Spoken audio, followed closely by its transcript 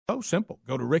Oh, simple.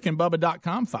 Go to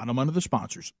rickandbubba.com, find them under the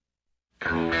sponsors. Two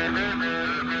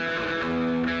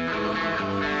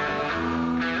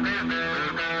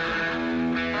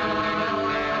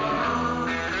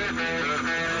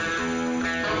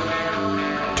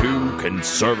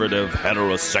conservative,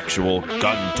 heterosexual,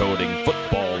 gun-toting,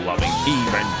 football-loving,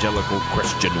 evangelical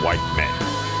Christian white men.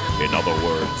 In other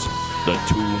words, the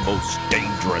two most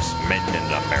dangerous men in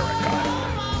America.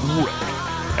 Rick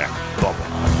and Bubba.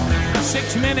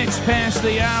 6 minutes past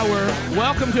the hour.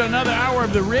 Welcome to another hour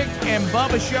of the Rick and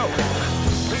Bubba Show.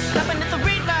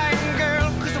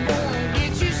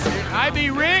 I be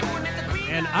Rick.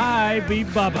 And I be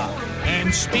Bubba.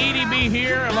 And Speedy be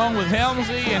here along with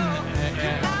Helmsy and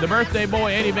the birthday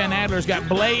boy Eddie Van Adler's got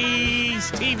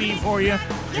Blaze TV for you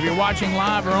if you're watching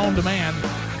live or on demand.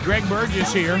 Greg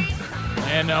Burgess here.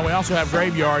 And we also have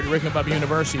Graveyard, Rick and Bubba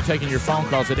University, taking your phone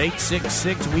calls at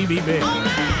 866-WE-BE-BIG.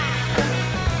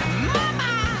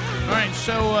 All right,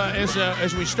 so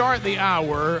as we start the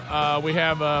hour, we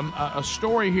have a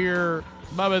story here,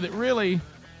 Bubba, that really,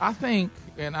 I think,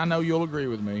 and I know you'll agree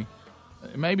with me,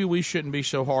 maybe we shouldn't be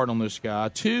so hard on this guy.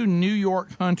 2 New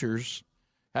York hunters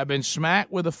have been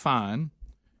smacked with a fine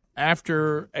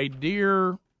after a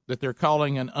deer that they're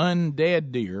calling an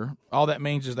undead deer. All that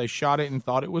means is they shot it and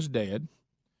thought it was dead.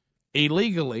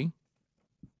 Illegally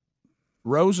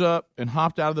rose up and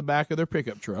hopped out of the back of their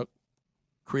pickup truck,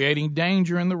 creating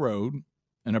danger in the road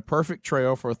and a perfect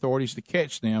trail for authorities to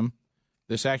catch them.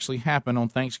 This actually happened on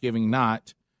Thanksgiving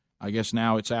night. I guess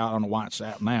now it's out. I don't know why it's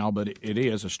out now, but it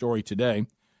is a story today.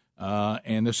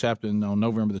 And this happened on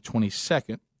November the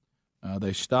 22nd.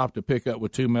 They stopped a pickup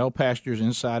with 2 male passengers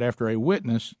inside after a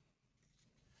witness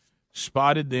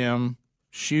spotted them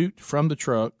shoot from the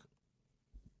truck,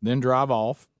 then drive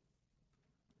off.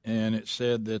 And it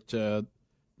said that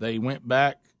they went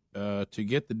back to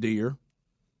get the deer.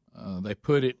 They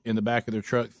put it in the back of their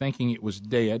truck thinking it was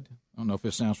dead. I don't know if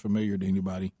this sounds familiar to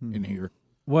anybody in here.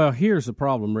 Well, here's the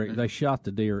problem, Rick. They shot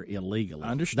the deer illegally.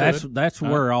 Understood. That's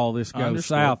where all this goes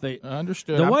south.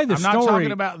 Understood. The way I'm not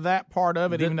talking about that part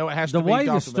of it, even though it has to be. The way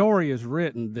the story is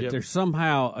written, that they're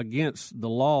somehow against the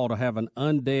law to have an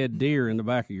undead deer in the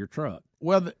back of your truck.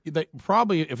 Well, they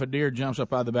probably, if a deer jumps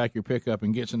up out of the back of your pickup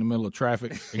and gets in the middle of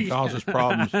traffic and causes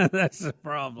problems, that's the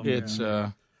problem. It's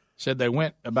said they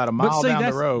went about a mile down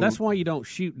the road. That's why you don't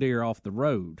shoot deer off the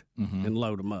road and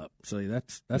load them up. See,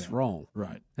 that's wrong.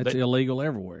 Right. That's illegal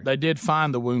everywhere. They did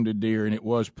find the wounded deer, and it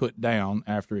was put down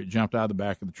after it jumped out of the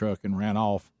back of the truck and ran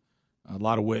off. A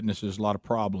lot of witnesses, a lot of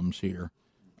problems here.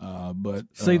 But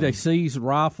they seized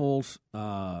rifles,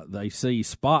 they seized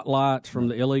spotlights from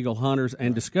the illegal hunters,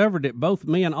 and discovered that both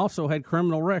men also had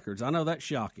criminal records. I know that's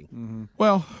shocking. Mm-hmm.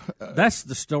 Well, that's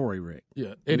the story, Rick.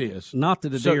 Yeah, it is. Not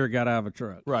that a deer got out of a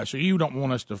truck. Right, so you don't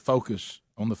want us to focus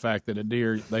on the fact that a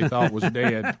deer they thought was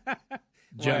dead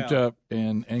jumped up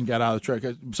and got out of the truck.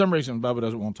 For some reason, Bubba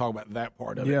doesn't want to talk about that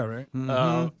part of it. Yeah, right.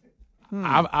 Mm-hmm.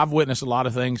 I've witnessed a lot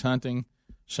of things hunting,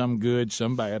 some good,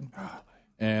 some bad.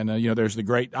 And, there's the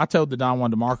great – I told the Don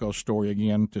Juan DeMarco story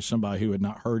again to somebody who had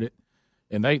not heard it,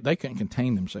 and they couldn't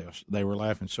contain themselves. They were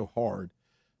laughing so hard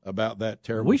about that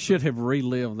terrible We should have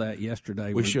relived that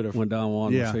yesterday when Don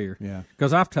Juan was here. Yeah.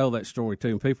 Because I've told that story, too,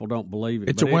 and people don't believe it.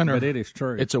 It's a winner. But it is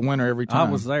true. It's a winner every time.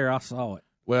 I was there. I saw it.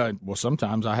 Well,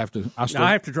 sometimes I have to – I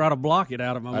have to try to block it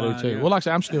out of my mind. I do, too. Yeah. Well, like I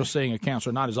said, I'm still seeing a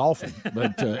counselor, not as often,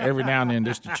 but every now and then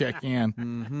just to check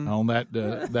in on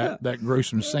that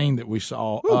gruesome scene that we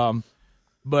saw.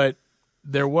 But –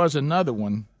 there was another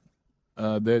one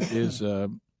that is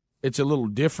it's a little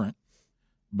different,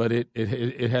 but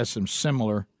it has some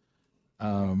similar.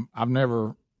 I've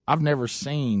never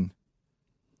seen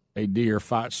a deer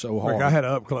fight so hard. Rick, I had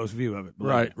an up close view of it.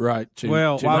 Right.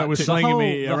 While it was slinging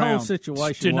me around, the whole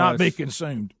situation to not be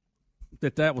consumed.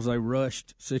 That was a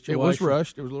rushed situation. It was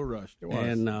rushed. It was a little rushed. It was.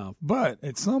 And but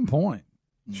at some point,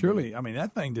 surely, I mean,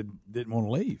 that thing didn't want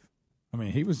to leave. I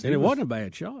mean, he was. And it wasn't a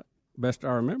bad shot. Best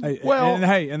I remember.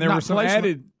 And there were some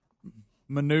added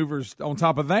maneuvers on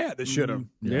top of that should have.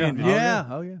 I'm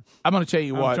going to tell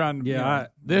you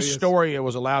what. This story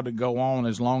was allowed to go on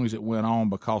as long as it went on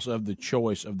because of the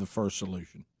choice of the first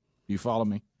solution. You follow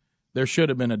me? There should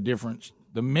have been a difference.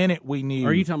 The minute we knew.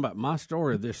 Are you talking about my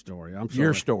story or this story? I'm sorry.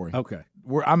 Your story. Okay.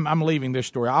 I'm leaving this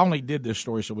story. I only did this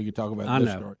story so we could talk about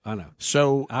this story. I know.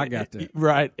 So I got that.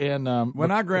 Right. And when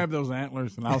I grabbed those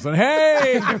antlers and I was like,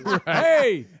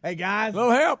 hey, guys,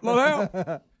 little help.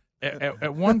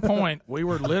 At one point, we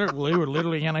were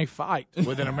literally in a fight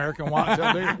with an American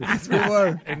whitetail deer. Yes, we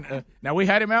were. And now we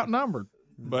had him outnumbered,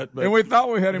 but and we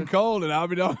thought we had him cold, and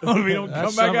we don't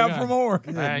come back out for more.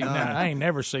 I ain't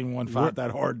never seen one fight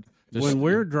that hard. When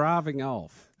we're driving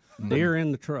off, Deer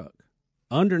in the truck.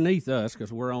 Underneath us,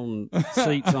 because we're on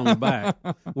seats on the back.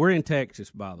 We're in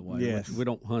Texas, by the way. Yes. Which we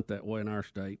don't hunt that way in our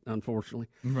state, unfortunately.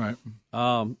 Right.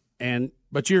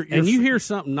 But you're you hear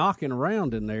something knocking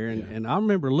around in there, and I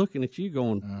remember looking at you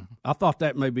going, I thought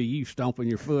that may be you stomping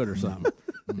your foot or something.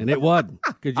 And it wasn't,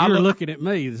 because you were looking at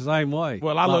me the same way.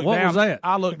 Well, I looked what down. was that?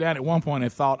 I looked down at one point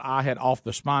and thought I had off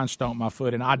the spine stomped my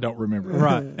foot, and I don't remember.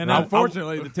 Right. And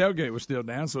unfortunately, the tailgate was still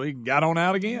down, so he got on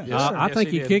out again. I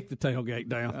think he he kicked the tailgate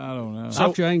down. I don't know.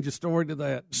 I'll change the story to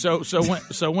that.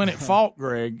 So when it fought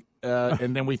Greg,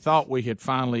 and then we thought we had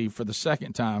finally, for the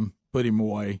second time, put him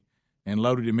away and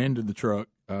loaded him into the truck.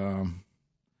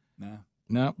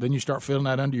 No. Then you start feeling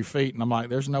that under your feet, and I'm like,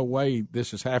 "There's no way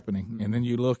this is happening." And then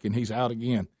you look, and he's out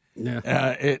again. Yeah.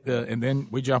 And then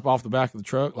we jump off the back of the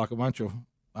truck like a bunch of,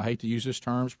 I hate to use this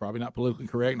term, it's probably not politically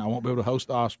correct, and I won't be able to host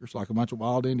the Oscars, like a bunch of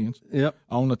wild Indians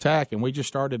on attack. And we just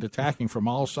started attacking from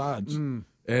all sides.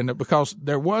 And because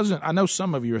there wasn't, I know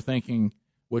some of you are thinking,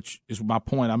 which is my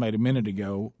point I made a minute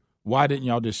ago, why didn't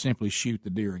y'all just simply shoot the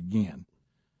deer again?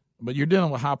 But you're dealing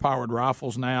with high-powered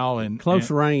rifles now and close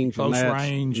range,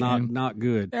 not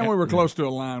good. And we were close to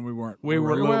a line. We weren't. We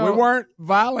weren't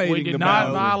violating. We did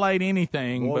not violate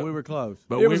anything. Well, but we were close.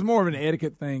 But it was more of an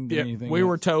etiquette thing than anything. We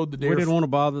were told the deer. We didn't want to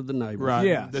bother the neighbors. Right.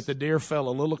 Yes. That the deer fell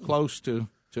a little close to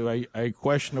a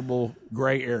questionable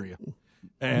gray area.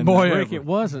 And Rick, it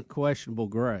wasn't questionable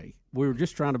gray. We were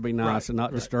just trying to be nice and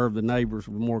not disturb the neighbors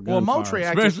with more gunfire. Well, Moultrie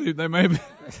especially they may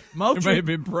have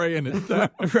been praying at the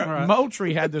time.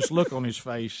 Moultrie had this look on his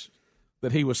face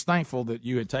that he was thankful that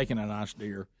you had taken a nice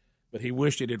deer, but he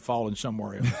wished it had fallen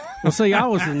somewhere else. Well, see, I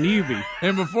was the newbie.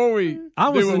 And before we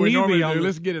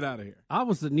let's get it out of here. I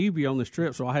was the newbie on this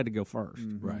trip, so I had to go first.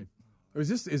 Mm-hmm. Right.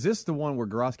 Is this the one where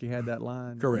Grosky had that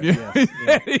line? Correct.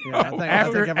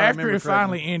 After After it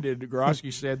finally ended,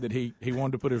 Grosky said that he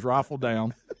wanted to put his rifle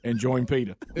down and join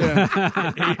PETA. Yeah.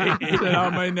 he said, I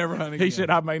may never hunt again. He said,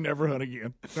 I may never hunt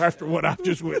again after what I've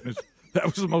just witnessed. That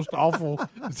was the most awful,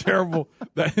 terrible.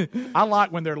 I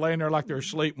like when they're laying there like they're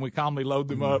asleep and we calmly load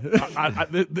them up.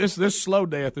 This slow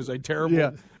death is a terrible.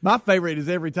 Yeah. My favorite is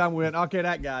every time we went, okay,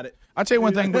 that got it. I'll tell you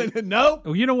one thing. No.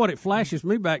 Well, you know what? It flashes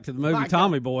me back to the movie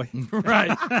Tommy Boy.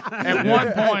 Right. At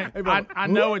one point, I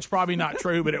know it's probably not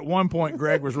true, but at one point,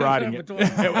 Greg was writing it.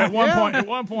 At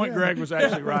one point, Greg was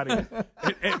actually writing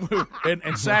it.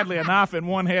 And sadly, a knife in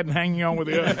one head and hanging on with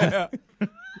the other.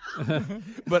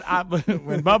 But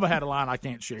when Bubba had a line, I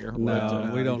can't share.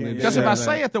 No, we don't need to. Because if I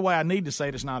say it the way I need to say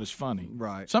it, it's not as funny.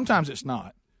 Right. Sometimes it's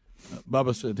not.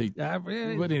 Bubba said he.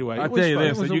 But anyway, I tell you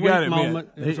this, it was you a got weak to moment.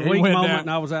 It was a he weak went moment, down, and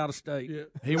I was out of state. Yeah.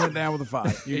 He went down with a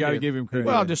fight. You got to give him credit.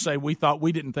 Well, I'll just say we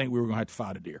didn't think we were going to have to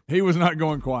fight a deer. He was not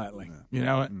going quietly. You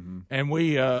know, and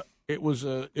we it was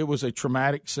a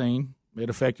traumatic scene.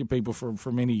 It affected people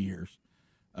for many years.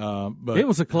 But it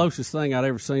was the closest thing I'd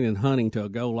ever seen in hunting to a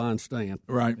goal line stand.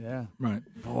 Right. Yeah. Right.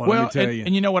 Boy, well, let me tell you.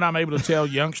 And you know what I'm able to tell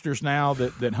youngsters now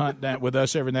that hunt that with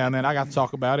us every now and then. I got to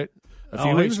talk about it a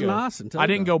few weeks ago. Nice and I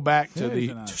didn't go back to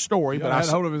the story, but I had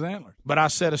hold of his antler. But I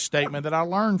said a statement that I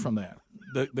learned from that.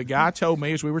 The guy told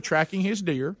me as we were tracking his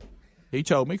deer. He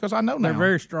told me because I know now. They're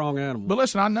very strong animals. But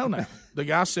listen, I know now. The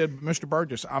guy said, Mr.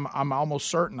 Burgess, I'm almost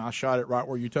certain I shot it right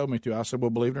where you told me to. I said, well,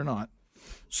 believe it or not,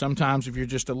 sometimes if you're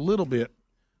just a little bit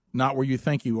not where you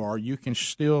think you are, you can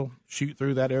still shoot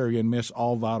through that area and miss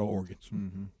all vital organs.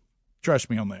 Mm-hmm. Trust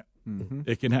me on that. Mm-hmm.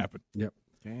 It can happen. Yep.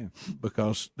 Can.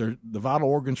 Because the vital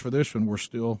organs for this one were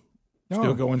still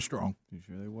going strong. You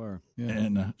sure they were. Yeah.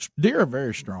 And deer are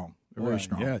very strong. They're very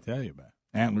strong. Yeah, I tell you about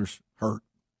it. Antlers hurt.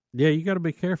 Yeah, you got to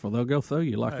be careful. They'll go through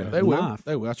you like a they will. knife.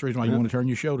 They will. That's the reason why you want to turn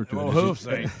your shoulder to it. Well, hoofs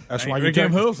ain't. That's why you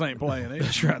Jim Hoofs ain't playing.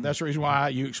 That's right. That's the reason why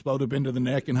you explode up into the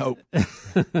neck and hope. It's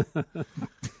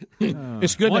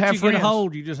good to have Once you friends. get a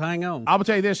hold, you just hang on. I'll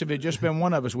tell you this: if it had just been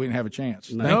one of us, we didn't have a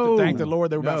chance. No. Thank the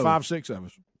Lord, there were about 5, 6 of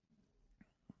us.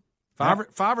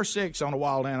 Five or six on a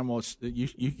wild animal.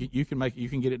 You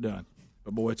can get it done,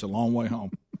 but boy, it's a long way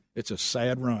home. It's a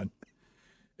sad run,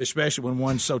 especially when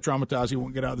one's so traumatized he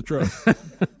won't get out of the truck.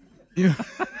 Yeah.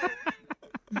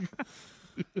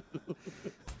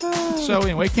 So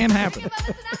anyway, it can happen.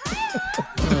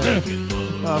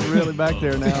 I'm really back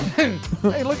there now.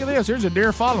 Hey, look at this. There's a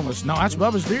deer following us. No, that's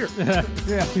Bubba's deer.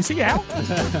 Yeah. Is he out?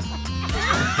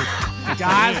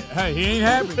 God. Hey, he ain't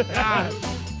happy. God.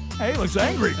 Hey, he looks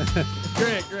angry.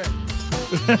 Greg.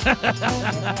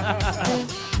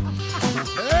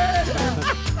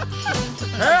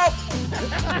 Help!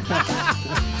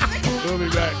 We'll be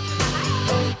back.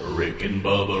 Rick and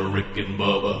Bubba, Rick and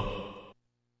Bubba.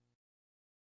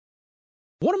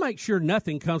 Want to make sure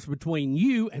nothing comes between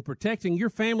you and protecting your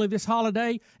family this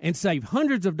holiday and save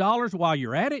hundreds of dollars while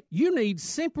you're at it? You need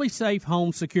Simply Safe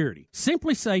Home Security.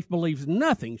 Simply Safe believes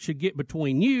nothing should get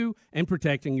between you and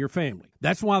protecting your family.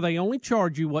 That's why they only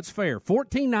charge you what's fair,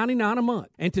 $14.99 a month.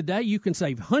 And today you can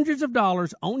save hundreds of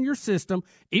dollars on your system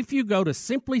if you go to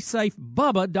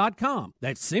simplysafebubba.com.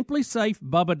 That's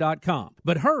simplysafebubba.com.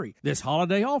 But hurry, this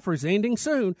holiday offer is ending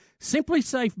soon.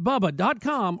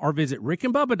 simplysafebubba.com or visit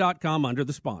rickandbubba.com under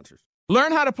the sponsors.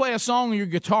 Learn how to play a song on your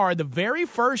guitar the very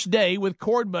first day with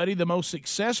Chord Buddy, the most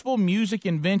successful music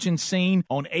invention seen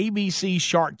on ABC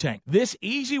Shark Tank. This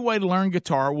easy way to learn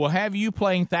guitar will have you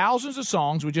playing thousands of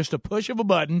songs with just a push of a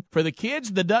button. For the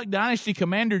kids, the Duck Dynasty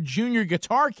Commander Junior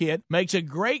Guitar Kit makes a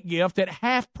great gift at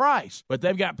half price. But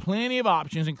they've got plenty of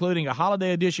options, including a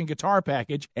holiday edition guitar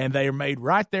package, and they are made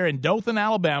right there in Dothan,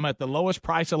 Alabama at the lowest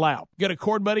price allowed. Go to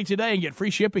Chord Buddy today and get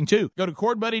free shipping, too. Go to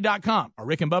chordbuddy.com or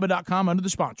rickandbubba.com under the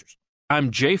sponsors.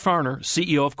 I'm Jay Farner,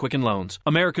 CEO of Quicken Loans,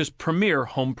 America's premier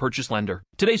home purchase lender.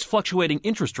 Today's fluctuating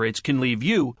interest rates can leave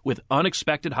you with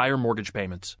unexpected higher mortgage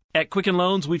payments. At Quicken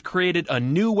Loans, we've created a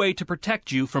new way to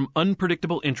protect you from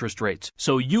unpredictable interest rates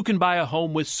so you can buy a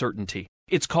home with certainty.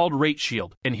 It's called Rate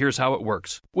Shield, and here's how it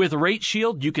works. With Rate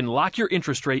Shield, you can lock your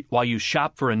interest rate while you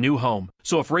shop for a new home.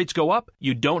 So if rates go up,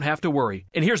 you don't have to worry.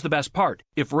 And here's the best part.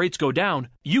 If rates go down,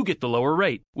 you get the lower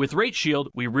rate. With Rate Shield,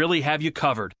 we really have you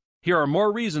covered. Here are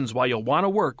more reasons why you'll want to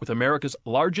work with America's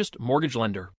largest mortgage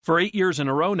lender. For 8 years in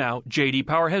a row now, J.D.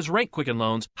 Power has ranked Quicken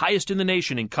Loans highest in the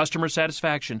nation in customer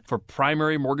satisfaction for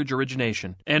primary mortgage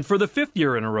origination. And for the 5th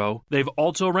year in a row, they've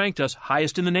also ranked us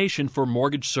highest in the nation for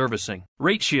mortgage servicing.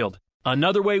 Rate Shield,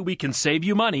 another way we can save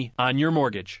you money on your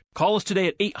mortgage. Call us today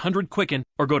at 800-QUICKEN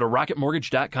or go to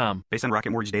rocketmortgage.com. Based on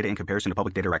Rocket Mortgage data in comparison to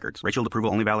public data records. Rate Shield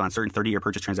approval only valid on certain 30-year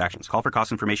purchase transactions. Call for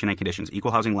cost information and conditions.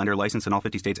 Equal housing lender licensed in all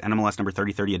 50 states. NMLS number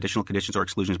 3030. Additional conditions or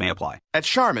exclusions may apply. At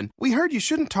Charmin, we heard you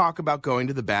shouldn't talk about going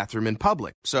to the bathroom in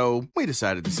public, so we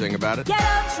decided to sing about it. Get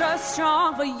ultra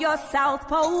strong for your South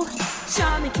Pole.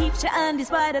 Charmin keeps your undies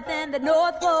whiter than the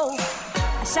North Pole.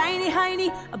 A shiny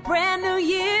hiney, a brand new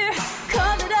year.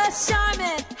 Call it a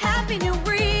Charmin. Happy New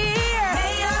Year.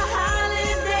 May your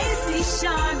holidays be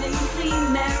Charmin,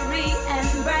 clean, merry,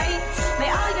 and bright. May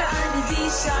all your undies be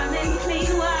Charmin,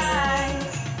 clean white.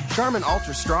 Charmin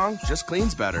Ultra Strong just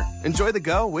cleans better. Enjoy the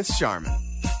go with Charmin.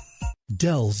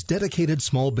 Dell's dedicated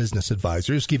small business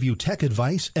advisors give you tech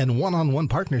advice and one-on-one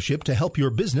partnership to help your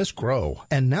business grow.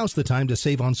 And now's the time to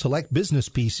save on select business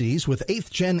PCs with 8th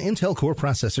Gen Intel Core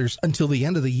processors until the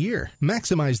end of the year.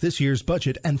 Maximize this year's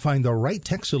budget and find the right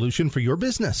tech solution for your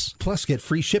business. Plus, get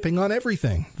free shipping on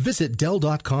everything. Visit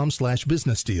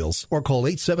Dell.com/business deals or call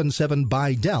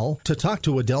 877-BUY-DELL to talk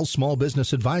to a Dell small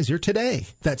business advisor today.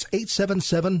 That's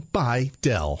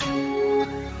 877-BUY-DELL.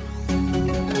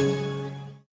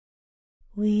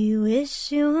 We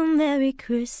wish you a Merry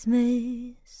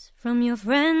Christmas from your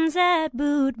friends at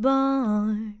Boot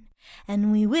Barn.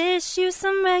 And we wish you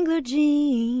some Wrangler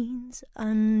jeans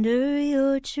under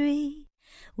your tree.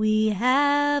 We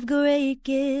have great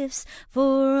gifts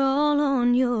for all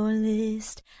on your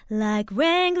list, like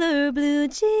Wrangler blue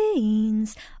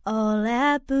jeans, all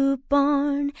at Boot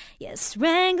Barn. Yes,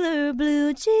 Wrangler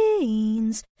blue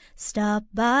jeans. Stop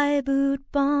by Boot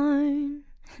Barn.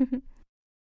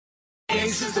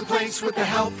 Ace is the place with the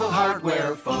helpful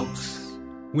hardware, folks.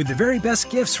 With the very best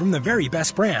gifts from the very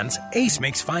best brands, Ace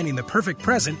makes finding the perfect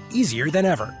present easier than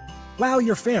ever. Wow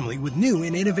your family with new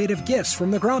and innovative gifts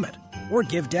from the Grommet. Or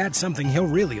give Dad something he'll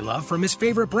really love from his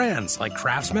favorite brands like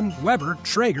Craftsman, Weber,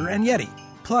 Traeger, and Yeti.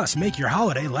 Plus, make your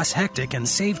holiday less hectic and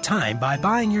save time by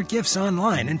buying your gifts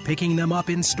online and picking them up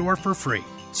in store for free.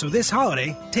 So this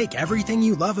holiday, take everything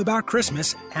you love about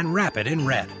Christmas and wrap it in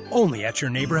red. Only at your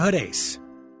neighborhood Ace.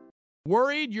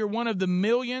 Worried you're one of the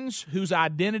millions whose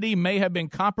identity may have been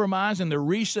compromised in the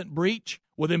recent breach?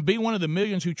 Well, then be one of the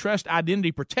millions who trust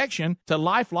identity protection to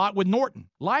LifeLock with Norton.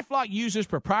 LifeLock uses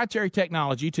proprietary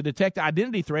technology to detect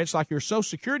identity threats like your social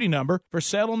security number for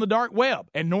sale on the dark web.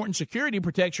 And Norton Security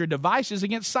protects your devices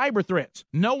against cyber threats.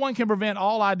 No one can prevent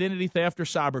all identity theft or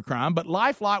cybercrime, but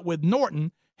LifeLock with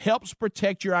Norton helps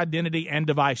protect your identity and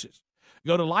devices.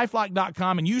 Go to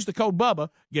LifeLock.com and use the code BUBBA.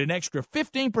 Get an extra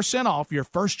 15% off your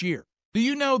first year. Do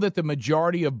you know that the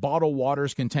majority of bottled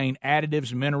waters contain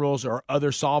additives, minerals, or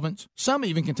other solvents? Some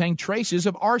even contain traces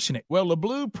of arsenic. Well,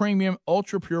 LeBlue Premium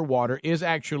Ultra Pure Water is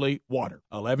actually water.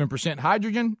 11%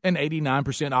 hydrogen and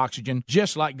 89% oxygen,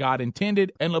 just like God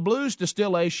intended. And LeBlue's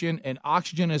distillation and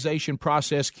oxygenization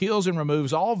process kills and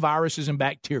removes all viruses and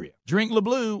bacteria. Drink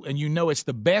LeBlue and you know it's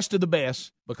the best of the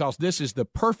best, because this is the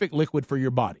perfect liquid for your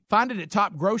body. Find it at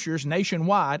top grocers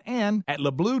nationwide and at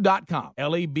lebleu.com,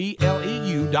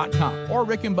 Lebleu.com, or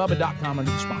rickandbubba.com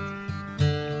under the sponsor.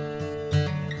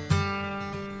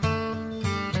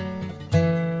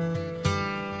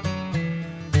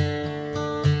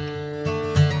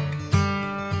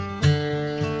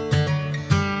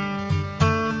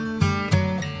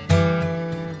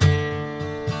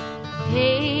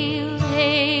 Hail,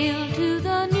 hail to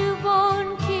the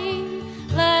newborn King.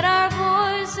 Let our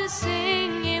voices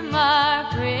sing him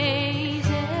our praises.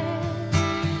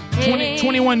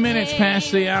 21 minutes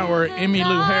past the hour. Emmy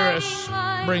Lou Harris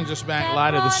brings us back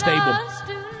live to the stable.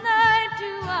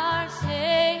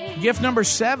 Gift number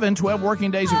 7, 12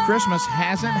 working days of Christmas,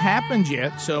 hasn't happened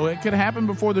yet, so it could happen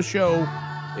before the show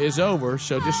is over.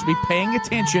 So just be paying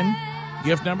attention.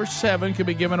 Gift number 7 could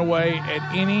be given away at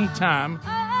any time.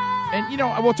 And, you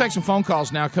know, we'll take some phone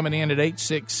calls now coming in at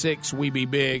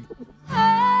 866-WE-BE-BIG.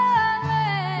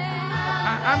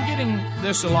 I'm getting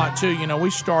this a lot, too. You know, we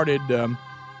started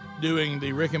doing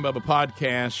the Rick and Bubba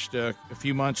podcast a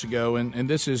few months ago, and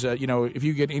this is, you know, if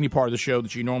you get any part of the show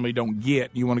that you normally don't get,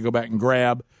 you want to go back and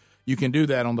grab, you can do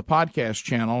that on the podcast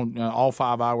channel. All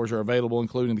 5 hours are available,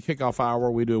 including the kickoff hour.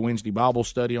 We do a Wednesday Bible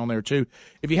study on there, too.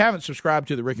 If you haven't subscribed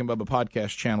to the Rick and Bubba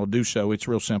podcast channel, do so. It's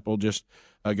real simple. Just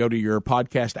go to your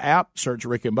podcast app, search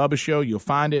Rick and Bubba Show. You'll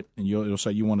find it, and you'll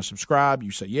say you want to subscribe.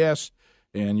 You say yes,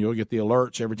 and you'll get the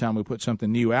alerts every time we put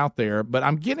something new out there. But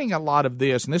I'm getting a lot of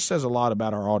this, and this says a lot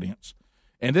about our audience.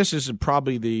 And this is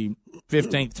probably the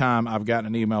 15th time I've gotten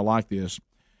an email like this.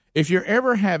 If you're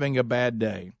ever having a bad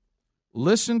day,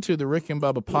 listen to the Rick and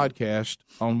Bubba podcast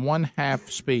on 1/2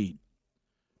 speed.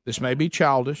 This may be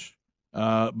childish,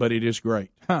 but it is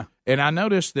great. Huh. And I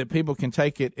noticed that people can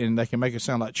take it and they can make it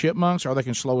sound like chipmunks, or they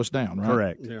can slow us down,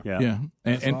 right? Correct. Yeah.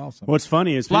 And awesome. What's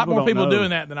funny is a lot more don't people know.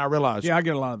 doing that than I realized. Yeah, I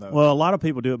get a lot of those. Well, a lot of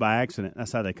people do it by accident.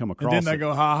 That's how they come across it. And then they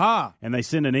go, ha-ha. And they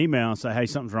send an email and say, hey,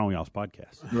 something's wrong with y'all's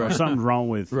podcast. Right. Or something's wrong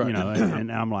with, Right. you know,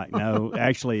 and I'm like, no,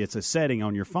 actually it's a setting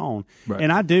on your phone. Right.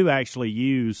 And I do actually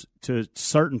use, to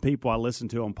certain people I listen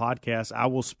to on podcasts, I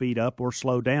will speed up or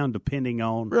slow down depending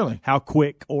on Really? how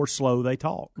quick or slow they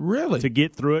talk. Really? To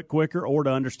get through it quicker or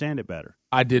to understand it better.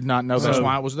 I did not know that's So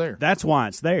why it was there. That's why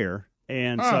it's there.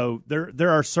 And so there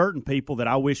are certain people that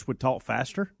I wish would talk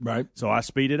faster. Right. So I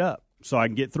speed it up so I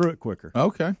can get through it quicker.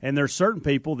 Okay. And there's certain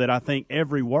people that I think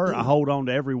every word, I hold on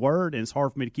to every word, and it's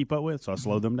hard for me to keep up with, so I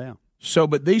slow them down. So,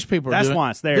 but these people are That's doing, why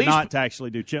it's there, these- not to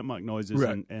actually do chipmunk noises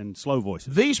Right. and slow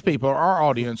voices. These people, our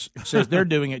audience, says they're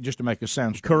doing it just to make us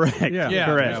sound strong. Correct. Yeah,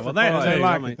 Correct. yeah. Well, that, They too,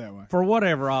 like I mean, it that way. for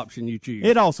whatever option you choose.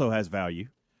 It also has value.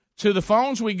 To the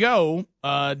phones we go.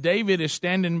 David is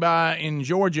standing by in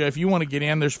Georgia. If you want to get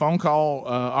in, there's phone call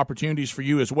opportunities for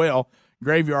you as well.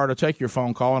 Graveyard will take your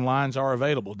phone call, and lines are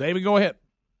available. David, go ahead.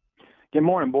 Good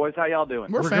morning, boys. How y'all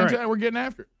doing? We're fantastic. We're getting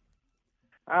after it.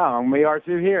 Oh, we are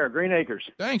too here, Green Acres.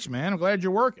 Thanks, man. I'm glad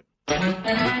you're working.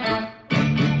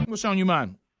 What's on your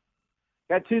mind?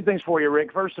 Got 2 things for you,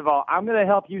 Rick. First of all, I'm going to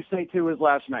help you say his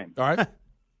last name. All right.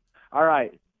 All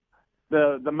right.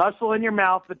 The muscle in your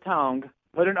mouth, the tongue,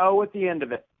 put an O at the end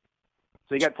of it.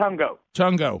 So you got Tungo.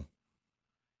 Tungo.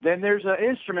 Then there's an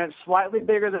instrument slightly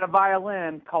bigger than a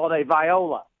violin called a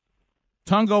viola.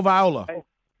 Tungo viola.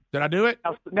 Did I do it?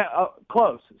 Now,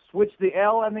 close. Switch the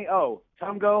L and the O.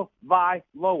 Tungo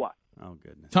viola. Oh,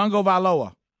 goodness. Tungo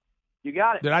viola. You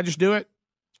got it. Did I just do it?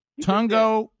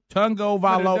 Tungo But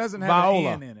viola. it doesn't have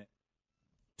viola. an N in it.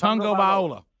 Tungo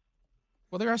viola.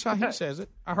 Well, that's how he says it.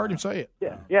 I heard him say it.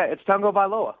 Yeah, it's Tungo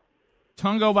viola.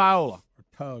 Tungo viola.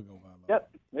 Tungo viola. Yep.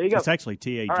 There you go. It's actually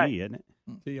TAG, All right. isn't it?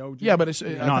 T-O-G? Yeah, but it's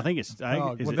No, I think it's. Tug.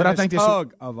 Well, is it- But I think this,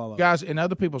 tug of a guys, in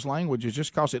other people's languages,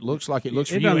 just because it looks like it looks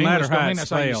for It you, doesn't matter English don't how mean it's that's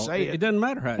how you spelled. say It it. doesn't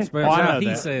matter how it's spelled. Oh, It's I how know he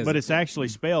that, says but it. it's actually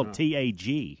spelled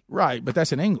TAG. Right, but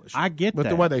that's in English. I get but that.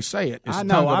 the way they say it is I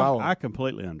know. Tungo viola. I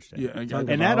completely understand. Yeah,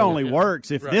 and that only works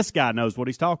if Right. this guy knows what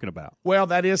he's talking about. Well,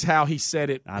 that is how he said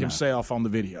it I know. himself on the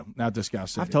video. Not this guy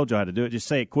said I've it. told you how to do it. Just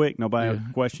say it quick. Nobody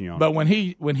will question you on But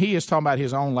it. when he is talking about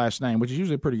his own last name, which is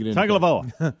usually a pretty good indicator,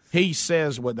 Tungalavoa. he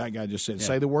says what that guy just said. Yeah.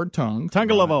 Say the word tongue.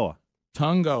 Tungalavoa.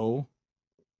 Tungo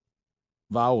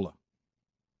viola.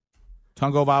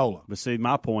 Tungo viola. But see,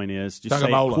 my point is just say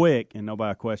Tungalovola. it quick and nobody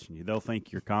will question you. They'll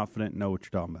think you're confident and know what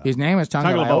you're talking about. His name is Tungo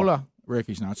Tungalovola. viola.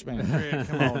 Ricky's not Spanish.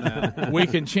 Come on now. We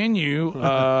continue.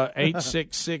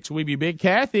 866 We Be Big.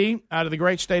 Kathy, out of the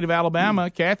great state of Alabama.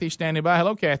 Kathy standing by.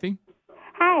 Hello, Kathy.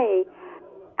 Hey,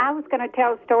 I was going to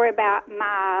tell a story about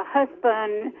my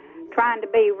husband trying to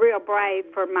be real brave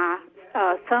for my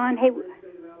son.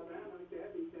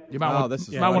 You might, want, this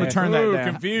is you might want to turn that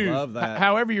down. Confused. Love that.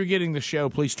 However you're getting the show,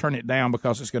 please turn it down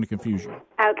because it's going to confuse you.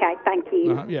 Okay, thank you.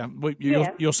 Dean. Yeah,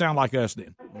 Yes. you'll sound like us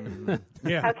then.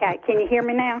 Yeah. Okay, can you hear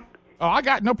me now? Oh, I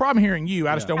got no problem hearing you.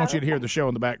 I just don't want you to hear the show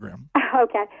in the background.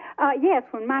 Okay. Yes,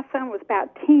 when my son was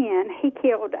about 10, he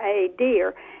killed a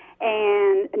deer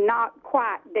and not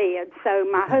quite dead. So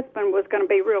my husband was going to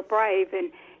be real brave,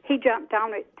 and he jumped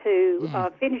on it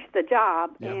to finish the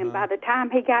job. And by the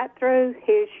time he got through,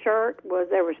 his shirt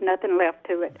there was nothing left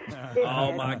to it.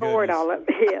 Oh, my goodness. All of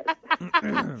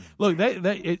it. Look,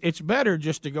 it's better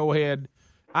just to go ahead.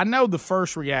 I know the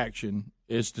first reaction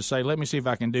is to say, let me see if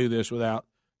I can do this without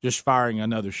just firing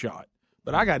another shot.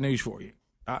 But I got news for you.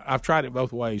 I've tried it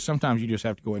both ways. Sometimes you just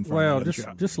have to go in for another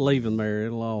shot. Just leave them there.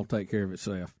 It'll all take care of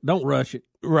itself. Don't rush it.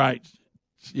 Right.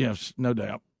 Yes, no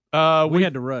doubt. We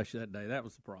had to rush that day. That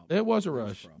was the problem. It was a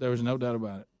rush. There was no doubt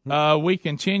about it. We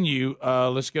continue.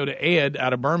 Let's go to Ed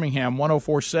out of Birmingham,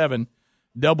 104.7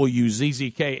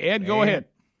 WZZK. Ed, go ahead.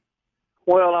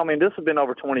 Well, I mean, this has been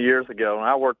over 20 years ago, and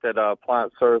I worked at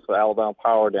Appliance Service with Alabama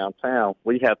Power downtown.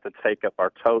 We had to take up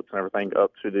our totes and everything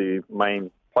up to the main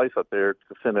place up there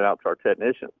to send it out to our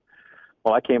technicians.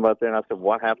 Well, I came up there and I said,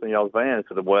 "What happened to y'all's van?" He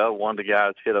said, "Well, one of the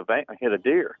guys hit a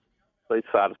deer. So he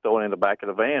decided to throw it in the back of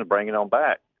the van and bring it on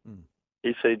back."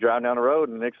 He said, driving down the road,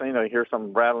 and the next thing you know, you hear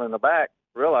something rattling in the back,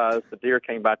 realized the deer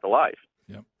came back to life.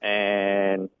 Yep.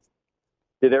 And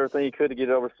did everything he could to get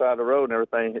it over the side of the road and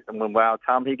everything. And by the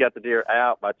time he got the deer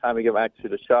out, by the time he got back to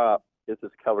the shop, it's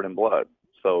just covered in blood.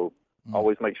 So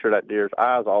always make sure that deer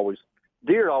are always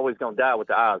going to die with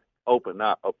the eyes open,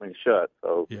 not open and shut.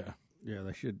 So yeah,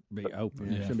 they should be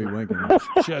open. Should be winking.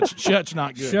 Shut's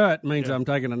not good. Shut means I'm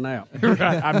taking a nap. Right.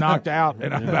 I'm knocked out,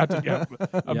 and I'm about to go.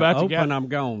 I'm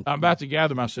gone. I'm about to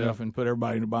gather myself and put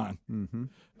everybody in a bind.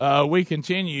 Mm-hmm. We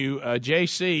continue.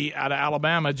 JC out of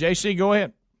Alabama. JC, go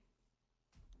ahead.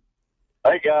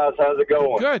 Hey, guys, how's it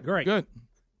going? Good, good.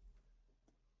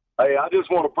 Hey, I just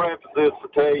want to preface this to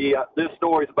tell you, this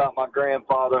story's about my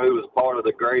grandfather who was part of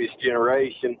the greatest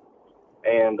generation,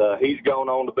 and he's gone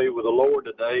on to be with the Lord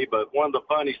today. But one of the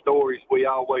funny stories we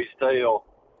always tell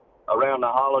around the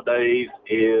holidays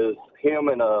is him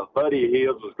and a buddy of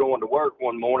his was going to work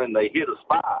one morning. They hit a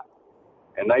spot,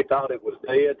 and they thought it was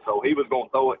dead, so he was going to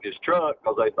throw it in his truck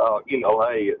because they thought,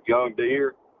 hey, a young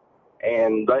deer.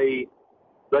 And they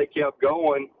kept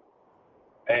going,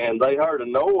 and they heard a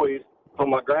noise. So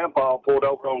my grandpa pulled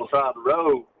over on the side of the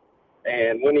road,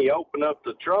 and when he opened up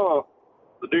the trunk,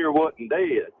 the deer wasn't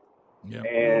dead. Yep.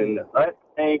 And that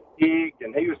thing kicked,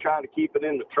 and he was trying to keep it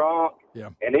in the trunk,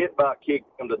 and it about kicked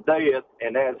him to death.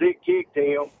 And as it kicked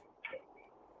him,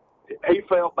 he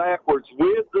fell backwards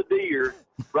with the deer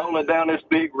rolling down this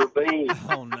big ravine.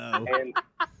 Oh, no. And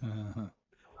I'm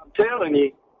telling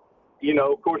you,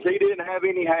 of course, he didn't have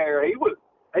any hair. He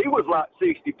was like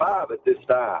 65 at this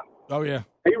time. Oh, yeah.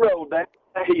 He rolled down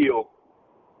the hill,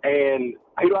 and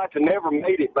he like to never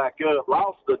made it back up,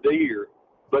 lost the deer.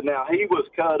 But now he was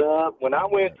cut up. When I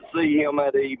went to see him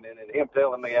that evening and him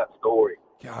telling me that story,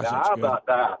 Gosh, now I about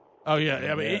died. Oh,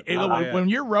 yeah. I mean, when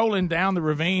you're rolling down the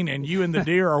ravine and you and the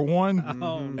deer are one,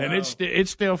 and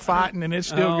it's still fighting and it's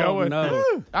still going.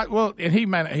 No. And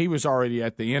he was already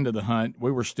at the end of the hunt.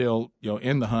 We were still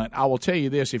in the hunt. I will tell you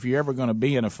this, if you're ever going to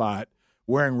be in a fight,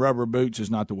 wearing rubber boots is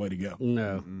not the way to go.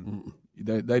 No.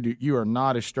 They do. You are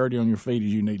not as sturdy on your feet as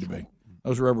you need to be.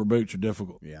 Those rubber boots are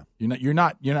difficult. Yeah. You're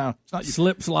not, it's not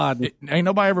slip sliding. Ain't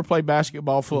nobody ever played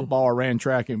basketball, football, or ran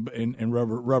track in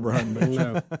rubber hunting boots.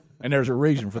 No. And there's a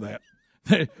reason for that.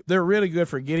 They're really good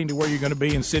for getting to where you're going to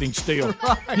be and sitting still.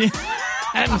 And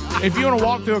if you want to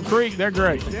walk to a creek, they're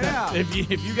great. Yeah. If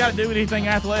you got to do anything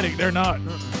athletic, they're not.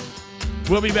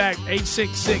 We'll be back.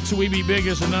 866-WE-BE-BIG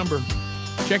is the number.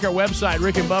 Check our website,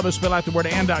 Rick and Bubba, spell out the word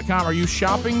and.com. Are you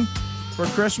shopping for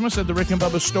Christmas at the Rick and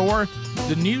Bubba store?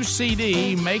 The new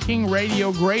CD, Making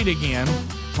Radio Great Again.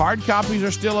 Hard copies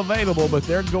are still available, but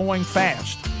they're going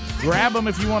fast. Grab them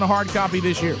if you want a hard copy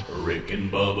this year. Rick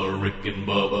and Bubba, Rick and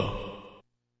Bubba.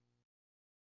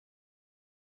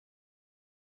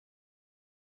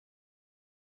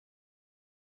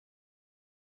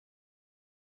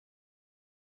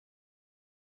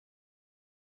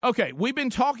 Okay, we've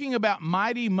been talking about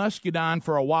Mighty Muscadine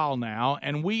for a while now,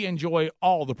 and we enjoy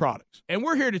all the products. And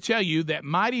we're here to tell you that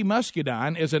Mighty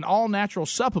Muscadine is an all-natural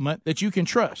supplement that you can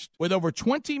trust. With over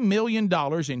 $20 million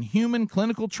in human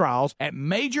clinical trials at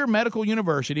major medical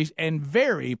universities and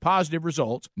very positive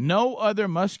results, no other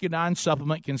muscadine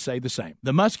supplement can say the same.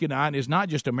 The muscadine is not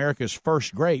just America's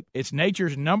first grape, it's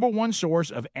nature's #1 source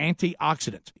of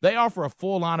antioxidants. They offer a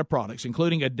full line of products,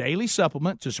 including a daily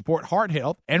supplement to support heart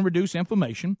health and reduce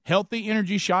inflammation, hydration, healthy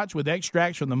energy shots with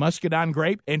extracts from the muscadine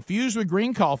grape infused with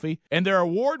green coffee, and their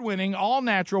award-winning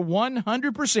all-natural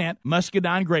 100%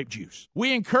 muscadine grape juice.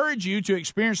 We encourage you to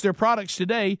experience their products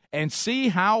today and see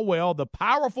how well the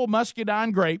powerful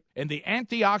muscadine grape and the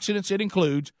antioxidants it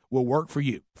includes will work for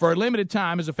you. For a limited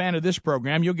time, as a fan of this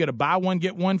program, you'll get a buy one,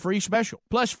 get one free special,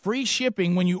 plus free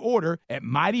shipping when you order at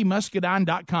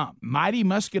MightyMuscadine.com.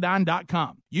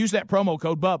 MightyMuscadine.com. Use that promo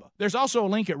code BUBBA. There's also a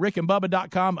link at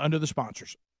rickandbubba.com under the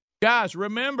sponsors. Guys,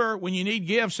 remember, when you need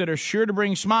gifts that are sure to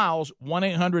bring smiles,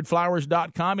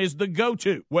 1-800-Flowers.com is the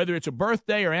go-to. Whether it's a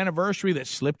birthday or anniversary that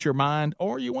slipped your mind,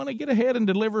 or you want to get ahead and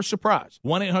deliver a surprise,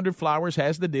 1-800-Flowers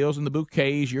has the deals and the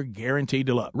bouquets you're guaranteed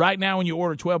to love. Right now, when you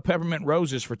order 12 peppermint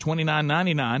roses for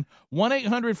 $29.99,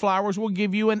 1-800-Flowers will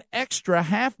give you an extra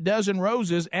half dozen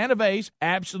roses and a vase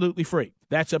absolutely free.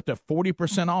 That's up to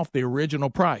 40% off the original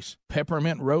price.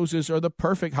 Peppermint roses are the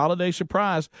perfect holiday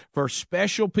surprise for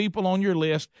special people on your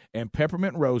list, and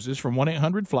peppermint roses from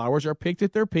 1-800-Flowers are picked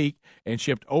at their peak and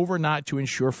shipped overnight to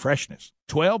ensure freshness.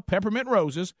 12 peppermint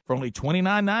roses for only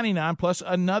 $29.99 plus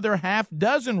another half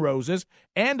dozen roses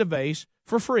and a vase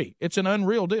for free. It's an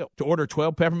unreal deal. To order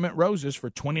 12 peppermint roses for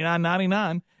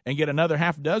 $29.99 and get another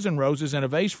half dozen roses and a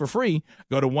vase for free,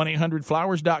 go to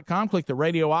 1-800-Flowers.com, click the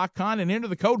radio icon, and enter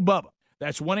the code BUBBA.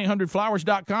 That's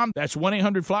 1-800-Flowers.com. That's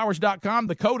 1-800-Flowers.com.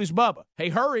 The code is BUBBA. Hey,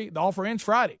 hurry. The offer ends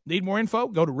Friday. Need more info?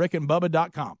 Go to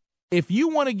rickandbubba.com. If you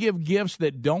want to give gifts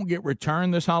that don't get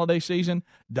returned this holiday season,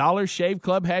 Dollar Shave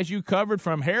Club has you covered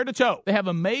from hair to toe. They have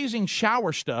amazing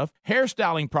shower stuff,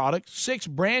 hairstyling products, 6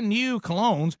 brand new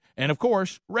colognes, and, of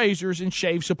course, razors and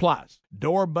shave supplies.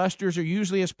 Door busters are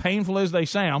usually as painful as they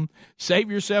sound.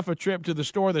 Save yourself a trip to the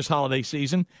store this holiday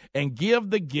season and give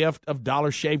the gift of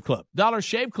Dollar Shave Club. Dollar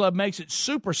Shave Club makes it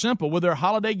super simple with their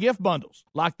holiday gift bundles,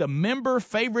 like the Member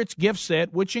Favorites gift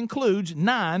set, which includes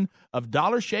 9 of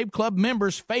Dollar Shave Club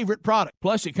members' favorite product.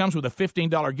 Plus, it comes with a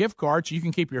 $15 gift card so you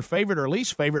can keep your favorite or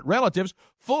least favorite relatives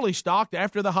fully stocked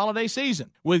after the holiday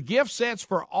season. With gift sets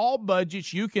for all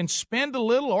budgets, you can spend a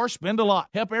little or spend a lot.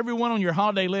 Help everyone on your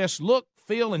holiday list look,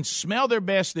 feel, and smell their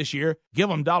best this year. Give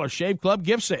them Dollar Shave Club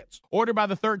gift sets. Order by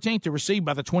the 13th to receive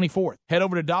by the 24th. Head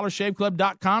over to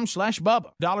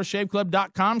dollarshaveclub.com/Bubba.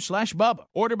 dollarshaveclub.com/Bubba.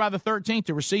 Order by the 13th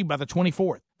to receive by the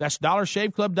 24th. That's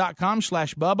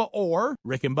dollarshaveclub.com/Bubba or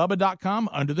rickandbubba.com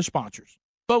under the sponsors.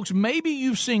 Folks, maybe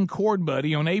you've seen Chord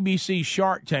Buddy on ABC's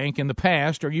Shark Tank in the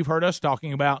past, or you've heard us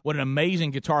talking about what an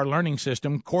amazing guitar learning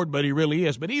system Chord Buddy really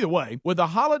is. But either way, with the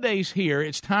holidays here,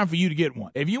 it's time for you to get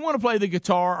one. If you want to play the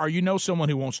guitar or you know someone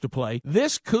who wants to play,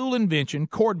 this cool invention,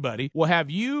 Chord Buddy, will have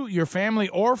you, your family,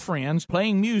 or friends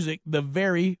playing music the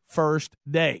very first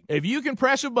day. If you can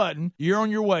press a button, you're on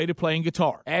your way to playing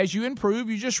guitar. As you improve,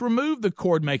 you just remove the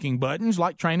chord-making buttons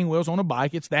like training wheels on a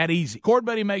bike. It's that easy. Chord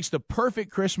Buddy makes the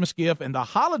perfect Christmas gift, and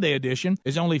the holiday edition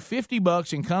is only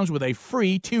 $50 and comes with a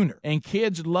free tuner. And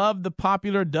kids love the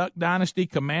popular Duck Dynasty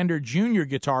Commander Junior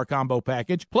guitar combo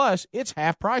package. Plus, it's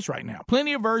half price right now.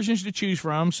 Plenty of versions to choose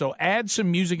from, so add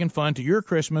some music and fun to your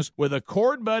Christmas with a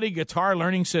Chord Buddy guitar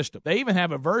learning system. They even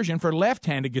have a version for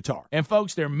left-handed guitar. And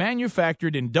folks, they're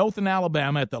manufactured in Dothan,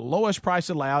 Alabama at the lowest price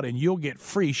allowed, and you'll get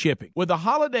free shipping. With the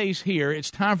holidays here,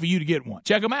 it's time for you to get one.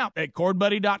 Check them out at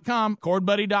chordbuddy.com,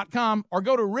 chordbuddy.com, or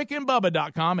go to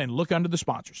rickandbubba.com and look under the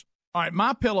sponsors. All right,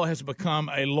 MyPillow has become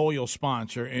a loyal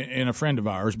sponsor and a friend of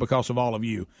ours because of all of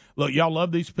you. Look, y'all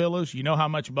love these pillows. You know how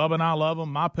much Bubba and I love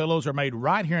them. MyPillows are made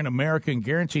right here in America and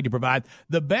guaranteed to provide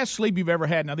the best sleep you've ever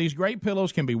had. Now, these great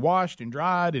pillows can be washed and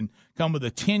dried and come with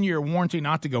a 10-year warranty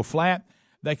not to go flat.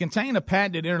 They contain a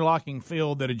patented interlocking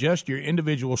fill that adjusts your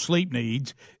individual sleep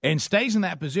needs and stays in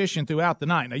that position throughout the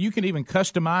night. Now, you can even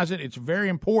customize it. It's very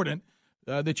important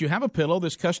that you have a pillow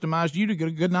that's customized you to get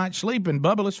a good night's sleep. And,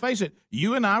 Bubba, let's face it,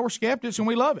 you and I were skeptics, and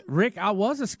we love it. Rick, I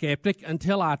was a skeptic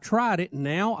until I tried it.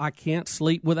 Now I can't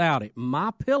sleep without it.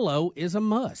 MyPillow is a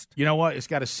must. You know what? It's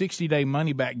got a 60-day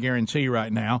money-back guarantee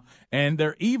right now, and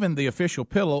they're even the official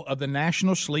pillow of the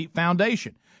National Sleep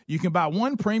Foundation. You can buy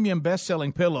one premium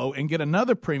best-selling pillow and get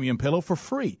another premium pillow for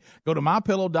free. Go to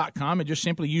MyPillow.com and just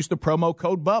simply use the promo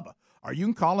code BUBBA. Or you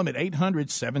can call them at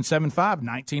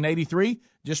 800-775-1983.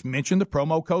 Just mention the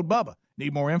promo code BUBBA.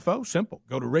 Need more info? Simple.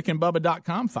 Go to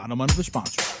rickandbubba.com. Find them under the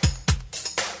sponsor.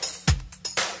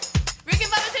 Rick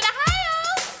and Bubba's in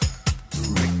Ohio.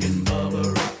 Rick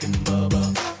and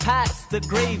Bubba. Pass the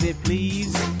gravy,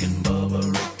 please. Rick and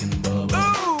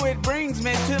Bubba. Ooh, it brings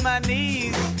me to my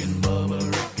knees. Rick and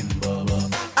Bubba.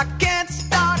 I can't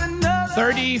start another.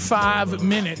 30 35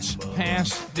 minutes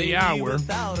past the hour.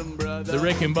 The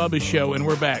Rick and Bubba Show, and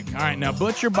we're back. All right, now,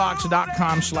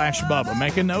 butcherbox.com/Bubba.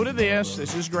 Make a note of this.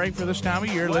 This is great for this time of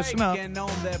year. Listen up.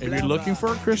 If you're looking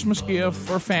for a Christmas gift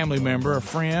for a family member, a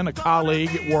friend, a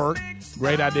colleague at work,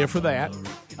 great idea for that.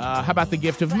 How about the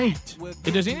gift of meat?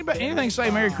 Does anything say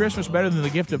Merry Christmas better than the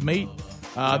gift of meat?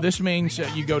 This means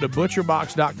you go to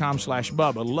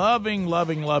butcherbox.com/Bubba. Loving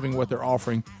what they're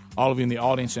offering, all of you in the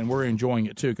audience, and we're enjoying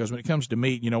it, too, because when it comes to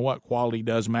meat, you know what? Quality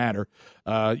does matter.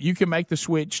 You can make the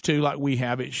switch, too, like we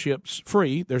have. It ships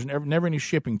free. There's never any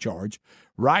shipping charge.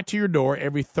 Right to your door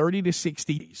every 30 to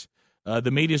 60 days.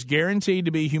 The meat is guaranteed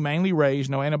to be humanely raised,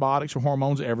 no antibiotics or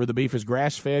hormones ever. The beef is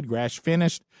grass-fed,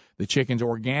 grass-finished. The chicken's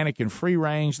organic and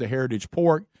free-range. The heritage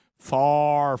pork,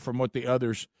 far from what the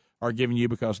others are giving you,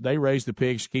 because they raise the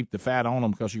pigs, keep the fat on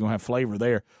them, because you're going to have flavor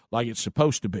there like it's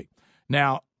supposed to be.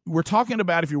 Now, we're talking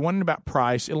about, if you're wondering about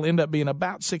price, it'll end up being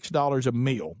about $6 a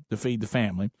meal to feed the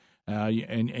family.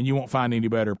 And you won't find any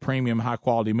better premium,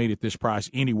 high-quality meat at this price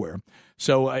anywhere.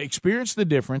 So experience the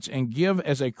difference and give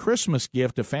as a Christmas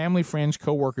gift to family, friends,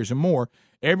 coworkers, and more.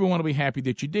 Everyone will be happy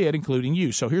that you did, including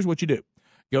you. So here's what you do.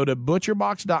 Go to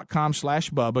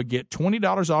butcherbox.com/Bubba. Get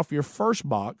 $20 off your first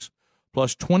box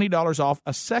plus $20 off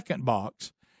a second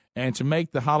box. And to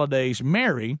make the holidays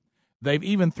merry, they've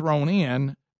even thrown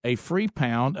in a free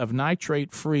pound of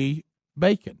nitrate-free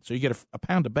bacon. So you get a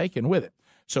pound of bacon with it.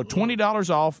 So $20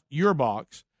 off your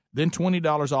box, then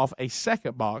 $20 off a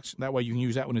second box. That way you can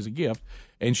use that one as a gift,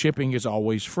 and shipping is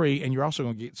always free, and you're also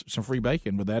going to get some free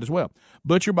bacon with that as well.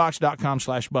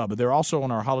 Butcherbox.com/Bubba. They're also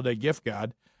on our holiday gift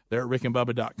guide there at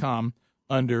rickandbubba.com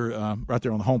under right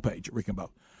there on the homepage at Rick and Bubba.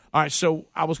 All right, so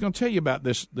I was going to tell you about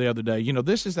this the other day. You know,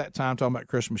 this is that time talking about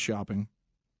Christmas shopping,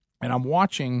 and I'm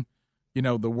watching, you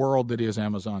know, the world that is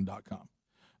Amazon.com.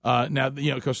 Now,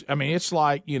 you know, because, I mean, it's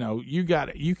like, you know, you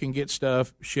can get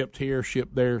stuff shipped here,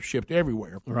 shipped there, shipped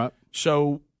everywhere. Right.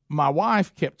 So my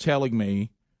wife kept telling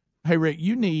me, hey, Rick,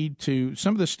 you need to,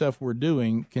 some of the stuff we're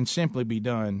doing can simply be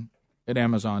done at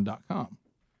Amazon.com.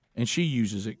 And she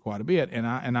uses it quite a bit. And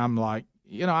I'm like,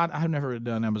 you know, I've never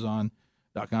done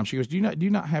Amazon.com. She goes, do you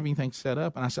not have anything set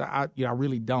up? And I said, I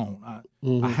really don't.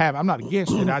 I'm not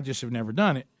against it. I just have never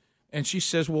done it. And she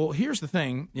says, well, here's the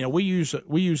thing. You know, we use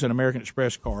an American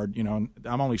Express card. You know, and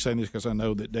I'm only saying this because I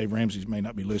know that Dave Ramsey may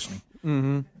not be listening.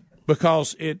 Mm-hmm.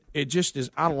 Because it just is,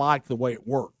 I like the way it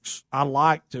works. I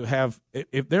like to have,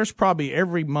 if there's probably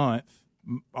every month,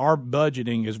 our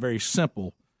budgeting is very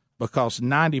simple because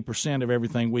 90% of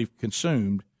everything we've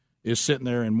consumed is sitting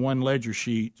there in one ledger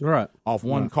sheet off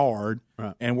one card.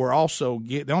 Right. And we're also,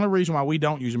 the only reason why we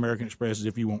don't use American Express is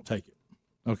if you won't take it.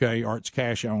 Okay, or it's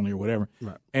cash only or whatever.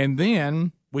 Right. And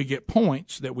then we get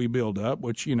points that we build up,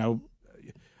 which, you know,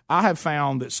 I have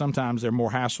found that sometimes they're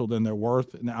more hassle than they're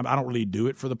worth. And I don't really do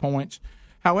it for the points.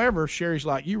 However, Sherry's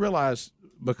like, you realize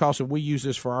because if we use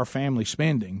this for our family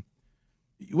spending,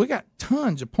 we got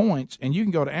tons of points, and you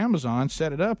can go to Amazon,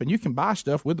 set it up, and you can buy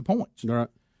stuff with the points. Right.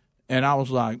 And I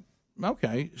was like,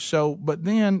 okay. So, but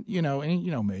then, you know, and you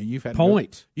know me, you've had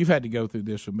to go through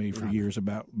this with me for years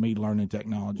about me learning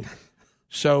technology.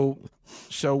 So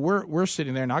we're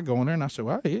sitting there, and I go in there, and I said,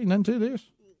 well, ain't nothing to this.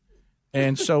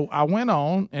 And so I went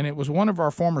on, and it was one of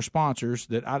our former sponsors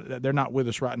that they're not with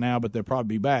us right now, but they'll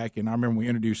probably be back. And I remember we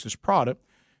introduced this product.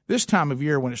 This time of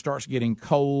year when it starts getting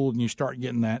cold and you start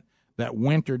getting that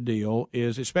winter deal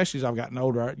is, especially as I've gotten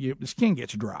older, the skin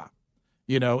gets dry,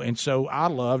 you know. And so I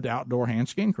loved Outdoor Hand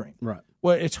Skin Cream. Right.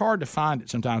 Well, it's hard to find it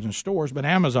sometimes in stores, but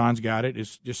Amazon's got it.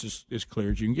 It's just as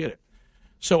clear as you can get it.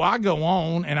 So I go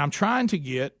on, and I'm trying to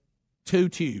get 2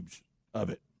 tubes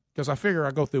of it because I figure I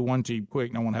go through 1 tube quick,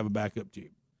 and I want to have a backup tube.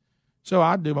 So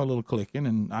I do my little clicking,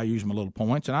 and I use my little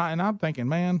points, and I'm thinking,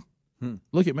 man,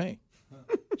 look at me.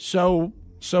 So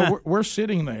we're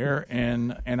sitting there,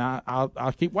 and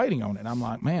I'll keep waiting on it. I'm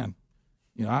like, man,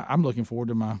 you know, I'm looking forward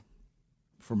to my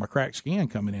cracked skin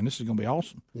coming in. This is going to be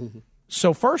awesome. Mm-hmm.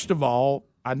 So first of all,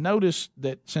 I noticed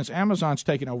that since Amazon's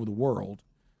taken over the world,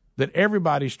 that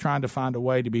everybody's trying to find a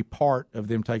way to be part of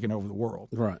them taking over the world.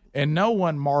 Right. And no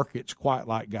one markets quite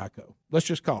like Geico. Let's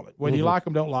just call it. Whether you like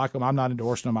them, don't like them, I'm not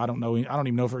endorsing them. I don't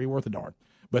even know if they're worth a darn.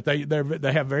 But they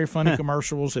have very funny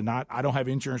commercials, and I don't have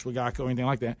insurance with Geico or anything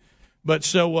like that. But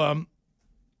so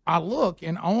I look,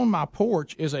 and on my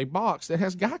porch is a box that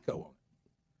has Geico on it.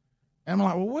 And I'm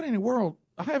like, well, what in the world?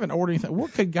 I haven't ordered anything.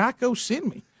 What could Geico send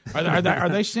me? Are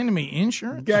they sending me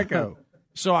insurance? Geico.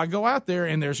 So I go out there,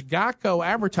 and there's Geico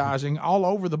advertising all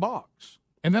over the box.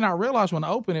 And then I realize when I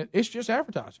open it, it's just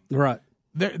advertising. Right.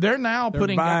 They're now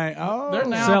putting. buying- They're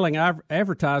now selling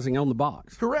advertising on the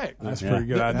box. Correct. That's a pretty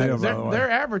good idea, by the way.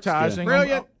 They're advertising.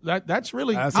 Brilliant. That's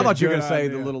really. I thought you were going to say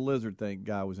the little lizard thing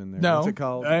guy was in there. No. What's it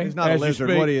called? Hey, He's not a as you lizard.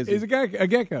 speak, What is he? He's a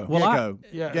gecko. Well,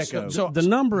 Gecko. So the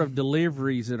number of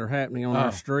deliveries that are happening on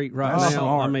our street right that's now.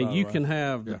 smart, I mean, by you the way. can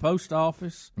have the post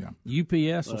office,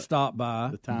 UPS will stop by.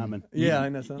 The timing. Yeah,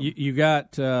 ain't that something? You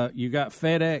got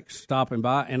FedEx stopping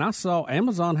by, and I saw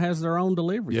Amazon has their own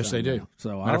delivery. Yes, they thing do. now.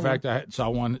 So matter of fact, I saw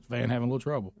one van having a little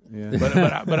trouble.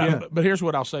 Yeah. But here's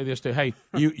what I'll say this to. Hey,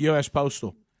 U.S.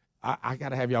 Postal, I got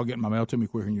to have y'all getting my mail to me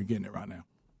quicker than you're getting it right now,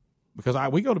 because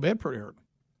we go to bed pretty early.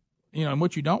 You know, and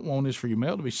what you don't want is for your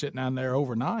mail to be sitting down there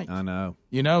overnight. I know.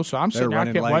 You know, so I'm sitting there. I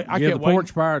running kept late. wait. I Give kept the waiting.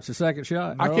 porch pirates a second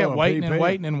shot. I kept waiting and PP.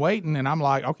 waiting and waiting, and I'm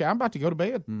like, okay, I'm about to go to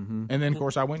bed. Mm-hmm. And then, of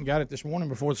course, I went and got it this morning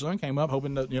before the sun came up,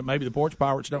 hoping that maybe the porch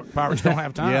pirates don't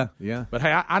have time. Yeah. But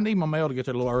hey, I need my mail to get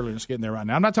there a little earlier than it's getting there right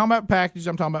now. I'm not talking about packages.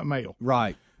 I'm talking about mail.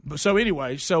 Right. But so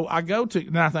anyway, so I go to,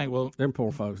 and I think, well, Them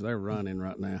poor folks, they're running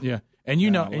right now. yeah, and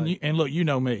and look, you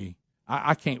know me.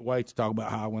 I can't wait to talk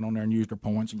about how I went on there and used her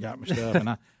points and got my stuff,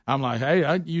 and I'm like, hey,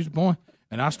 I used the point.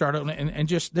 And I started, and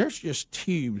just there's just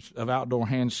tubes of outdoor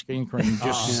hand skin cream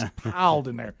just piled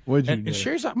in there. What'd you and do?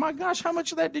 Sherry's like, my gosh, how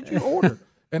much of that did you order?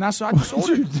 And I said,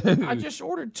 I just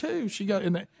ordered 2. She goes,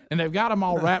 and they've got them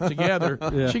all wrapped together.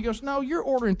 Yeah. She goes, no, you're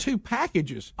ordering 2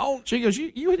 packages. Oh, she goes,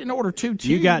 you didn't order 2 tubes.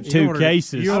 You got 2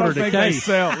 cases. I don't ordered a think they case.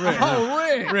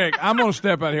 sell. Rick, I'm going to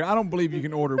step out here. I don't believe you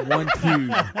can order 1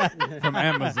 tube from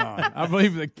Amazon. I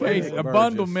believe the case, a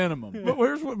bundle minimum.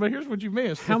 But here's what you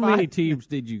missed. How If many tubes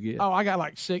did you get? I got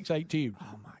like 6, 8 tubes.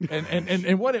 Oh my God.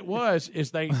 And what it was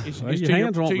is Well, to your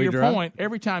hands won't to be your dry. point.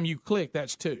 Every time you click,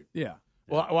 that's 2. Yeah.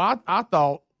 Well, I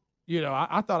thought,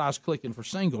 I thought I was clicking for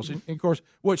singles, and of course,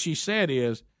 what she said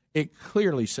is it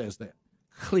clearly says that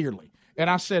clearly. And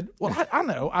I said, well, I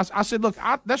know. I said, look,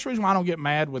 that's the reason why I don't get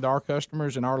mad with our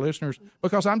customers and our listeners,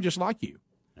 because I'm just like you.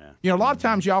 Yeah. You know, a lot of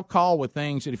times y'all call with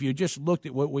things that if you just looked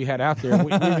at what we had out there,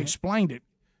 we've explained it.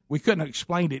 We couldn't have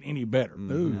explained it any better.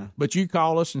 Mm-hmm. But you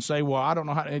call us and say, well, I don't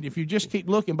know how. And if you just keep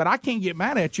looking, but I can't get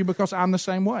mad at you because I'm the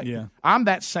same way. Yeah. I'm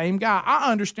that same guy.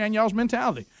 I understand y'all's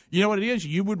mentality. You know what it is?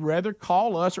 You would rather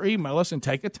call us or email us and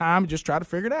take a time and just try to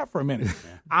figure it out for a minute.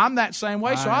 I'm that same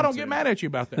way, so I don't get mad at you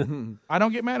about that. I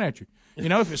don't get mad at you. You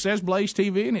know, if it says Blaze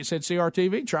TV and it said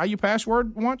CRTV, try your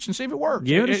password once and see if it works.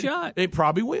 Give it a shot. It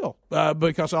probably will,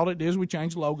 because all it did is we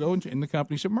changed the logo and the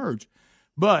company submerged.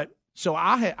 But so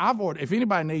I've ordered. If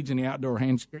anybody needs any outdoor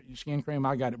hand skin cream,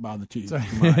 I got it by the tube. So,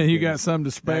 you got some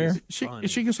to spare?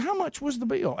 She goes, how much was the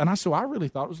bill? And I said, I really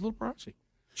thought it was a little pricey.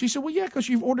 She said, well, yeah, because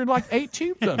you've ordered like 8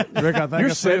 tubes of it. Rick, I think I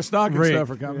see a stocking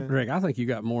stuffer coming. Rick, I think you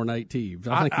got more than 8 tubes.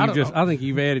 I think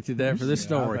you've added to that for this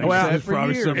story. Well, that's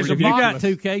probably some if you got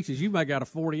 2 cases, you might got a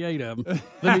 48 of them.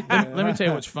 Let me tell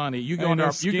you what's funny. You go into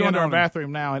our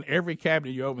bathroom now, and every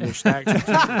cabinet you open, there's stacks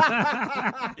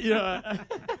of tubes.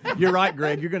 You're right,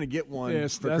 Greg. You're going to get one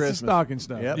Yes, for that's Christmas. the stocking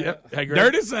stuff. Yep. Hey, Greg.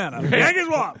 Dirty Santa. Yankees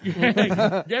Swap.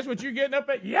 Guess what you're getting up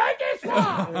at? Yankee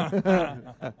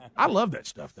Swap. I love that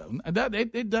stuff, though.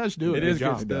 It does do It a is good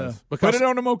job. good stuff. Because, Put it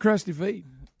on them old crusty feet.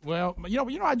 well,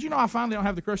 I finally don't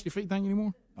have the crusty feet thing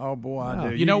anymore. Oh boy, I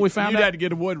do. You know, we found you'd out- had to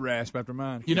get a wood rasp after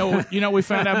mine. We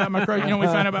found out about my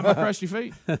crusty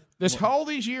feet.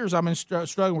 These years I've been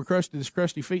struggling with this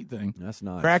crusty feet thing. That's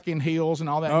nice. Cracking heels and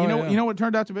all that. Oh, You know what it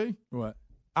turned out to be? What?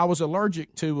 I was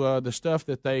allergic to the stuff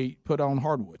that they put on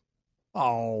hardwood.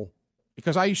 Oh.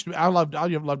 Because I loved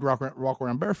to walk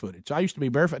around barefooted. So I used to be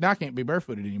barefoot. Now I can't be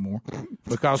barefooted anymore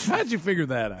because How'd you figure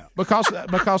that out?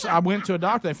 because I went to a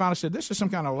doctor. They finally said this is some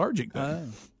kind of allergic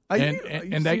thing,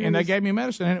 and they gave me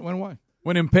medicine and it went away.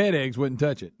 When them pet eggs wouldn't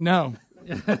touch it. No.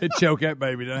 It'd choke that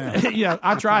baby down. Yeah,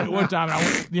 I tried it one time. And I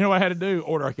went, you know what I had to do?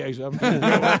 Order a case of them.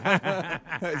 That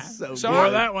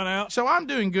one out. So I'm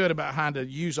doing good about how to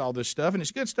use all this stuff, and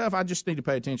it's good stuff. I just need to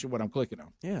pay attention to what I'm clicking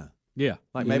on. Yeah. Yeah.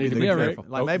 Like You maybe need to the be careful. careful.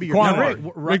 Like maybe you're Quantity.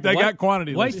 not. Rick, they got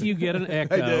quantity Wait lists. till you get an They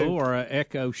Echo do. or an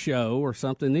Echo Show or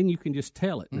something, then you can just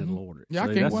tell it and it'll order it. Yeah, I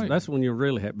See, can't that's, wait. That's when you'll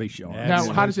really be sharp.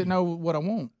 Now, how does it know what I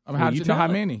want? I mean, how Well, does you it know how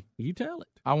tell it. many? You tell it.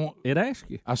 I want. It asks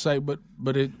you. I say, but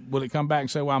will it come back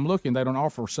and say, well, I'm looking. They don't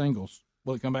offer singles.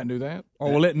 Will it come back and do that?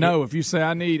 Or will it know? If you say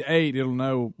I need 8, it'll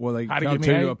know. Well, they How to come give me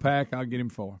to 8? a pack. I'll get him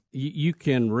 4. You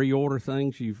can reorder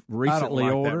things you've recently I don't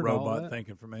like ordered. that all robot that.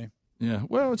 thinking for me. Yeah.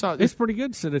 Well, It's pretty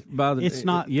good. Sit it by the. It's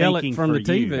not yell it thinking from for the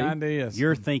TV. you. Kinda is.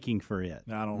 You're thinking for it.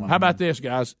 I don't like How about this,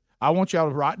 guys? I want y'all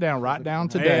to write down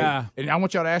today, Yeah. and I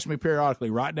want y'all to ask me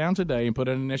periodically. Write down today and put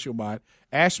an initial by it.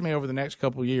 Ask me over the next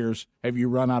couple of years, have you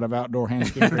run out of outdoor hand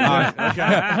skin cream?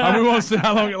 Okay. We want to see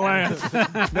how long it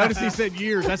lasts. Notice he said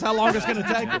years. That's how long it's going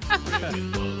to take.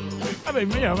 I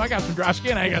mean, if I got some dry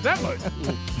skin, I ain't got that much.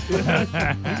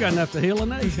 You got enough to heal a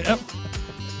nation. Yep.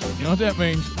 You know what that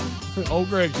means? Old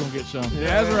Greg's going to get some.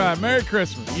 Yeah, that's right. Merry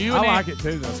Christmas. You I and like it,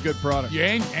 too. That's a good product.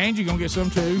 Yeah, Angie going to get some,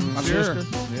 too. My sister.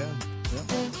 Yeah.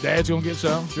 Dad's going to get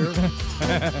some. Sure.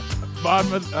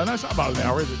 Bottom of, no, it's not bottom of the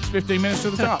hour, is it? It's 15 minutes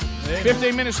to the top.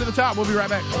 15 minutes to the top. We'll be right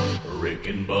back. Rick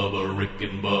and Bubba, Rick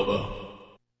and Bubba.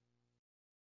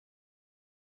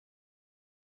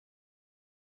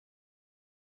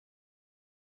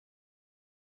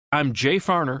 I'm Jay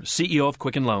Farner, CEO of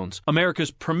Quicken Loans, America's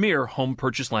premier home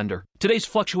purchase lender. Today's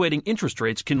fluctuating interest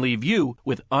rates can leave you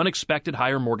with unexpected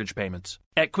higher mortgage payments.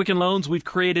 At Quicken Loans, we've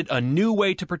created a new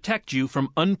way to protect you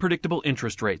from unpredictable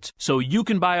interest rates so you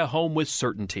can buy a home with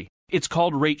certainty. It's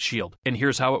called Rate Shield, and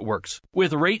here's how it works.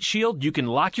 With Rate Shield, you can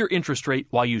lock your interest rate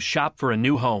while you shop for a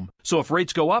new home. So if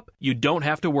rates go up, you don't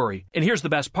have to worry. And here's the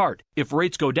best part. If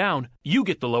rates go down, you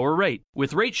get the lower rate.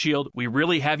 With Rate Shield, we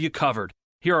really have you covered.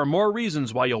 Here are more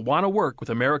reasons why you'll want to work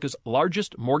with America's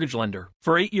largest mortgage lender.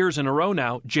 For 8 years in a row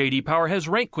now, J.D. Power has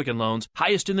ranked Quicken Loans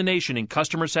highest in the nation in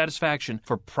customer satisfaction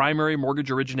for primary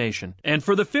mortgage origination. And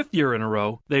for the 5th year in a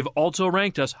row, they've also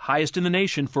ranked us highest in the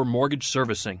nation for mortgage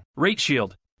servicing. Rate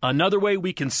Shield. Another way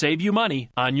we can save you money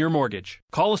on your mortgage.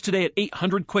 Call us today at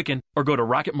 800-QUICKEN or go to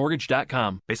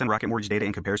rocketmortgage.com. Based on Rocket Mortgage data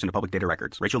in comparison to public data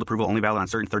records. Rate Shield approval only valid on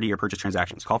certain 30-year purchase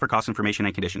transactions. Call for cost information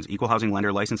and conditions. Equal housing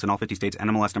lender license in all 50 states.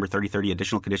 NMLS number 3030.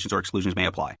 Additional conditions or exclusions may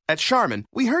apply. At Charmin,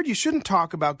 we heard you shouldn't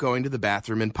talk about going to the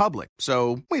bathroom in public,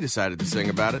 so we decided to sing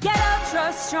about it. Get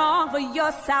ultra strong for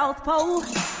your South Pole.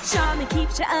 Charmin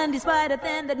keeps your undies whiter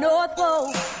than the North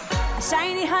Pole. A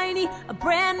shiny hiney, a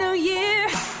brand new year.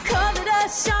 Call it a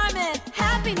Charmin.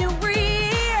 Happy New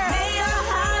Year. May your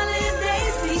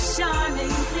holidays be Charmin,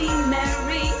 clean,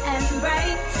 merry, and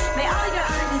bright. May all your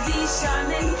undies be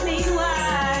Charmin, clean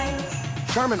white.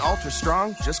 Charmin Ultra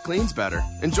Strong just cleans better.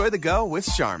 Enjoy the go with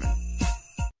Charmin.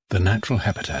 The natural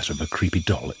habitat of a creepy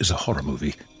doll is a horror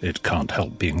movie. It can't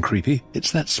help being creepy.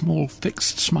 It's that small,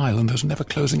 fixed smile and those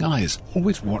never-closing eyes,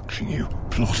 always watching you,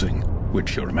 plotting,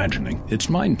 which you're imagining. It's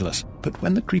mindless. But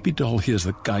when the creepy doll hears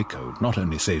that Geico not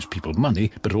only saves people money,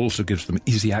 but also gives them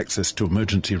easy access to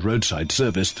emergency roadside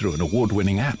service through an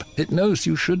award-winning app, it knows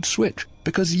you should switch.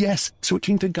 Because yes,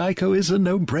 switching to Geico is a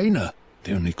no-brainer.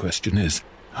 The only question is,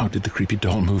 how did the creepy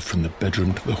doll move from the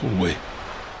bedroom to the hallway?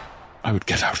 I would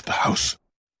get out of the house.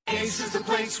 Ace is the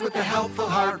place with the helpful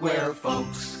hardware,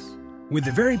 folks. With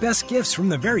the very best gifts from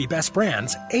the very best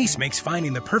brands, Ace makes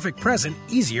finding the perfect present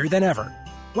easier than ever.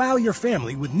 Wow your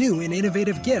family with new and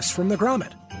innovative gifts from the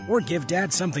Grommet. Or give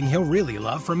Dad something he'll really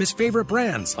love from his favorite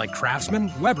brands like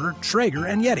Craftsman, Weber, Traeger,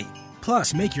 and Yeti.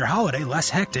 Plus, make your holiday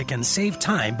less hectic and save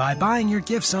time by buying your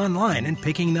gifts online and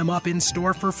picking them up in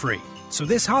store for free. So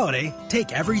this holiday,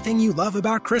 take everything you love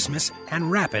about Christmas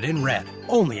and wrap it in red.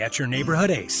 Only at your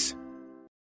neighborhood Ace.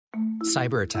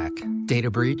 Cyber attack,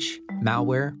 data breach,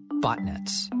 malware,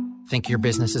 botnets. Think your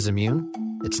business is immune?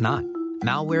 It's not.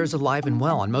 Malware is alive and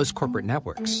well on most corporate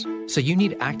networks. So you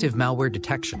need active malware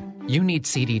detection. You need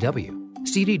CDW.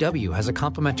 CDW has a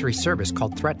complimentary service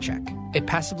called Threat Check. It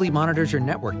passively monitors your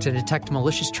network to detect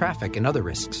malicious traffic and other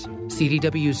risks.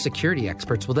 CDW's security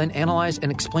experts will then analyze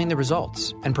and explain the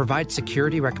results and provide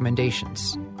security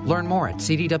recommendations. Learn more at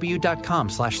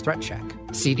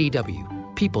cdw.com/threatcheck.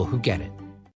 CDW. People who get it.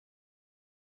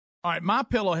 All right,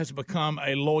 MyPillow has become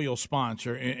a loyal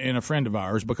sponsor and a friend of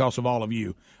ours because of all of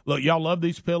you. Look, y'all love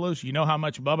these pillows. You know how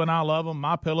much Bubba and I love them.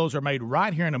 MyPillows are made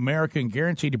right here in America and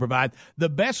guaranteed to provide the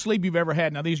best sleep you've ever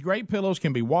had. Now, these great pillows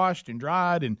can be washed and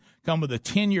dried and come with a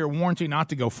 10-year warranty not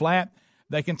to go flat.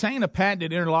 They contain a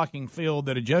patented interlocking field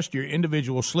that adjusts your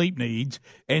individual sleep needs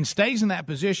and stays in that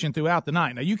position throughout the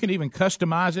night. Now, you can even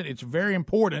customize it. It's very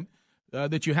important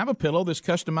that you have a pillow that's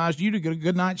customized you to get a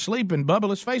good night's sleep. And, Bubba,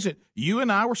 let's face it, you and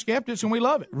I were skeptics, and we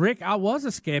love it. Rick, I was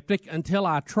a skeptic until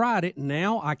I tried it.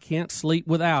 Now I can't sleep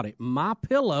without it.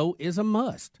 MyPillow is a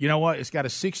must. You know what? It's got a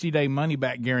 60-day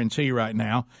money-back guarantee right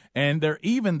now, and they're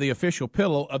even the official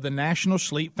pillow of the National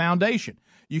Sleep Foundation.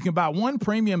 You can buy one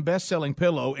premium best-selling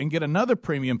pillow and get another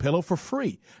premium pillow for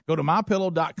free. Go to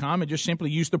MyPillow.com and just simply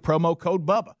use the promo code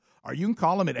BUBBA. Or you can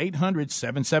call them at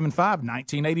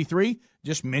 800-775-1983.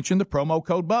 Just mention the promo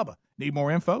code BUBBA. Need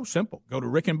more info? Simple. Go to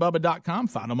rickandbubba.com.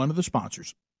 Find them under the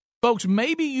sponsors. Folks,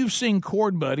 maybe you've seen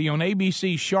Chord Buddy on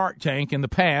ABC Shark Tank in the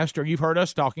past, or you've heard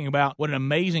us talking about what an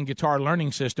amazing guitar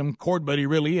learning system Chord Buddy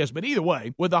really is. But either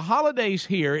way, with the holidays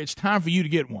here, it's time for you to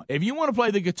get one. If you want to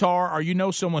play the guitar or you know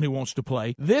someone who wants to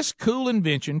play, this cool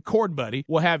invention, Chord Buddy,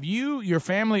 will have you, your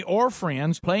family, or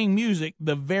friends playing music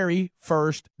the very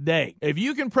first day. If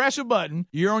you can press a button,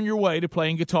 you're on your way to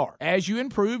playing guitar. As you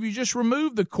improve, you just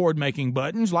remove the chord-making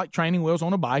buttons like training wheels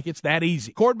on a bike. It's that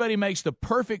easy. Chord Buddy makes the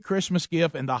perfect Christmas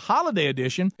gift, and the holiday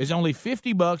edition is only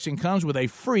 $50 and comes with a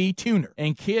free tuner.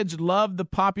 And kids love the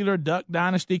popular Duck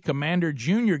Dynasty Commander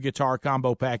Junior guitar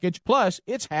combo package. Plus,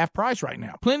 it's half price right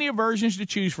now. Plenty of versions to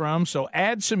choose from, so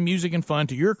add some music and fun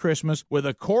to your Christmas with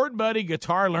a Chord Buddy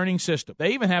guitar learning system.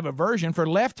 They even have a version for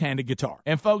left-handed guitar.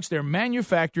 And folks, they're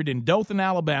manufactured in Dothan,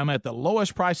 Alabama at the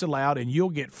lowest price allowed, and you'll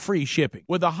get free shipping.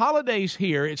 With the holidays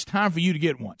here, it's time for you to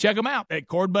get one. Check them out at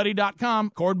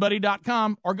chordbuddy.com,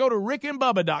 chordbuddy.com, or go to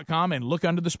rickandbubba.com and look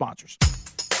under the sponsors.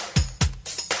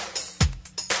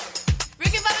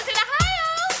 Rick and Bubba's in Ohio.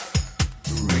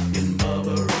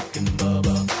 Rick and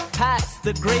Bubba. Pass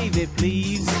the gravy,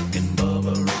 please. Rick and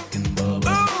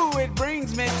Bubba. Ooh, it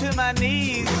brings me to my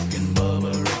knees. Rick and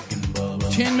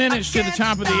Bubba. 10 minutes to the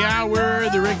top of the hour.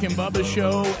 The Rick and Bubba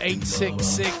Show,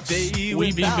 866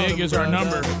 We Be Big is our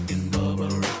number.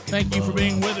 Thank you for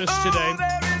being with us today.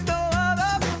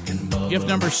 Gift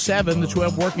number 7, the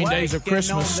 12 working days of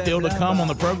Christmas, still to come on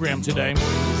the program today.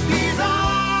 These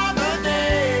are the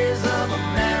days of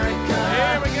America.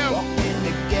 There we go. Walking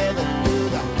together through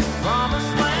the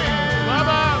promised land.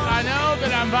 Bubba, I know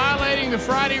that I'm violating the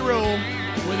Friday rule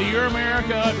with the Your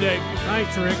America update.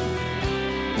 Thanks, Rick.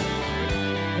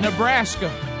 Nebraska.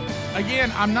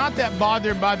 Again, I'm not that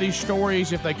bothered by these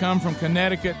stories if they come from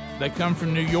Connecticut, they come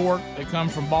from New York, they come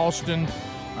from Boston,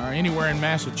 or anywhere in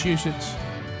Massachusetts.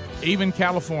 Even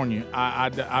California,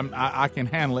 I can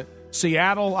handle it.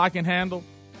 Seattle, I can handle.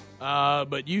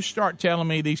 But you start telling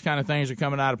me these kind of things are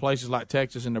coming out of places like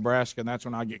Texas and Nebraska, and that's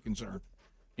when I get concerned.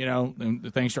 You know, and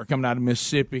the things start coming out of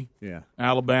Mississippi,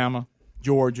 Alabama,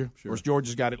 Georgia. Of course,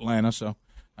 Georgia's got Atlanta, so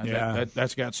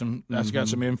that's got some got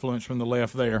some influence from the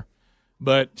left there.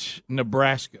 But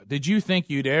Nebraska, did you think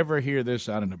you'd ever hear this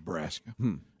out of Nebraska?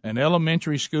 An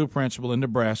elementary school principal in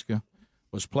Nebraska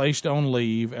was placed on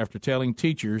leave after telling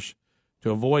teachers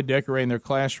to avoid decorating their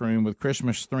classroom with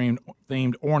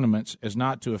Christmas-themed ornaments as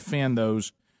not to offend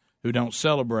those who don't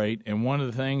celebrate. And one of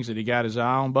the things that he got his eye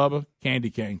on, Bubba, candy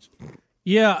canes.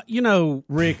 Yeah, you know,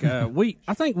 Rick,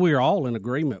 I think we're all in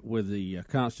agreement with the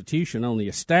Constitution on the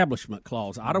Establishment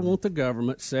Clause. I don't want the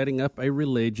government setting up a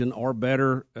religion or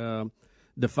better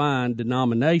defined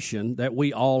denomination that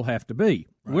we all have to be.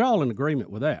 Right. We're all in agreement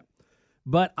with that.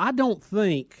 But I don't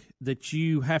think that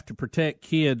you have to protect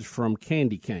kids from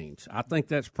candy canes. I think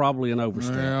that's probably an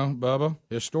overstep. Well, Bubba,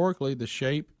 historically, the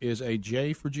shape is a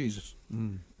J for Jesus.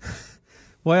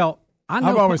 Well, I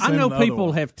know people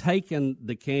one. have taken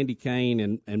the candy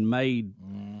cane and made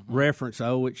reference,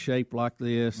 it's shaped like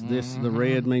this, the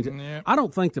red means it. Yep. I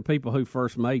don't think the people who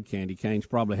first made candy canes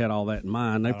probably had all that in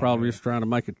mind. They probably just trying to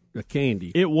make a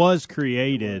candy. It was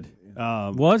created.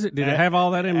 Was it? Did it have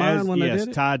all that in mind when they did it?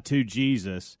 Yes, tied to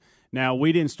Jesus. Now,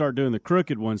 we didn't start doing the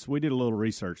crooked ones. We did a little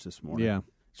research this morning. Yeah.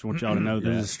 Just want y'all to know that.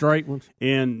 The straight ones?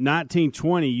 In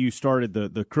 1920, you started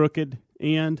the crooked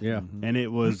end. Yeah. And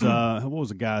it was, what was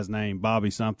the guy's name? Bobby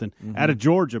something. Out of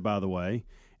Georgia, by the way.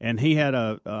 And he had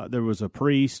there was a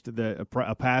priest,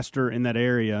 a pastor in that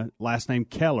area, last name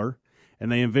Keller, and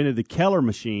they invented the Keller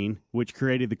machine, which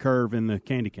created the curve in the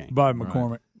candy cane. Bobby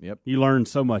McCormick. Yep. You learn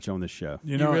so much on this show.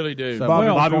 You really do. So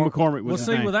Bobby McCormick was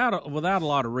Well, see, without a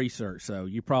lot of research, so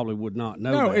you probably would not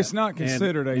know that. No, it's not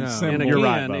considered a symbol. And again, You're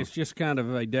right, Bob. it's just kind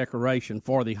of a decoration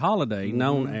for the holiday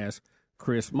known as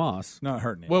Christmas. Not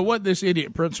hurting it. Well, what this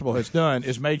idiot principal has done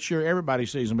is made sure everybody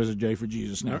sees him as a J for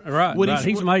Jesus now. Right.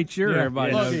 He's made sure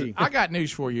everybody knows it. I got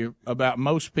news for you about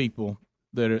most people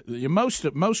that are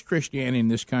most Christianity in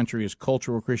this country is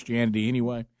cultural Christianity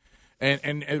anyway.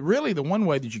 And really, the one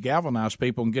way that you galvanize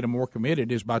people and get them more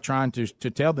committed is by trying to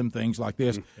tell them things like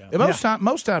this.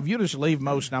 Most time, you just leave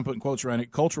most, and I'm putting quotes around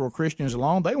it, cultural Christians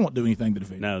alone, they won't do anything to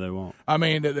defeat it. No, they won't. I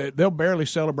mean, they'll barely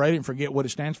celebrate it and forget what it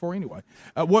stands for anyway.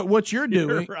 What you're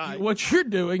doing, what you're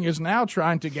doing is now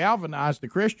trying to galvanize the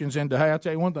Christians into, hey, I'll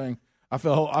tell you one thing. I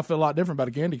feel a lot different about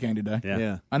a candy cane today.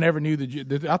 Yeah. I never knew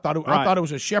that. I thought it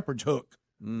was a shepherd's hook.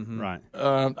 Mm-hmm. Right.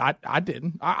 I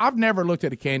didn't. I've never looked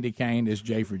at a candy cane as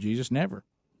J for Jesus. Never.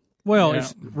 Well,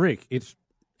 Rick, it's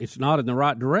not in the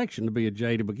right direction to be a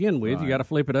J to begin with. Right. You got to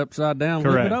flip it upside down,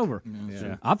 flip it over.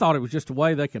 Yeah. I thought it was just a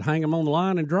way they could hang them on the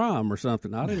line and dry them or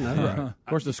something. I didn't know that. Of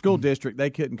course, the school district, they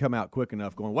couldn't come out quick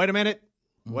enough going, wait a minute.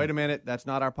 Wait a minute, that's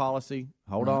not our policy.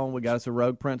 Hold on, we got us a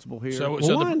rogue principal here. So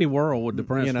why in the world would the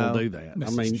principal do that? I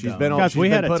mean, she's been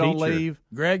put on leave.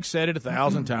 Greg said it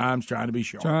 1,000 times, trying to be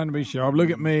sharp. Trying to be sharp. Look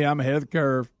at me, I'm ahead of the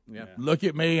curve. Yeah. Look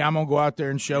at me, I'm going to go out there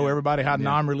and show everybody how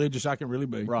non-religious I can really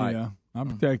be. Right. Yeah, I'm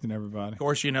protecting everybody. Of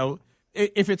course,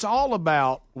 if it's all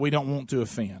about we don't want to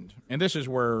offend, and this is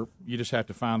where you just have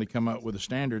to finally come up with a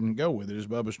standard and go with it, as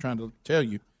Bubba's trying to tell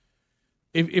you.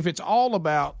 If it's all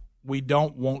about we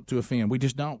don't want to offend, we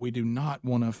just don't. We do not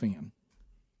want to offend.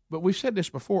 But we've said this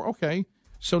before. Okay,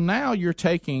 so now you're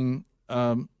taking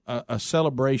a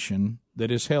celebration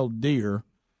that is held dear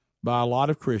by a lot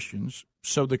of Christians,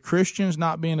 so the Christians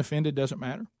not being offended doesn't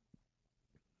matter?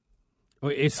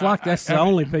 It's like that's the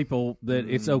only people that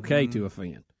it's okay to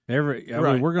offend. I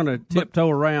mean, we're going to tiptoe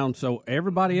around so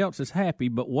everybody else is happy,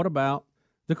 but what about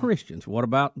the Christians? What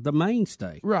about the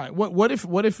mainstay? Right. What if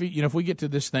if we get to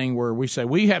this thing where we say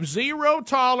we have zero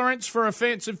tolerance for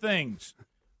offensive things,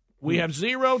 we have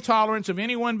zero tolerance of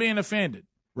anyone being offended.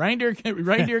 Reindeer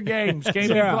games can't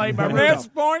be played by Rudolph. Let's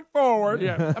point forward.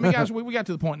 Yeah, I mean, guys, we got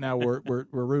to the point now where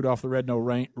Rudolph the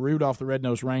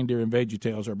Red-Nosed Reindeer and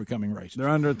VeggieTales are becoming racist. They're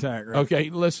under attack. Right? Okay,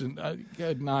 listen.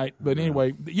 Good night. But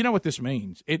anyway, you know what this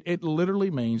means? It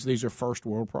literally means these are first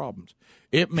world problems.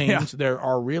 It means there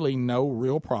are really no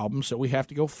real problems, so we have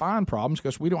to go find problems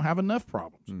because we don't have enough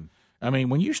problems. I mean,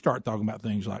 when you start talking about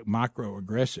things like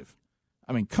microaggressive.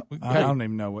 I mean, I don't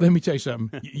even know what. Let me tell you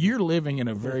something. You're living in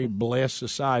a very blessed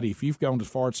society. If you've gone as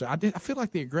far as I feel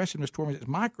like the aggressiveness toward me is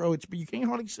micro. You can't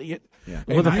hardly see it. Yeah.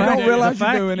 Well, the fact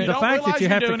that you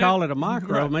have to call it a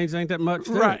micro means ain't that much.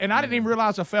 Right, and I didn't even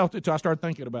realize I felt it until I started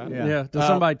thinking about it. Yeah, till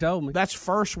somebody told me. That's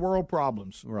first world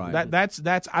problems. Right. That's.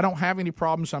 I don't have any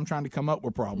problems. So I'm trying to come up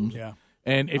with problems. Yeah.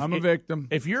 And I'm a victim.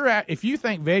 If you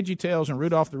think VeggieTales and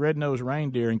Rudolph the Red-Nosed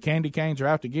Reindeer and candy canes are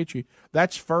out to get you,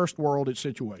 that's first world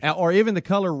situation. Or even the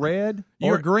color red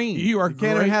or green. You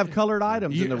can't even have colored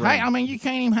items in the ring. Hey, I mean, you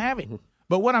can't even have it.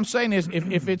 But what I'm saying is,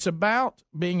 if it's about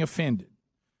being offended,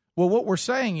 well, what we're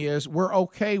saying is we're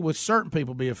okay with certain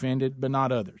people be offended, but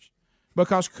not others.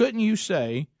 Because couldn't you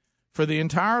say, for the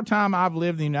entire time I've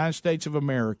lived in the United States of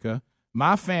America,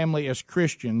 my family as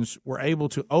Christians were able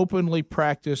to openly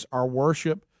practice our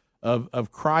worship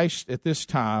of Christ at this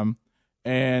time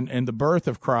and the birth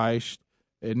of Christ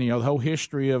and, the whole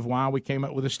history of why we came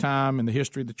up with this time and the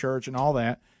history of the church and all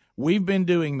that. We've been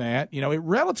doing that.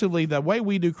 Relatively, the way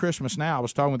we do Christmas now, I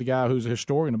was talking with a guy who's a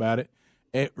historian about it,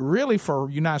 it really, for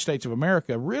United States of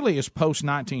America, really is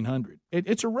post-1900.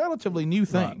 It's a relatively new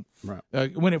thing.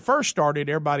 Right. When it first started,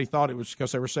 everybody thought it was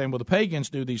because they were saying, well, the pagans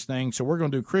do these things, so we're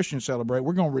going to do Christian celebrate.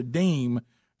 We're going to redeem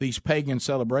these pagan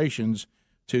celebrations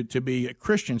to be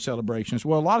Christian celebrations.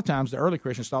 Well, a lot of times the early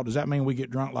Christians thought, does that mean we get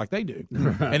drunk like they do?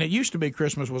 And it used to be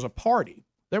Christmas was a party.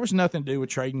 There was nothing to do with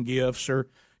trading gifts or,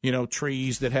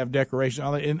 trees that have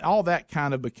decorations. And all that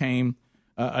kind of became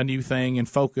a new thing and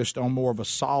focused on more of a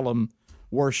solemn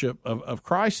worship of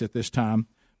Christ at this time.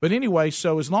 But anyway,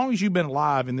 so as long as you've been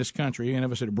alive in this country, any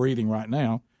of us that are breathing right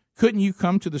now, couldn't you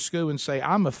come to the school and say,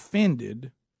 I'm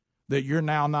offended that you're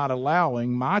now not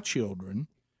allowing my children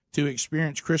to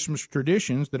experience Christmas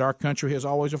traditions that our country has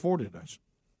always afforded us?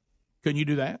 Couldn't you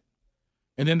do that?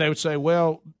 And then they would say,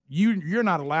 well, you're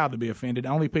not allowed to be offended.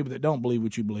 Only people that don't believe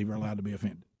what you believe are allowed to be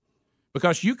offended.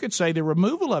 Because you could say the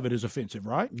removal of it is offensive,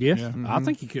 right? Yes, I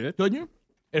think you could. Couldn't you?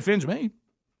 It offends me.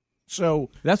 So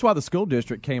that's why the school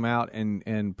district came out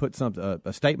and put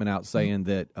a statement out saying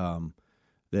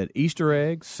that Easter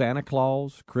eggs, Santa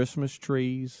Claus, Christmas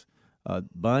trees,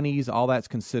 bunnies, all that's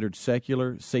considered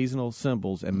secular seasonal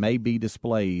symbols and may be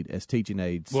displayed as teaching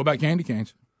aids. What about candy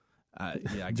canes?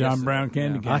 John Brown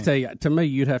candy cane. I tell you, to me,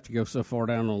 you'd have to go so far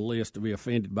down on the list to be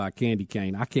offended by a candy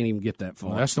cane. I can't even get that far.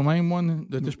 Well, that's the main one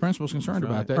that this principal's concerned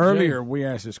about. That earlier, we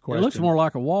asked this question. It looks more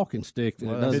like a walking stick than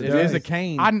it does. It is a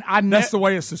cane. That's the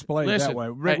way it's displayed that way.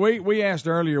 Rick, we asked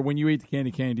earlier, when you eat the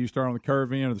candy cane, do you start on the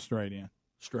curve end or the straight end?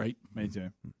 Straight. Me too.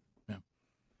 Yeah.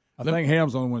 I think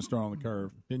Helm's the only one to start on the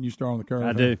curve. Didn't you start on the curve?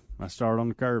 I do. I start on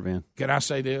the curve end. Can I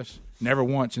say this? Never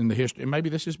once in the history, and maybe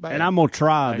this is bad. And I'm going to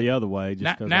try the other way.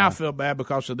 Now I feel bad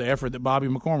because of the effort that Bobby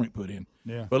McCormick put in.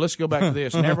 Yeah. But let's go back to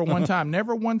this. Never one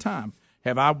time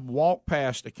have I walked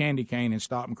past a candy cane and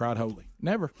stopped and cried holy.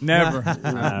 Never.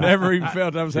 Never even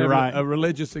felt I was having a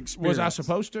religious experience. Was I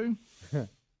supposed to?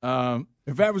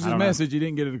 If that was his message, he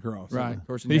didn't get it across. Right. Of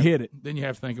course, he hit it. Then you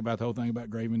have to think about the whole thing about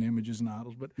graven images and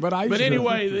idols. But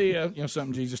anyway,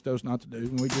 something Jesus knows not to do,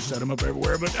 and we just set them up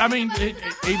everywhere. But I mean,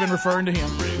 even referring to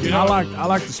him. I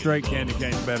like the straight candy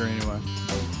canes better anyway.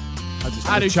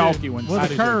 I do chalky too. ones. Well, I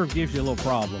the do curve gives you a little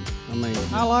problem. I mean,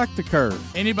 I like the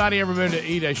curve. Anybody ever been to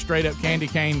eat a straight-up candy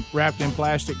cane wrapped in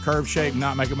plastic, curve shape, and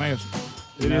not make a mess?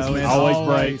 It is it's always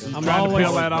breaks. I'm Trying to always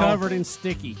peel that off. covered in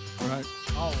sticky. Right.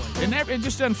 Always. And it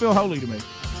just doesn't feel holy to me.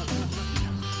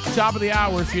 Top of the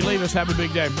hour. If you leave us, have a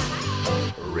big day.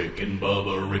 Rick and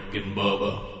Bubba, Rick and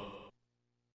Bubba.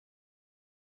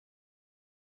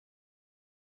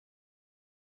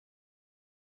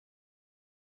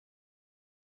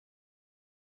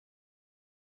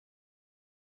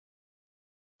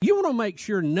 You want to make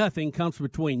sure nothing comes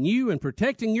between you and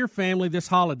protecting your family this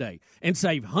holiday and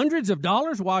save hundreds of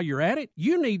dollars while you're at it?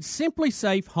 You need Simply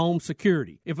Safe Home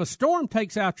Security. If a storm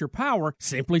takes out your power,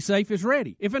 Simply Safe is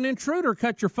ready. If an intruder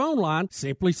cuts your phone line,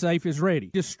 Simply Safe is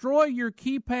ready. Destroy your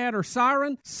keypad or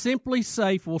siren, Simply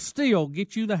Safe will still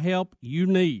get you the help you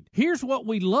need. Here's what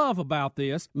we love about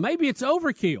this. Maybe it's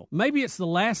overkill. Maybe it's the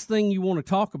last thing you want to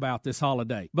talk about this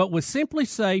holiday. But with Simply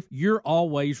Safe, you're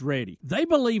always ready. They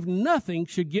believe nothing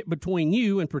should get between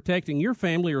you and protecting your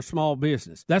family or small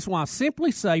business. That's why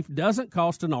Simply Safe doesn't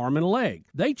cost an arm and a leg.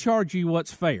 They charge you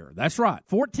what's fair. That's right,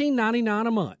 $14.99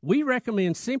 a month. We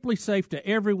recommend Simply Safe to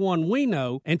everyone we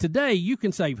know, and today you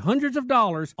can save hundreds of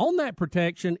dollars on that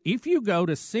protection if you go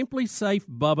to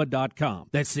simplysafebubba.com.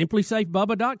 That's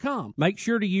simplysafebubba.com. Make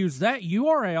sure to use that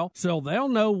URL so they'll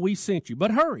know we sent you.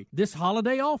 But hurry, this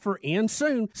holiday offer ends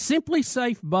soon.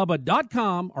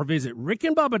 Simplysafebubba.com or visit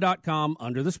rickandbubba.com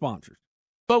under the sponsors.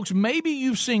 Folks, maybe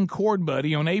you've seen Chord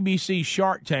Buddy on ABC's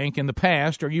Shark Tank in the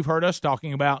past, or you've heard us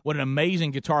talking about what an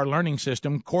amazing guitar learning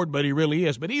system Chord Buddy really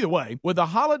is. But either way, with the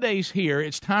holidays here,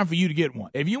 it's time for you to get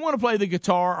one. If you want to play the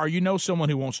guitar or you know someone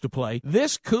who wants to play,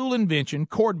 this cool invention,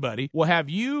 Chord Buddy, will have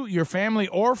you, your family,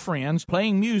 or friends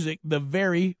playing music the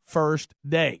very first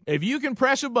day. If you can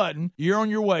press a button, you're on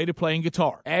your way to playing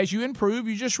guitar. As you improve,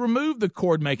 you just remove the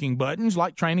chord-making buttons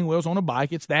like training wheels on a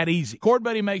bike. It's that easy. Chord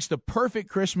Buddy makes the perfect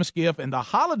Christmas gift, and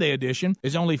the holiday edition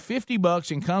is only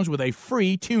 $50 and comes with a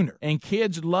free tuner. And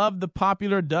kids love the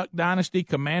popular Duck Dynasty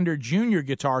Commander Junior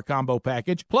guitar combo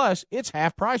package. Plus, it's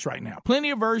half price right now.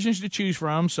 Plenty of versions to choose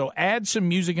from, so add some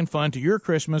music and fun to your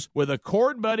Christmas with a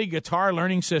Chord Buddy guitar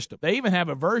learning system. They even have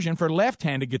a version for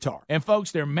left-handed guitar. And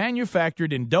folks, they're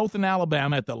manufactured in Dothan,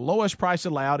 Alabama at the lowest price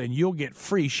allowed, and you'll get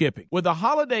free shipping. With the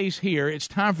holidays here, it's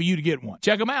time for you to get one.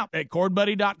 Check them out at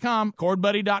chordbuddy.com,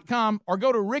 chordbuddy.com, or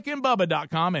go to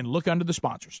rickandbubba.com and look under the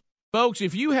sponsors. Folks,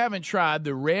 if you haven't tried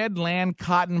the Redland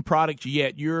cotton products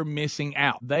yet, you're missing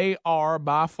out. They are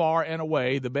by far and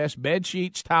away the best bed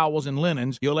sheets, towels, and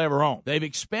linens you'll ever own. They've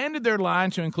expanded their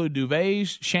line to include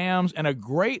duvets, shams, and a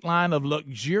great line of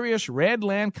luxurious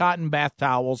Redland cotton bath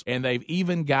towels, and they've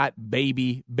even got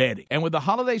baby bedding. And with the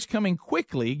holidays coming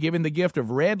quickly, giving the gift of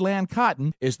Redland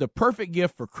cotton is the perfect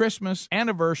gift for Christmas,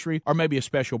 anniversary, or maybe a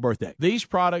special birthday. These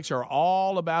products are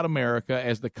all about America,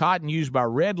 as the cotton used by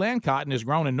Redland Cotton is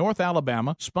grown in North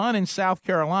Alabama, spun in South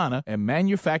Carolina, and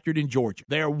manufactured in Georgia.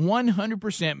 They are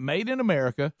 100% made in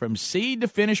America from seed to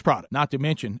finished product. Not to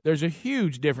mention, there's a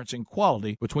huge difference in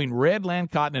quality between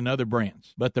Redland Cotton and other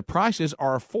brands. But the prices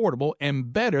are affordable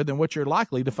and better than what you're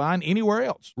likely to find anywhere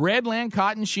else. Redland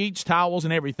Cotton sheets, towels,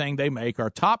 and everything they make are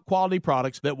top quality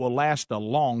products that will last a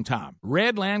long time.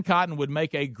 Redland Cotton would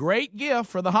make a great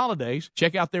gift for the holidays.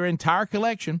 Check out their entire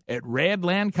collection at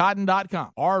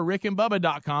redlandcotton.com or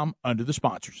rickandbubba.com under the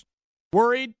sponsors.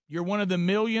 Worried you're one of the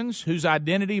millions whose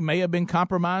identity may have been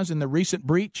compromised in the recent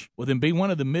breach? Well, then be one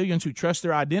of the millions who trust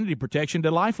their identity protection to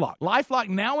LifeLock. LifeLock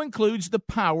now includes the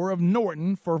power of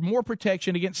Norton for more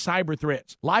protection against cyber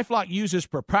threats. LifeLock uses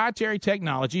proprietary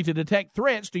technology to detect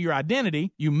threats to your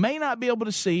identity you may not be able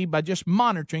to see by just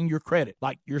monitoring your credit,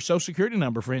 like your Social Security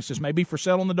number, for instance, may be for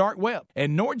sale on the dark web.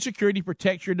 And Norton Security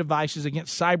protects your devices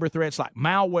against cyber threats like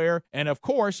malware, and of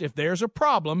course, if there's a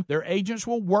problem, their agents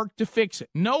will work to fix it.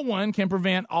 No one can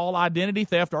prevent all identity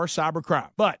theft or cybercrime,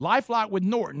 but LifeLock with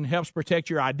Norton helps protect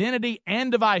your identity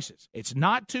and devices. It's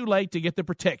not too late to get the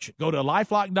protection. Go to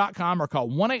LifeLock.com or call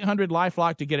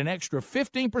 1-800-LifeLock to get an extra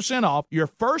 15% off your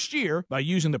first year by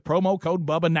using the promo code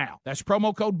BUBBA now. That's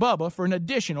promo code BUBBA for an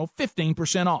additional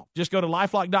 15% off. Just go to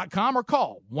LifeLock.com or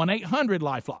call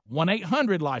 1-800-LifeLock.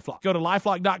 1-800-LifeLock. Go to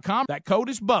LifeLock.com. That code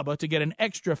is BUBBA to get an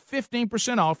extra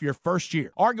 15% off your first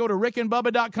year. Or go to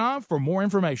rickandbubba.com for more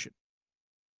information.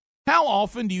 How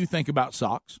often do you think about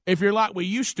socks? If you're like we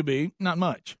used to be, not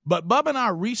much. But Bubba and I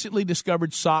recently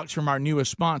discovered socks from our newest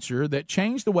sponsor that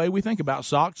changed the way we think about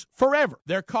socks forever.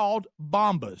 They're called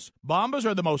Bombas. Bombas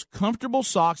are the most comfortable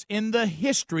socks in the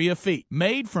history of feet.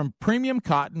 Made from premium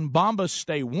cotton, Bombas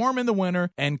stay warm in the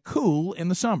winter and cool in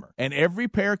the summer. And every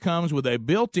pair comes with a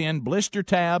built-in blister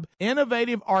tab,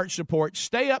 innovative arch support,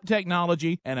 stay-up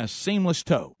technology, and a seamless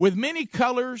toe. With many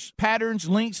colors, patterns,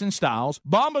 lengths, and styles,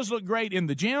 Bombas look great in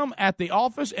the gym, at the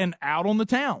office, and out on the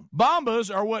town. Bombas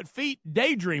are what feet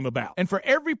daydream about. And for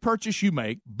every purchase you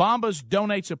make, Bombas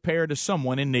donates a pair to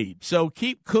someone in need. So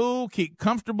keep cool, keep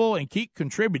comfortable, and keep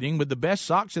contributing with the best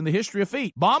socks in the history of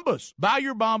feet. Bombas. Buy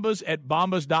your Bombas at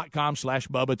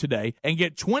bombas.com/Bubba today and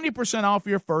get 20% off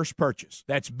your first purchase.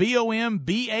 That's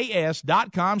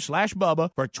BOMBAS.com/Bubba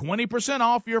for 20%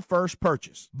 off your first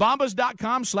purchase.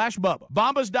 Bombas.com/Bubba.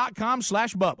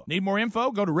 Bombas.com/Bubba. Need more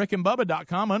info? Go to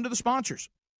rickandbubba.com under the sponsors.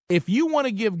 If you want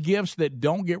to give gifts that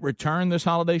don't get returned this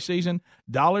holiday season,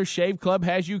 Dollar Shave Club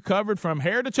has you covered from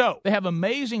hair to toe. They have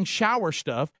amazing shower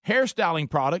stuff, hairstyling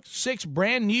products, 6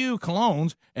 brand new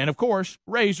colognes, and, of course,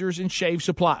 razors and shave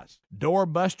supplies. Door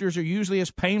busters are usually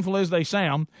as painful as they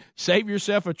sound. Save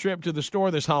yourself a trip to the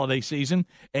store this holiday season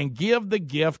and give the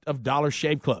gift of Dollar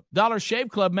Shave Club. Dollar Shave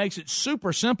Club makes it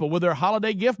super simple with their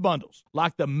holiday gift bundles,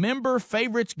 like the Member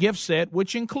Favorites gift set,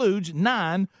 which includes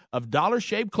 9 of Dollar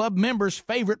Shave Club members'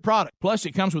 favorite products. Plus,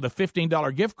 it comes with a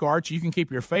 $15 gift card so you can keep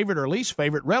your favorite or least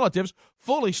favorite relatives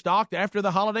fully stocked after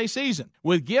the holiday season.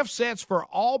 With gift sets for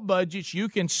all budgets, you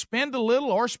can spend a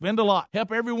little or spend a lot.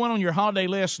 Help everyone on your holiday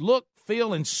list look,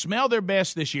 feel, and smell their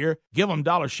best this year. Give them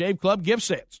Dollar Shave Club gift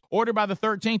sets. Order by the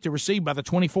 13th to receive by the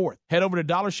 24th. Head over to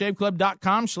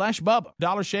dollarshaveclub.com/Bubba.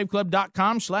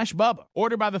 dollarshaveclub.com/Bubba.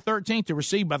 Order by the 13th to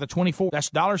receive by the 24th.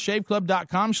 That's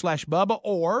dollarshaveclub.com/Bubba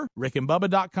or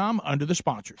rickandbubba.com under the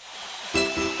sponsors.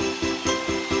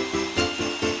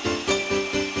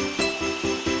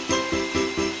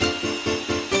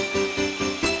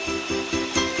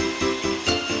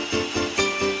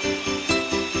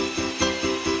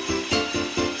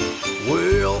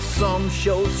 Well, some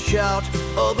shows shout,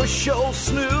 other shows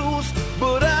snooze,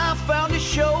 but I found a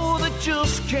show that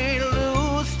just can't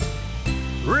lose.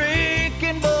 Rick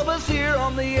and Bubba's here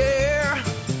on the air.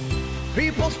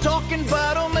 People's talking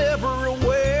about them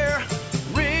everywhere.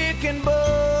 Rick and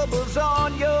Bubba's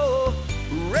on your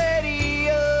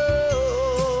radio.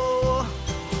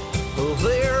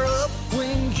 They're up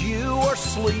when you are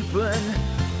sleeping.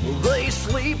 They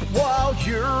sleep while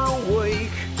you're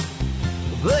awake.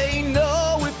 They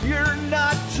know if you're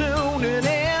not tuning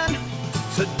in,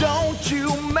 so don't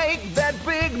you make that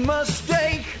big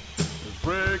mistake.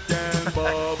 Rick and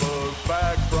Bubba's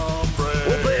back from break.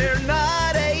 Well, they're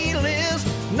not A-list,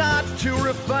 not too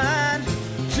refined.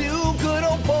 2 good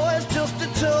old boys just to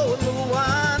toe the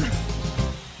line.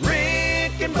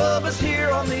 Rick and Bubba's here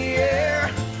on the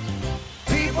air.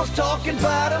 People's talking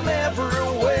about them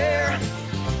everywhere.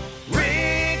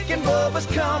 Rick and Bubba's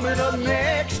coming up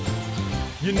next.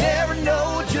 You never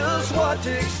know just what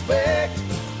to expect.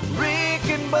 Rick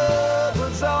and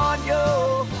Bubba's on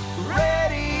your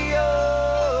radio.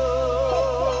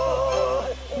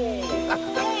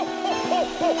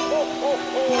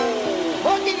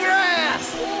 Bucking your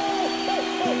ass.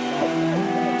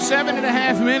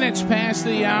 7.5 minutes past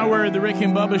the hour of the Rick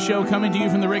and Bubba Show, coming to you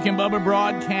from the Rick and Bubba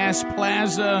Broadcast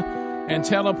Plaza and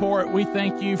Teleport. We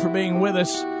thank you for being with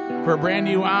us for a brand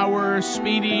new hour.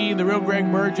 Speedy, the real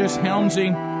Greg Burgess,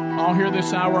 Helmsy, all here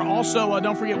this hour. Also,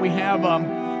 don't forget we have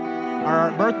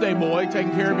our birthday boy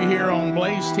taking care of you here on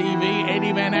Blaze TV.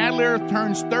 Eddie Van Adler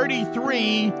turns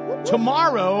 33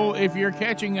 tomorrow if you're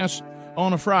catching us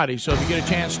on a Friday. So if you get a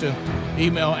chance to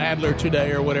email Adler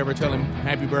today or whatever, tell him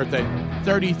happy birthday.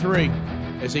 33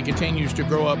 as he continues to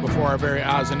grow up before our very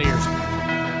eyes and ears.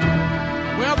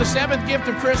 Well, the 7th gift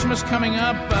of Christmas coming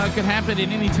up could happen at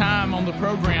any time on the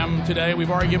program today. We've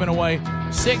already given away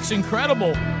 6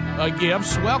 incredible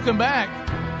gifts. Welcome back.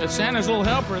 Santa's little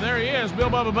helper. There he is, Bill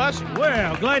Bubba Bussey.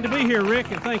 Well, glad to be here, Rick,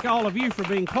 and thank all of you for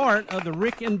being part of the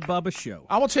Rick and Bubba Show.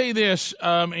 I will tell you this.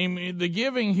 The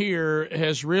giving here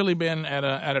has really been at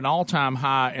an all-time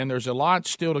high, and there's a lot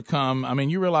still to come. I mean,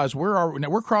 you realize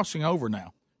we're crossing over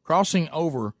now.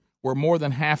 We're more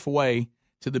than halfway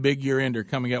to the big year-ender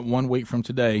coming up 1 week from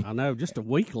today. I know, just a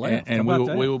week left. And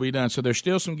we will be done. So there's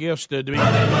still some gifts to be.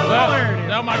 Oh, there it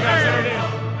is. Oh, my gosh, there it is.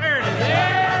 There it is.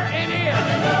 There it is.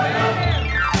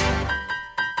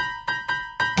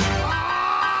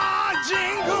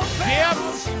 Jingle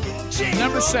bells. Gift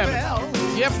number 7.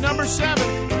 Gift number 7.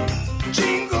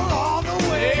 Jingle all the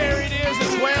way. There it is.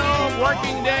 The 12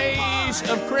 working days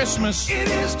of Christmas. It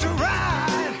is to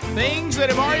ride Things that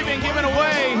have already been given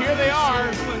away, here they are.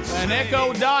 An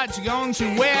Echo Dot's gone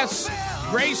to Wes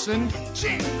Grayson.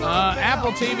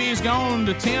 Apple TV's gone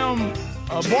to Tim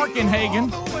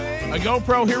Borkenhagen. A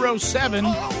GoPro Hero 7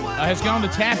 has gone to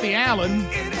Taffy Allen.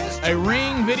 A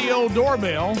Ring video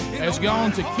doorbell has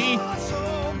gone to Keith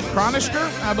Chronister,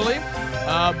 I believe.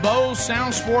 Bose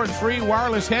SoundSport free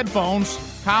wireless headphones,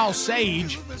 Kyle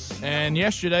Sage. And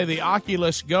yesterday, the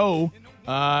Oculus Go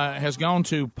has gone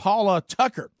to Paula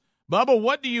Tucker. Bubba,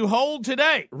 what do you hold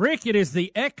today? Rick, it is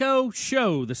the Echo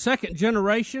Show, the second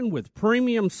generation with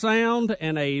premium sound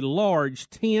and a large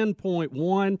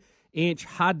 10.1-inch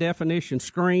high-definition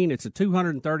screen. It's a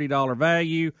 $230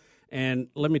 value. And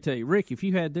let me tell you, Rick, if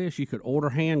you had this, you could order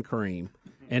hand cream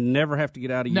and never have to get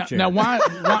out of your chair. Now,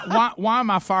 why am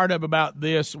I fired up about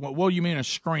this? What do you mean a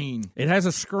screen? It has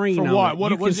a screen For on what? it.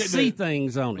 What you does can it see do?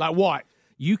 things on it. Like what?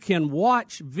 You can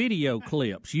watch video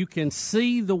clips. You can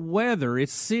see the weather.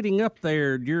 It's sitting up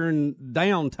there during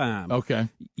downtime. Okay.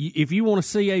 If you want to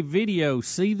see a video,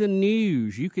 see the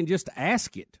news, you can just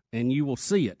ask it, and you will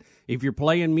see it. If you're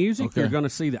playing music, Okay. you're going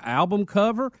to see the album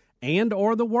cover and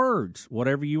or the words,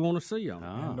 whatever you want to see on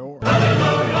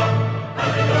it.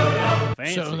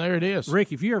 Fancy. So there it is.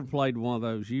 Rick, if you ever played one of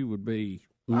those, you would be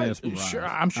mesmerized.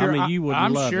 I'm sure. I mean, you would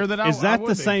I'm love sure it. that I Is that would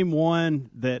the be. same one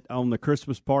that on the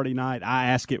Christmas party night I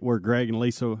asked it where Greg and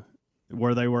Lisa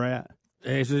where they were at?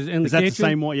 Is it in the Is that the kitchen?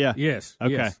 same one? Yeah. Yes.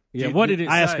 Okay. yes. Yeah. What did it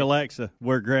I say? asked Alexa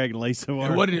where Greg and Lisa were.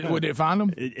 And would it find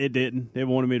them? It didn't. It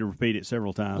wanted me to repeat it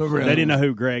several times. Oh, really? They didn't know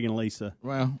who Greg and Lisa.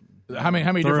 Well, how many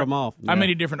Threw different 'em off. How Yeah.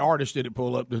 many different artists did it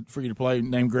pull up for you to play?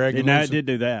 Named Greg and No, Lisa? it did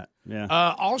do that. Yeah.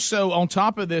 Also, on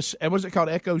top of this, what is it called?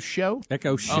 Echo Show.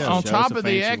 Echo Show. On top It's a of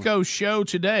the fancy Echo Show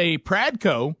today,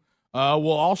 Pradco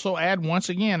will also add once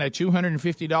again a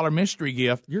 $250 mystery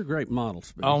gift You're a great model,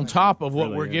 Speed. on top of what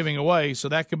Really we're is. giving away. So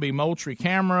that could be Moultrie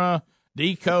Camera,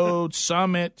 Decode,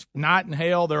 Summit, Night and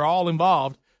Hell. They're all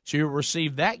involved. So you'll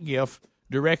receive that gift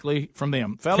directly from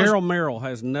them. Fellas, Carol Merrill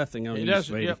has nothing on He you,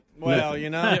 doesn't. Speedy. Yep. Well, you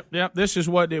know. Yep. This is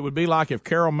what it would be like if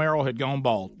Carol Merrill had gone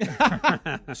bald.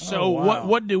 So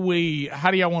what do we?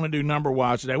 How do y'all want to do number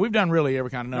wise today? We've done really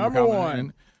every kind of number. Number combination.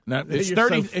 one. Now, it's You're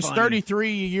 30. so It's funny.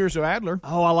 33 years of Adler.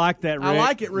 Oh, I like that, Rick. I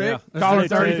like it, Rick. Yeah. Caller Let's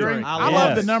do 33. 33. I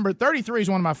love the number. 33 is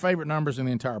one of my favorite numbers in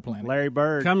the entire planet. Larry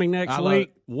Bird. Coming next I love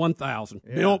week, 1,000.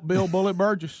 Bill Bullet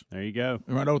Burgess. There you go.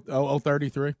 Right,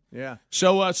 33. Yeah.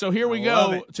 So here we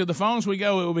love go. it. To the phones we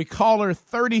go. It will be caller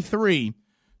 33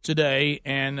 today,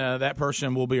 and that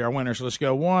person will be our winner. So let's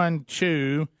go 1,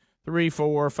 2, 3,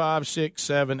 4, 5, 6,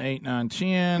 7, 8, 9,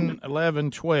 10,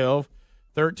 11, 12,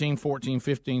 13, 14,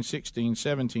 15, 16,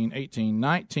 17, 18,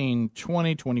 19,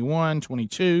 20, 21,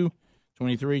 22,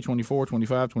 23, 24,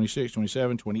 25, 26,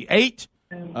 27, 28.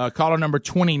 Caller number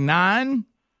 29.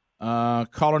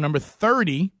 Caller number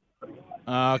 30.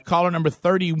 Caller number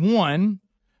 31.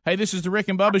 Hey, this is the Rick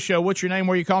and Bubba Show. What's your name?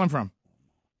 Where are you calling from?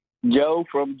 Joe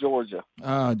from Georgia.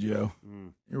 Joe.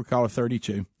 You were caller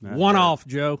 32. One off,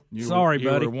 Joe. Sorry, you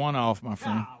buddy. were one off, my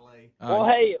friend. Well,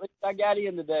 hey, at least I got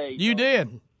in today. You did.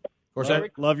 Of course, I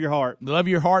Love your heart. love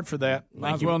your heart for that.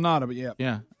 Might as well not have it yet.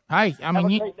 Yeah. Hey, I Have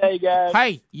mean, a great day, guys.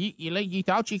 hey, you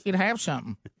thought you could have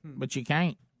something, but you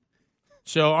can't.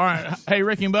 So, all right. Hey,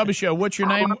 Rick and Bubba Show. What's your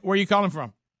name? Where are you calling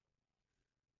from?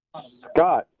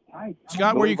 Scott.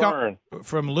 Scott, where are you Luverne. calling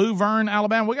from? Luverne,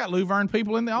 Alabama. We got Luverne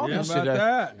people in the audience How about today.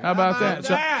 that? How about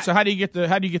that? So how do you get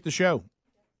the show?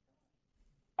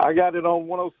 I got it on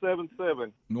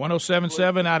 107.7.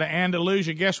 107.7 out of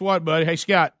Andalusia. Guess what, buddy? Hey,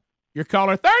 Scott, your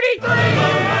caller 33.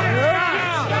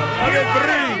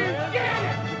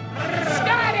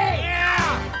 Scotty!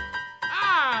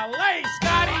 Yeah! Lay,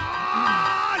 Scotty!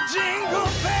 Jingle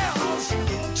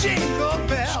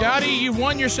bells. Scotty, you've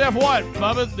won yourself what,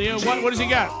 Bubba? What does he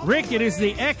got? Rick, it is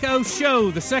the Echo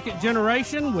Show, the second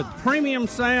generation with premium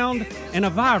sound and a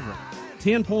vibrant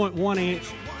 10.1-inch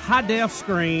high-def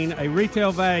screen, a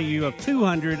retail value of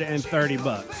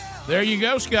 $230. There you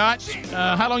go, Scott.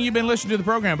 How long you been listening to the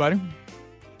program, buddy?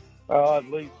 At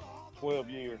least 12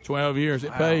 years. 12 years.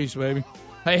 It pays, baby.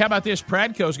 Hey, how about this?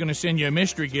 Pradco's going to send you a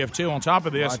mystery gift, too, on top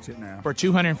of this. Watch it now. For a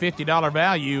 $250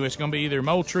 value. It's going to be either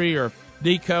Moultrie or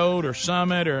Decode or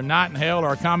Summit or Night and Hell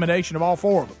or a combination of all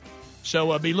four of them.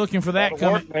 So be looking for that That'll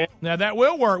coming. work, man. Now, that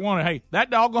will work, won't it? Hey,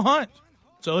 that dog will hunt.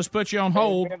 So let's put you on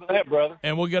hold, Remember that, brother.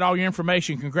 and we'll get all your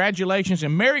information. Congratulations,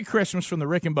 and Merry Christmas from the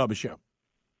Rick and Bubba Show.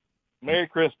 Merry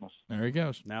Christmas. There he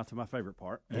goes. Now to my favorite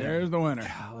part. There's the winner.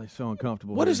 Golly, so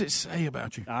uncomfortable. What here. does it say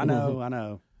about you? I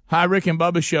know. Hi, Rick and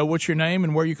Bubba Show. What's your name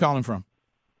and where are you calling from?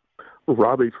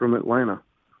 Robbie from Atlanta.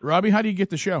 Robbie, how do you get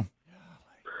the show?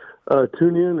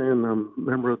 Tune in, and I'm a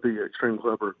member of the Extreme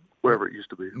Club, or wherever it used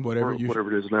to be. Whatever it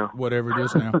is now. Whatever it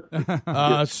is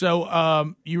now.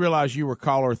 So you realize you were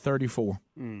caller 34.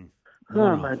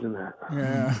 Oh, imagine that.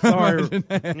 Yeah. Sorry.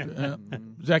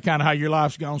 Is that kind of how your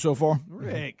life's gone so far?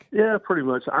 Rick. Yeah, pretty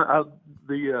much. I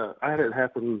had it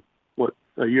happen,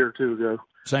 a year or two ago.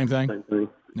 Same thing? Same thing.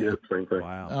 Yeah, same thing.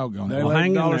 Wow. Oh, go They let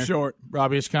 $1 short.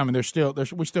 Robbie, it's coming. We still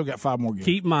got 5 more gifts.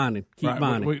 Keep mining. Keep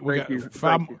mining. We got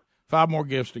Thank you. 5 more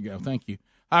gifts to go. Thank you.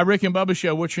 Hi, Rick and Bubba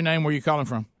Show. What's your name? Where are you calling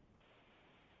from?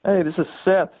 Hey, this is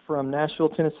Seth from Nashville,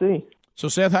 Tennessee. So,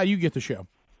 Seth, how you get the show?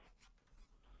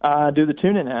 I do the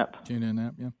TuneIn app. TuneIn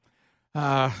app, yeah.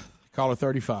 Caller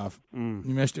 35. You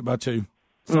missed it by 2.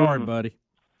 Sorry, buddy.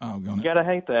 Oh, You gotta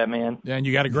hate that, man. Yeah, and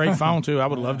you got a great phone, too. I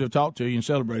would love to have talked to you and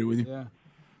celebrated with you. Yeah.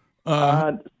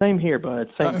 Same here,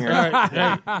 bud. Same here. All right.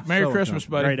 Hey, Merry Christmas,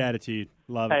 buddy. Great attitude.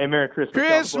 Love it. Hey, Merry Christmas.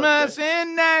 Christmas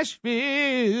in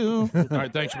Nashville. All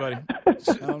right, thanks, buddy.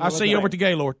 I'll see you over at the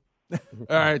Gaylord. All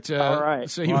right. All right.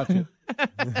 See you.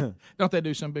 Don't they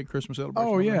do some big Christmas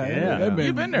celebration? Oh, yeah. They've been,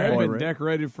 You've been there. They've been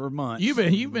decorated for months. You've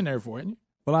been there for it, haven't you?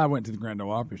 Well, I went to the Grand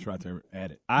Ole Opry. It's right there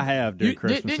at it. I have during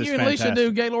Christmas. Didn't It's you and Lisa fantastic.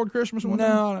 do Gaylord Christmas one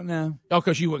time? No. Oh,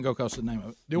 because you wouldn't go because of the name of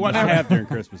it. Do I have during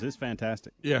Christmas. It's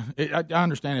fantastic. Yeah, I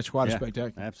understand it's quite a Yeah,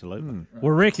 spectacular. Absolutely.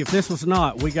 Well, Rick, if this was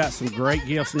not, we got some great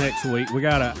gifts next week. We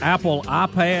got an Apple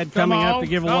iPad coming up to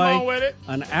give come away. on with it.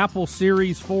 An Apple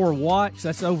Series 4 watch.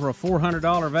 That's over a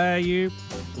 $400 value.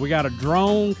 We got a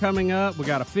drone coming up. We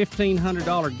got a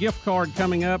 $1,500 gift card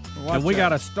coming up. And we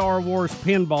got a Star Wars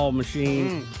pinball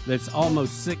machine that's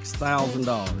almost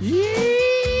 $6,000.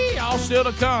 Yee! All still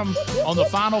to come on the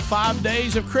final 5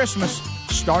 days of Christmas,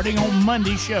 starting on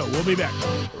Monday's show. We'll be back.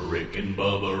 Rick and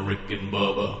Bubba, Rick and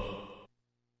Bubba.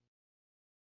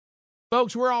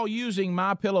 Folks, we're all using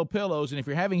MyPillow pillows, and if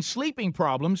you're having sleeping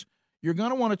problems, you're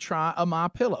going to want to try a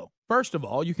MyPillow. First of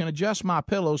all, you can adjust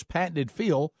MyPillow's patented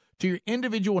feel to your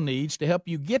individual needs to help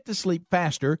you get to sleep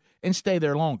faster and stay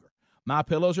there longer.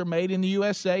 MyPillows are made in the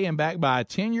USA and backed by a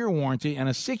 10-year warranty and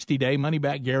a 60-day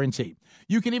money-back guarantee.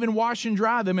 You can even wash and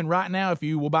dry them, and right now, if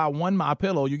you will buy one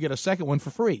MyPillow, you get a second one for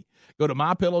free. Go to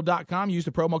MyPillow.com, use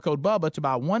the promo code BUBBA to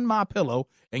buy one MyPillow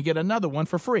and get another one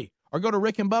for free. Or go to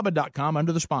RickandBubba.com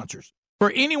under the sponsors.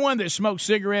 For anyone that smokes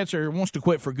cigarettes or wants to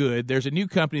quit for good, there's a new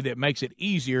company that makes it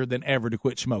easier than ever to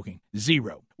quit smoking,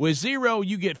 Zero. With Zero,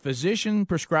 you get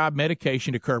physician-prescribed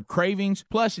medication to curb cravings,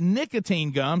 plus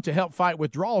nicotine gum to help fight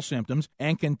withdrawal symptoms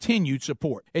and continued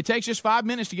support. It takes just 5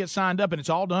 minutes to get signed up, and it's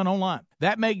all done online.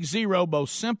 That makes Zero both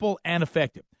simple and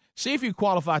effective. See if you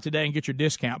qualify today and get your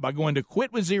discount by going to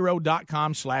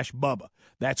quitwithzero.com/Bubba.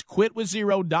 That's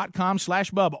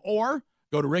quitwithzero.com/Bubba. Or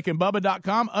go to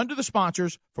rickandbubba.com under the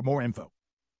sponsors for more info.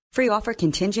 Free offer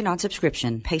contingent on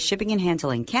subscription. Pay shipping and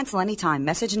handling. Cancel anytime.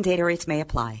 Message and data rates may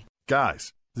apply.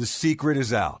 Guys, the secret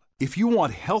is out. If you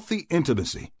want healthy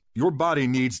intimacy, your body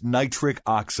needs nitric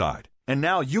oxide. And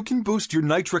now you can boost your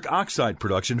nitric oxide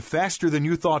production faster than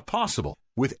you thought possible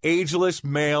with Ageless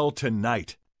Male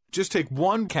Tonight. Just take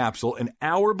one capsule an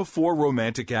hour before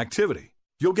romantic activity.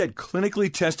 You'll get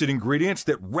clinically tested ingredients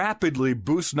that rapidly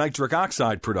boost nitric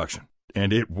oxide production.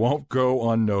 And it won't go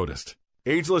unnoticed.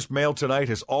 Ageless Male Tonight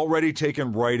has already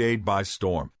taken Rite Aid by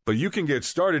storm, but you can get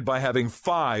started by having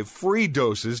 5 free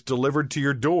doses delivered to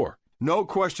your door. No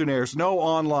questionnaires, no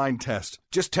online test.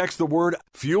 Just text the word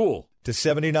FUEL to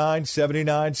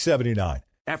 797979.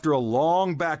 After a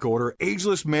long back order,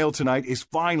 Ageless Male Tonight is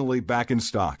finally back in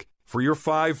stock. For your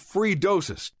 5 free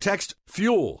doses, text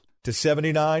FUEL to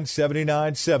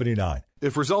 797979.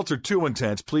 If results are too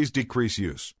intense, please decrease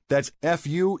use. That's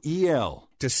FUEL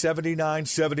to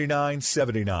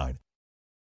 797979.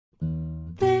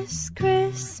 This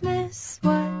Christmas,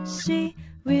 what she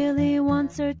really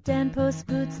wants are Den Post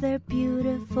boots. They're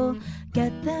beautiful.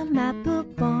 Get them at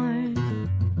Boot Barn.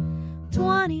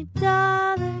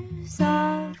 $20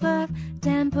 off of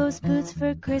Den Post boots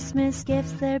for Christmas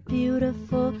gifts. They're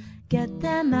beautiful. Get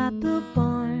them at Boot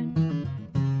Barn.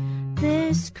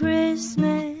 This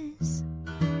Christmas,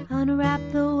 unwrap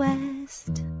the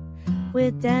West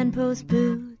with Den Post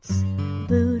boots.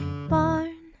 Boot Barn.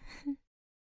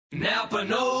 Napa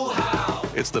know-how.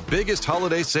 It's the biggest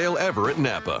holiday sale ever at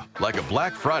Napa. Like a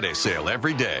Black Friday sale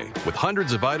every day, with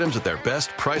hundreds of items at their best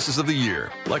prices of the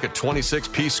year. Like a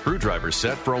 26-piece screwdriver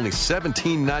set for only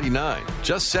 $17.99.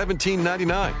 Just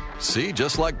 $17.99. See,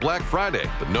 just like Black Friday,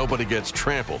 but nobody gets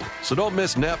trampled. So don't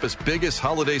miss Napa's biggest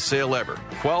holiday sale ever.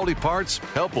 Quality parts,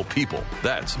 helpful people.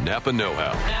 That's Napa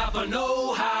know-how. Napa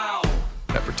know-how.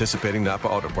 At participating Napa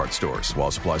Auto Parts stores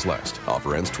while supplies last.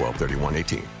 Offer ends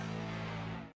 12/31/18.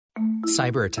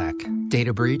 Cyber attack,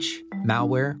 data breach,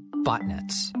 malware,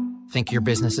 botnets. Think your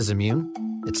business is immune?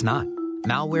 It's not.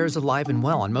 Malware is alive and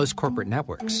well on most corporate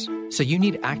networks. So you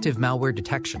need active malware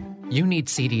detection. You need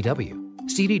CDW.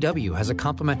 CDW has a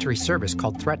complimentary service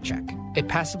called Threat Check. It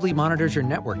passively monitors your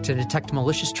network to detect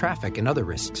malicious traffic and other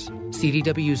risks.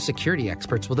 CDW's security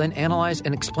experts will then analyze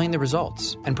and explain the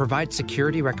results and provide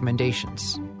security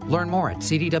recommendations. Learn more at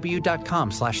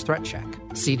cdw.com/threatcheck.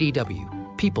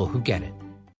 CDW. People who get it.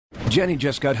 Jenny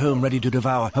just got home ready to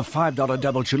devour her $5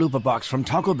 double chalupa box from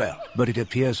Taco Bell, but it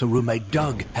appears her roommate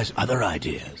Doug has other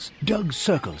ideas. Doug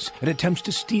circles and attempts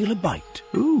to steal a bite.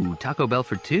 Ooh, Taco Bell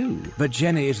for two. But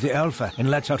Jenny is the alpha and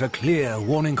lets out a clear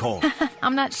warning call.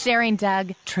 I'm not sharing,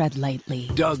 Doug. Tread lightly.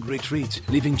 Doug retreats,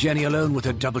 leaving Jenny alone with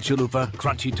her double chalupa,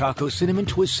 crunchy taco, cinnamon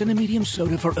twist, and a medium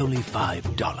soda for only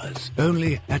 $5.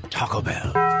 Only at Taco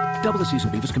Bell. Double the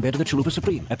seasoned beef as compared to the Chalupa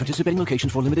Supreme. At participating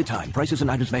locations for a limited time. Prices and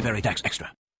items may vary. Tax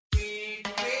extra.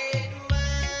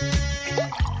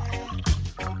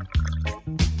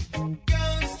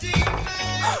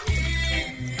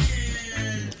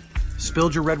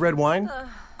 Spilled your red wine?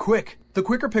 Quick, the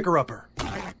Quicker Picker-Upper.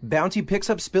 Bounty picks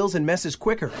up spills and messes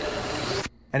quicker.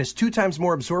 And is 2 times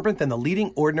more absorbent than the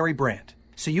leading Ordinary brand.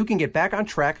 So you can get back on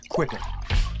track quicker.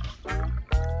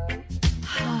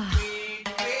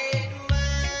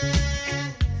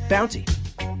 Bounty,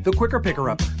 the Quicker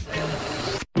Picker-Upper.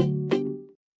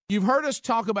 You've heard us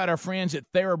talk about our friends at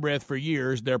TheraBreath for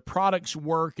years. Their products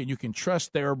work, and you can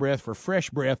trust TheraBreath for fresh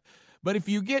breath. But if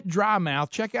you get dry mouth,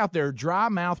 check out their dry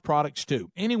mouth products, too.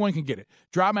 Anyone can get it.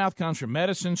 Dry mouth comes from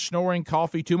medicine, snoring,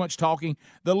 coffee, too much talking.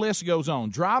 The list goes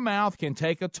on. Dry mouth can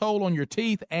take a toll on your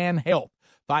teeth and health.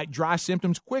 Fight dry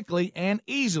symptoms quickly and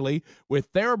easily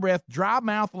with TheraBreath dry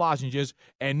mouth lozenges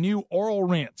and new oral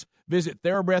rinse. Visit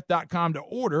TheraBreath.com to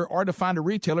order or to find a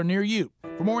retailer near you.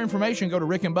 For more information, go to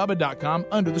rickandbubba.com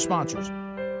under the sponsors.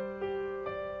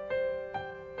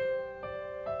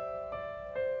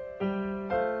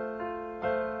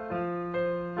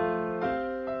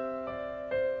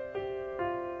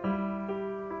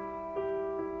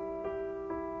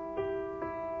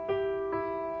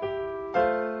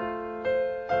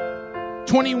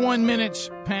 "21 minutes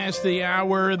past the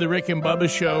hour, the Rick and Bubba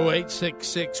Show,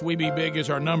 866-WE-BE-BIG is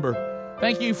our number.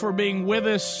 Thank you for being with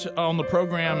us on the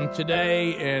program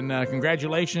today, and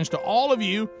congratulations to all of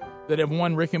you that have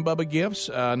won Rick and Bubba gifts.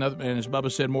 And as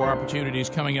Bubba said, more opportunities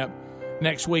coming up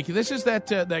next week. This is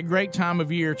that great time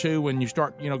of year, too, when you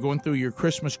start going through your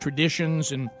Christmas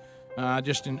traditions, and I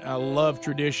love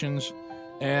traditions.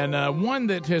 And one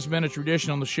that has been a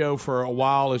tradition on the show for a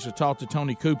while is to talk to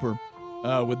Tony Cooper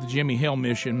with the Jimmy Hill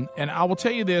Mission. And I will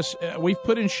tell you this, we've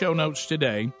put in show notes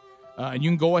today, and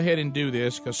you can go ahead and do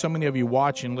this because so many of you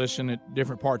watch and listen at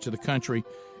different parts of the country.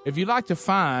 If you'd like to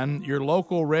find your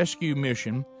local rescue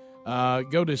mission,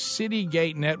 go to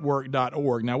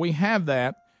citygatenetwork.org. Now, we have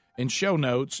that in show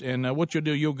notes, and what you'll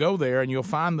do, you'll go there and you'll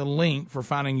find the link for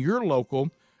finding your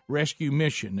local rescue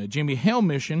mission. The Jimmy Hill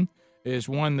Mission is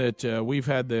one that we've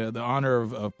had the honor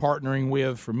of partnering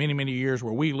with for many, many years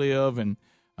where we live, and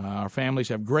our families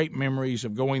have great memories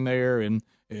of going there, and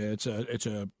it's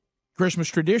a Christmas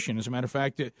tradition. As a matter of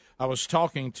fact, I was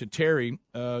talking to Terry,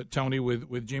 Tony,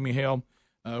 with Jimmy Hill.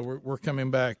 We're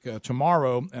coming back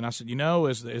tomorrow, and I said,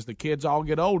 as the kids all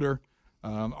get older,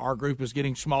 our group is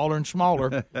getting smaller and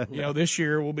smaller. This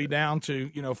year we'll be down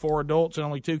to 4 adults and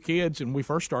only 2 kids, and we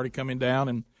first started coming down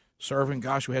and serving.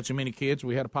 Gosh, we had so many kids,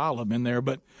 we had a pile of them in there.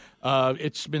 But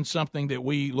it's been something that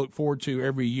we look forward to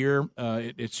every year.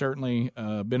 It certainly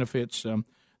benefits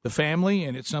the family,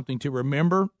 and it's something to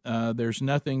remember. There's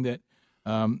nothing that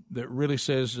really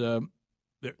says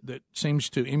that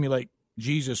seems to emulate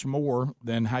Jesus more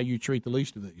than how you treat the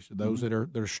least of these, those that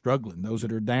are struggling, those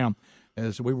that are down.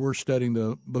 As we were studying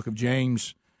the book of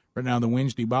James right now, the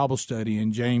Wednesday Bible study,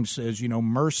 and James says,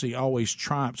 mercy always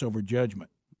triumphs over judgment.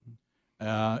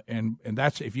 And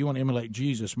that's, if you want to emulate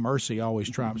Jesus, mercy always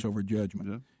triumphs over judgment.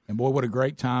 Yeah. And boy, what a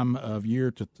great time of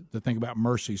year to think about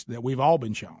mercies that we've all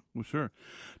been shown. Well, sure.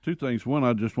 2 things. One,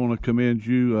 I just want to commend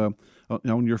you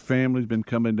on your family's been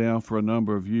coming down for a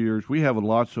number of years. We have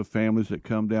lots of families that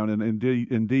come down and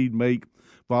indeed make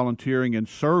volunteering and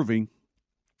serving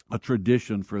a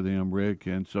tradition for them, Rick,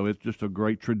 and so it's just a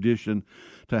great tradition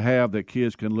to have that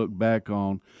kids can look back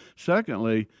on.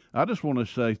 Secondly, I just want to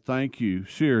say thank you,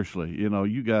 seriously.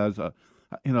 You guys, I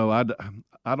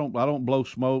don't blow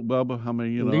smoke, Bubba. I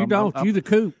mean, you don't. You the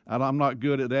coop. I'm not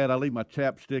good at that. I leave my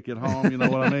chapstick at home. You know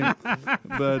what I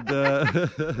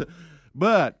mean?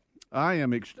 But I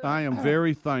am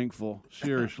very thankful,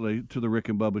 seriously, to the Rick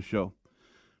and Bubba Show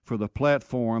for the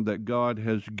platform that God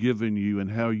has given you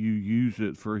and how you use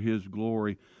it for His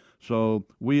glory. So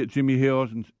we at Jimmy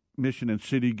Hills Mission and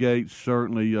City Gate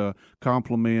certainly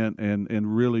compliment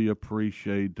and really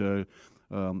appreciate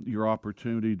your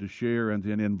opportunity to share and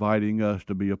then inviting us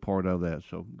to be a part of that.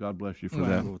 So God bless you for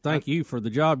that. Well, thank you for the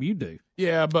job you do.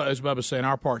 Yeah, but as Bubba's saying,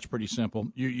 our part's pretty simple.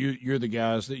 You're the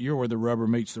guys you're where the rubber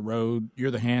meets the road.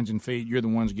 You're the hands and feet. You're the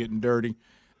ones getting dirty.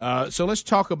 So let's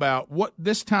talk about what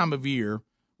this time of year,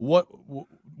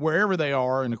 wherever they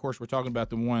are, and of course we're talking about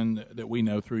the one that we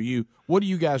know through you. What do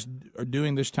you guys are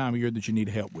doing this time of year that you need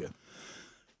help with?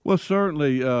 Well,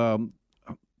 certainly.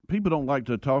 People don't like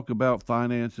to talk about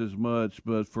finances much,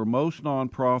 but for most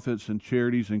nonprofits and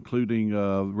charities, including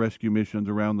rescue missions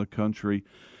around the country,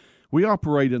 we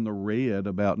operate in the red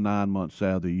about 9 months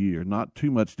out of the year, not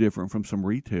too much different from some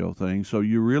retail things. So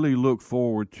you really look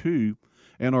forward to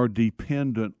and are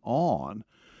dependent on,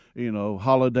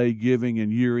 holiday giving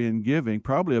and year-end giving.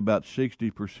 Probably about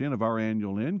 60% of our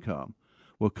annual income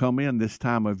will come in this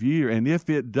time of year. And if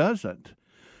it doesn't,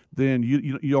 then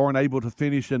you aren't able to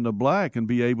finish in the black and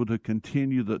be able to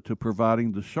continue to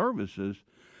providing the services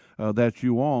that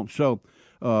you want. So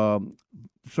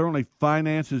certainly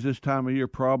finances this time of year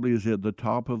probably is at the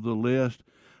top of the list.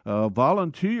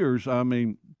 Volunteers,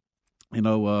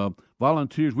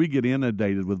 volunteers, we get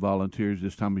inundated with volunteers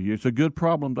this time of year. It's a good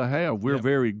problem to have. We're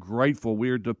very grateful.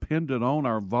 We're dependent on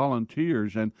our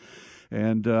volunteers,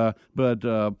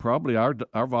 but probably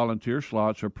our volunteer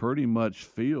slots are pretty much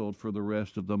filled for the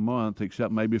rest of the month,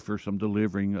 except maybe for some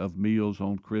delivering of meals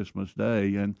on Christmas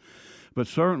Day. But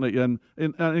certainly, and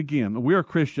again, we're a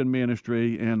Christian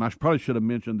ministry, and I probably should have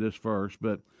mentioned this first,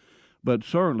 but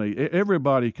certainly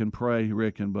everybody can pray,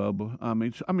 Rick and Bubba. I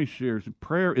mean, seriously,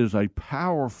 prayer is a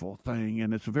powerful thing,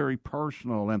 and it's very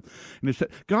personal, and it's,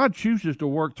 God chooses to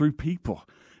work through people.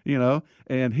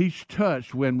 And he's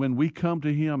touched when we come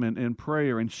to him in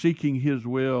prayer and seeking his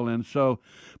will. And so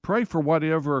pray for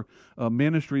whatever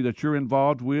ministry that you're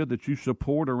involved with, that you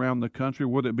support around the country,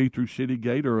 whether it be through City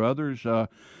Gate or others.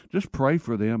 Just pray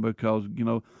for them because,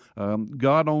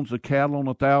 God owns the cattle on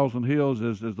 1,000 hills,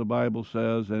 as the Bible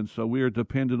says. And so we are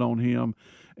dependent on him,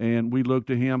 and we look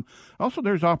to him. Also,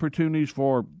 there's opportunities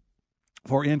for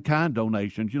in-kind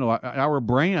donations. Our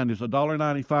brand is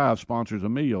 $1.95 sponsors a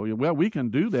meal. Well, we can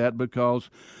do that because,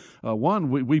 one,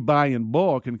 we buy in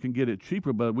bulk and can get it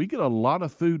cheaper, but we get a lot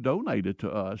of food donated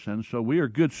to us, and so we are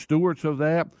good stewards of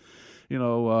that.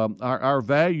 Our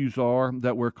values are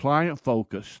that we're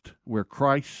client-focused, we're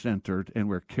Christ-centered, and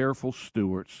we're careful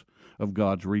stewards of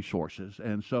God's resources.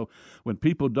 And so when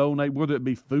people donate, whether it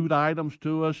be food items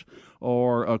to us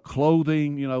or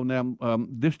clothing, now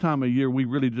this time of year we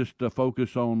really just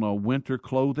focus on winter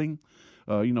clothing,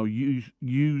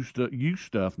 used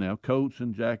stuff now, coats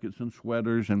and jackets and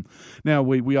sweaters. And now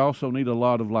we also need a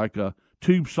lot of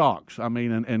tube socks,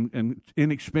 and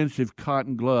inexpensive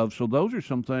cotton gloves. So those are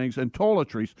some things, and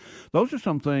toiletries. Those are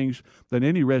some things that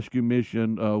any rescue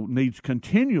mission needs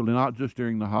continually, not just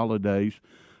during the holidays.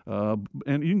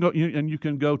 And you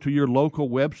can go to your local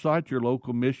website, your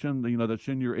local mission, that's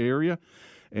in your area,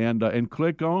 and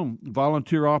click on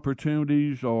volunteer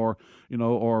opportunities or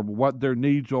what their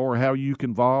needs are, how you can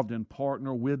involved and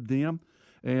partner with them,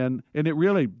 and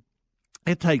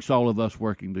it takes all of us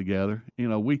working together.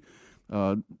 We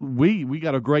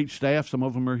got a great staff. Some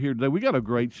of them are here today. We got a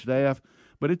great staff,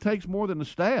 but it takes more than the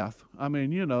staff.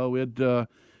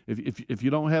 If you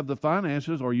don't have the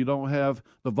finances or you don't have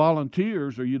the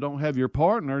volunteers or you don't have your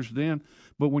partners,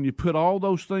 but when you put all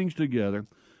those things together,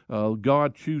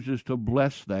 God chooses to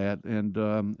bless that,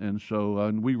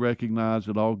 and we recognize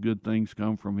that all good things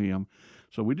come from him.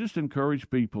 So we just encourage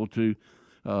people to.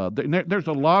 There's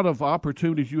a lot of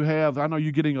opportunities you have. I know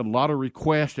you're getting a lot of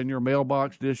requests in your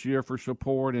mailbox this year for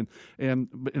support, and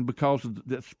because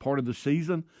that's part of the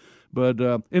season. But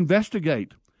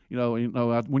investigate.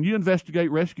 When you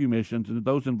investigate rescue missions and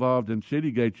those involved in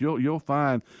City Gates, you'll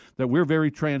find that we're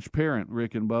very transparent,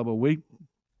 Rick and Bubba.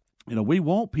 We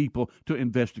want people to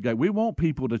investigate. We want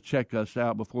people to check us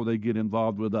out before they get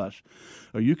involved with us.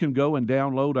 You can go and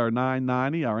download our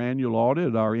 990, our annual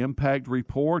audit, our impact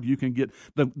report. You can get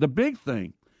the big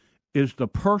thing is the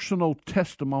personal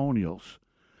testimonials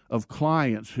of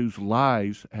clients whose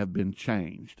lives have been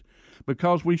changed.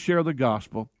 Because we share the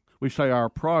gospel, we say our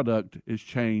product has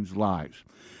changed lives.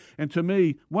 And to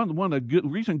me, one of the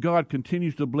good reason God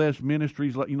continues to bless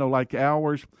ministries like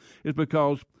ours is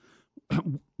because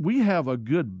we have a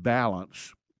good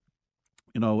balance,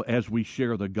 as we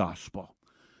share the gospel.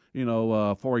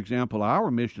 For example, our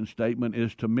mission statement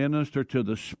is to minister to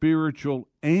the spiritual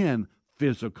and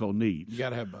physical needs. You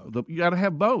got to have both. You got to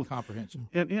have both. Comprehensive.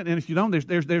 And if you don't,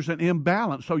 there's an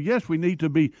imbalance. So yes, we need to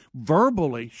be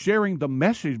verbally sharing the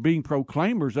message, being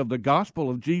proclaimers of the gospel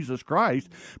of Jesus Christ.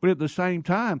 But at the same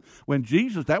time, when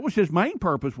Jesus, that was his main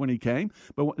purpose when he came.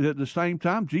 But at the same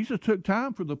time, Jesus took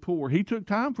time for the poor. He took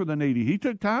time for the needy. He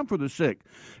took time for the sick.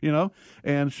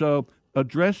 And so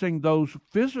addressing those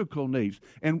physical needs.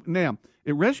 And now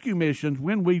at rescue missions,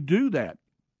 when we do that,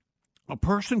 a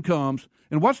person comes,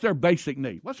 and what's their basic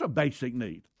need? What's a basic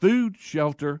need? Food,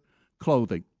 shelter,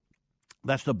 clothing.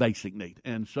 That's the basic need.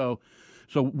 And so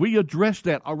we address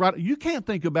that. All right, you can't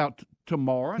think about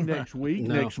tomorrow, next week,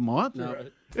 next month. No.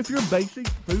 If your basic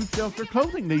food, shelter,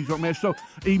 clothing needs are met. So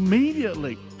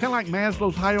immediately, kind of like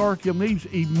Maslow's hierarchy of needs,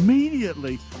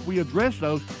 immediately we address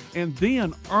those and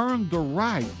then earn the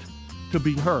right to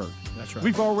be heard. That's right.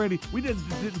 We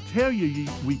didn't tell you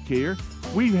we care.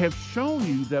 We have shown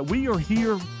you that we are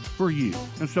here for you.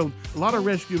 And so a lot of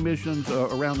rescue missions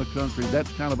around the country,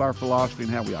 that's kind of our philosophy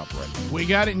and how we operate. We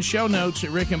got it in show notes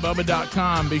at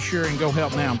rickandbubba.com. Be sure and go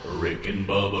help now. Rick and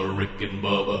Bubba, Rick and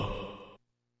Bubba.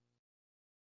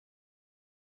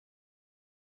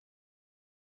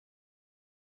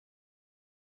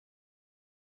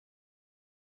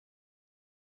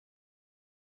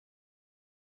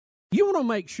 You want to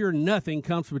make sure nothing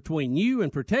comes between you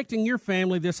and protecting your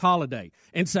family this holiday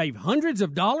and save hundreds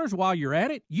of dollars while you're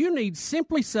at it? You need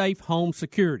Simply Safe Home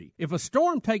Security. If a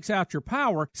storm takes out your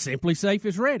power, Simply Safe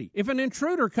is ready. If an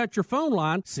intruder cuts your phone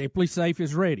line, Simply Safe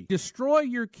is ready. Destroy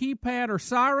your keypad or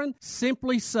siren,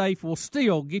 Simply Safe will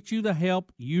still get you the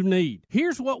help you need.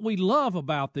 Here's what we love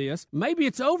about this. Maybe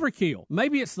it's overkill.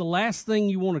 Maybe it's the last thing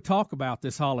you want to talk about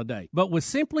this holiday. But with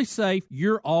Simply Safe,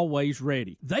 you're always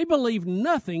ready. They believe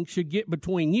nothing should get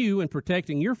between you and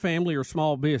protecting your family or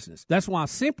small business. That's why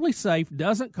Simply Safe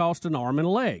doesn't cost an arm and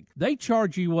a leg. They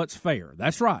charge you what's fair.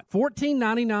 That's right,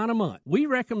 $14.99 a month. We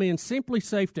recommend Simply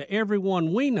Safe to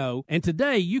everyone we know, and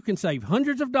today you can save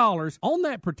hundreds of dollars on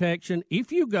that protection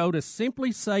if you go to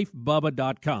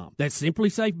simplysafebubba.com. That's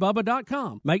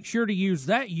simplysafebubba.com. Make sure to use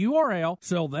that URL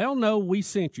so they'll know we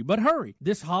sent you. But hurry,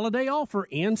 this holiday offer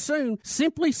ends soon.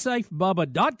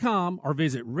 Simplysafebubba.com or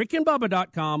visit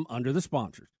rickandbubba.com under the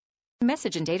sponsors.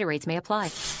 Message and data rates may apply.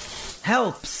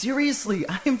 Help! Seriously,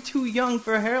 I am too young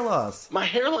for hair loss. My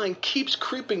hairline keeps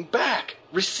creeping back.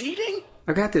 Receding?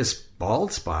 I got this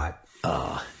bald spot.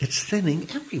 It's thinning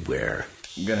everywhere.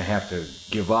 I'm gonna have to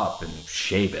give up and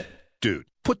shave it. Dude,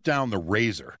 put down the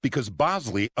razor, because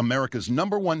Bosley, America's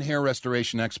 #1 hair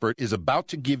restoration expert, is about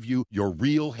to give you your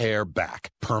real hair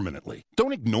back permanently.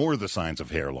 Don't ignore the signs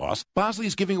of hair loss. Bosley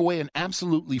is giving away an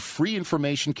absolutely free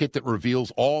information kit that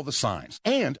reveals all the signs,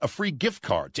 and a free gift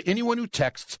card to anyone who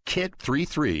texts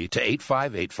KIT33 to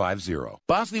 85850.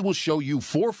 Bosley will show you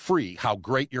for free how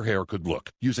great your hair could look.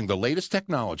 Using the latest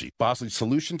technology, Bosley's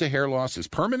solution to hair loss is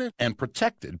permanent and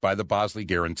protected by the Bosley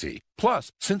Guarantee.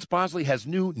 Plus, since Bosley has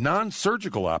new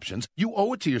non-surgical options, you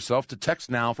owe it to yourself to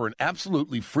text now for an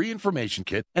absolutely free information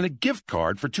kit and a gift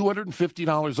card for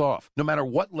 $250 off, no matter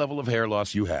what level of hair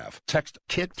loss you have. Text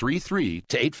KIT33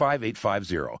 to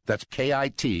 85850. That's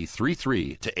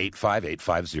KIT33 to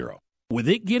 85850. With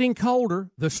it getting colder,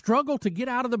 the struggle to get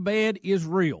out of the bed is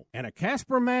real, and a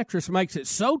Casper mattress makes it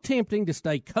so tempting to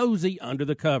stay cozy under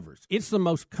the covers. It's the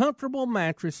most comfortable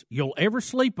mattress you'll ever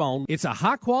sleep on. It's a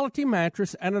high-quality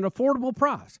mattress at an affordable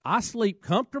price. I sleep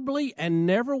comfortably and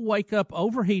never wake up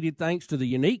overheated thanks to the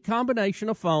unique combination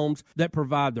of foams that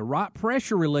provide the right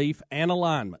pressure relief and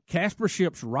alignment. Casper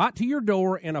ships right to your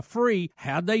door in a free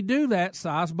 "How'd they do that?"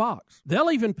 size box.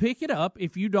 They'll even pick it up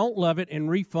if you don't love it and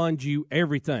refund you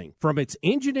everything. From its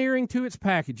engineering to its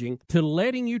packaging to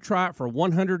letting you try it for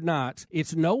 100 nights,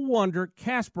 it's no wonder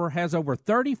Casper has over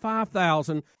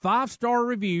 35,000 five-star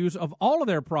reviews of all of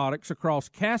their products across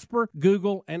Casper,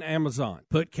 Google, and Amazon.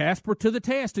 Put Casper to the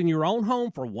test in your own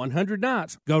home for 100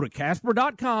 nights. Go to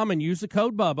Casper.com and use the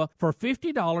code BUBBA for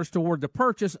 $50 toward the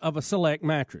purchase of a select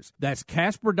mattress. That's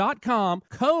Casper.com,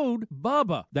 code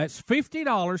BUBBA. That's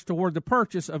 $50 toward the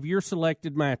purchase of your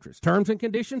selected mattress. Terms and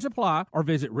conditions apply, or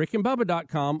visit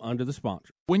rickandbubba.com under the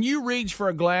sponsor. When you reach for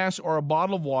a glass or a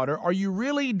bottle of water, are you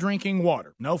really drinking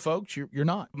water? No, folks, you're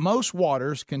not. Most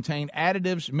waters contain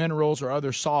additives, minerals, or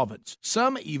other solvents.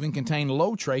 Some even contain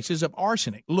low traces of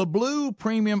arsenic. LeBlue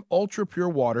Premium Ultra Pure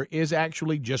Water is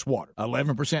actually just water.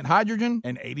 11% hydrogen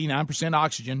and 89%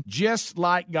 oxygen, just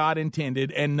like God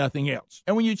intended and nothing else.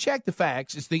 And when you check the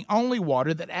facts, it's the only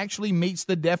water that actually meets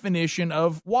the definition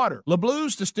of water.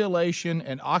 LeBlue's distillation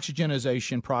and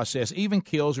oxygenization process even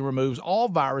kills and removes all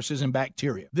viruses viruses and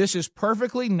bacteria. This is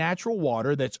perfectly natural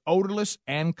water that's odorless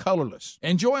and colorless.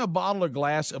 Enjoy a bottle or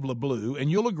glass of LeBlue, and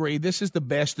you'll agree this is the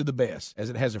best of the best, as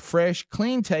it has a fresh,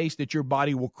 clean taste that your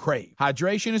body will crave.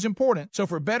 Hydration is important, so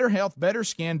for better health, better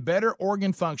skin, better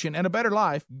organ function, and a better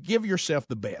life, give yourself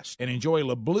the best and enjoy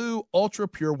LeBlue Ultra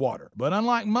Pure Water. But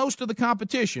unlike most of the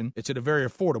competition, it's at a very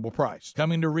affordable price.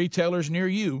 Coming to retailers near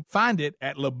you, find it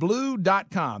at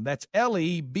lebleu.com. That's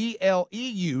LEBLEU.com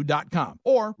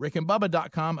or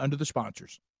rickandbubba.com under the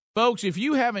sponsors. Folks, if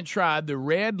you haven't tried the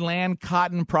Redland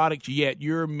cotton products yet,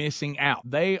 you're missing out.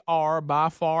 They are by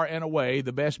far and away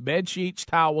the best bed sheets,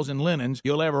 towels, and linens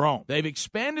you'll ever own. They've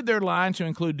expanded their line to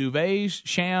include duvets,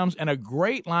 shams, and a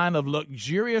great line of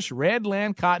luxurious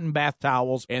Redland cotton bath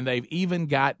towels, and they've even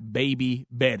got baby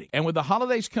bedding. And with the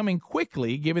holidays coming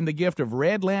quickly, giving the gift of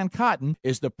Redland cotton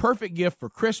is the perfect gift for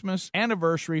Christmas,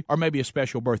 anniversary, or maybe a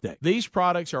special birthday. These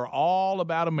products are all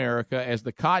about America, as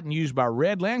the cotton used by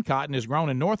Redland Cotton is grown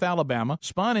in North Alabama,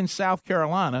 spun in South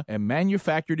Carolina, and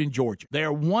manufactured in Georgia. They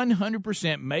are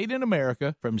 100% made in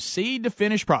America from seed to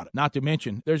finished product. Not to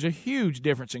mention, there's a huge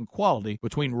difference in quality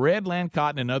between Redland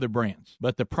Cotton and other brands,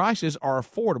 but the prices are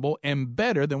affordable and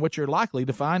better than what you're likely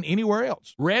to find anywhere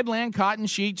else. Redland Cotton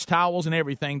sheets, towels, and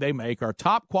everything they make are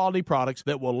top quality products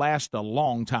that will last a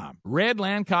long time.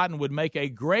 Redland Cotton would make a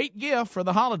great gift for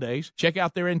the holidays. Check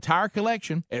out their entire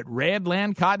collection at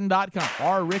redlandcotton.com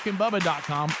or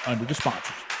rickandbubba.com under the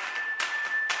sponsors.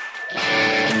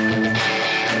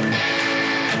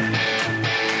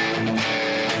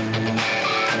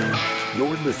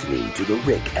 You're listening to The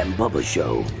Rick and Bubba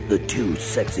Show, the two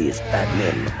sexiest fat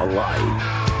men alive.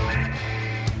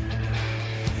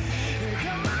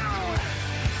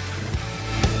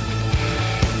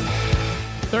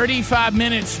 $35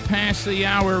 minutes past the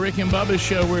hour. Rick and Bubba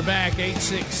Show. We're back.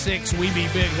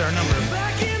 866-WE-BE-BIG is our number.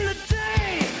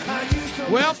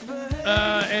 Well,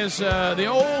 as the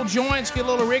old joints get a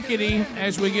little rickety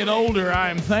as we get older, I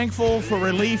am thankful for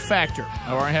Relief Factor.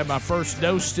 I had my first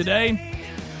dose today.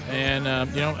 And,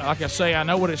 like I say, I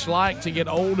know what it's like to get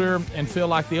older and feel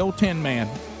like the old Tin Man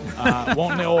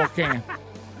wanting the oil can.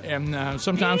 And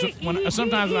sometimes when I'm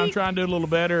trying to do a little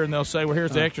better and they'll say, well,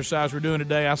 here's the exercise we're doing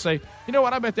today, I say, you know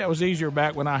what, I bet that was easier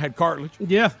back when I had cartilage.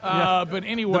 Yeah. But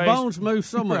anyway. The bones move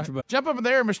so much. Right. Jump up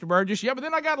there, Mr. Burgess. Yeah, but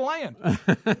then I got to land.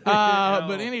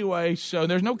 But anyway, so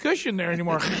there's no cushion there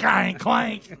anymore. Clank,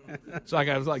 clank. It's like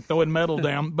I was like throwing metal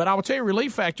down. But I will tell you,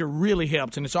 Relief Factor really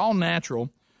helps, and it's all natural,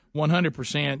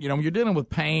 100%. When you're dealing with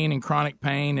pain and chronic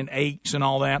pain and aches and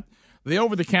all that, the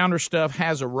over-the-counter stuff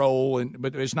has a role,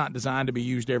 but it's not designed to be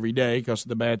used every day because of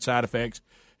the bad side effects.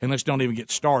 And let's don't even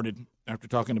get started after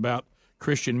talking about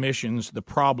Christian missions, the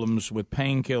problems with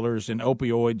painkillers and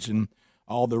opioids and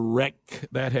all the wreck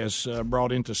that has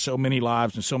brought into so many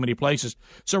lives and so many places.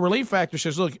 So Relief Factor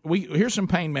says, look, here's some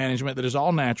pain management that is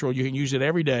all natural. You can use it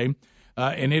every day.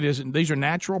 And these are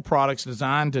natural products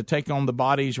designed to take on the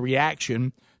body's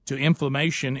reaction to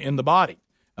inflammation in the body.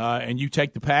 And you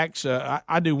take the packs.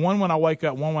 I do one when I wake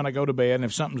up, one when I go to bed. And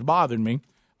if something's bothering me,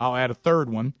 I'll add a third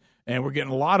one. And we're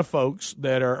getting a lot of folks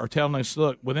that are telling us,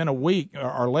 look, within a week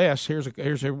or less, here's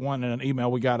one in an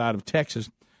email we got out of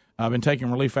Texas. I've been taking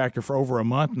Relief Factor for over a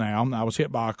month now. I was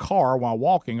hit by a car while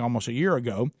walking almost a year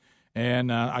ago.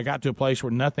 And I got to a place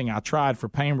where nothing I tried for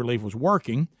pain relief was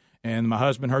working. And my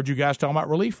husband heard you guys talking about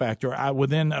Relief Factor.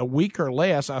 Within a week or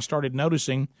less, I started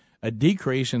noticing a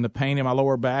decrease in the pain in my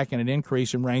lower back and an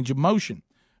increase in range of motion.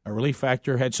 A Relief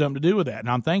Factor had something to do with that, and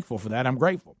I'm thankful for that. I'm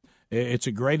grateful. It's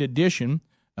a great addition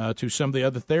to some of the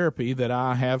other therapy that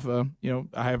I have,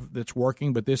 that's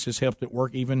working, but this has helped it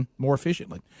work even more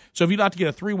efficiently. So if you'd like to get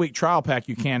a 3-week trial pack,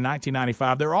 you can,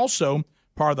 $19.95. They're also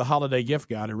part of the holiday gift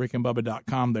guide at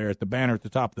rickandbubba.com there at the banner at the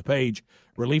top of the page.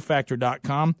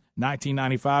 ReliefFactor.com,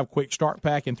 $19.95, quick start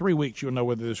pack. In 3 weeks, you'll know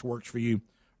whether this works for you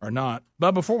or not.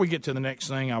 But before we get to the next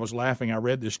thing, I was laughing. I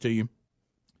read this to you.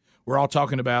 We're all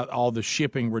talking about all the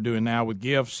shipping we're doing now with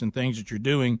gifts and things that you're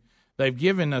doing. They've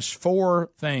given us 4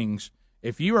 things.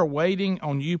 If you are waiting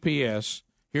on UPS,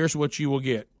 here's what you will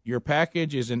get. Your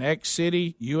package is in X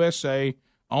City, USA,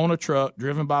 on a truck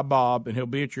driven by Bob, and he'll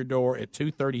be at your door at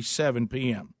 2:37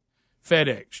 p.m.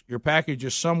 FedEx, your package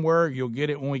is somewhere. You'll get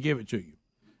it when we give it to you.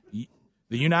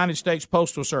 The United States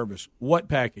Postal Service, what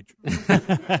package?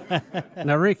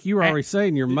 Now, Rick, you were already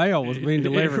saying your mail was being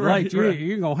delivered late. You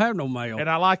ain't going to have no mail. And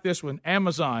I like this one.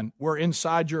 Amazon, we're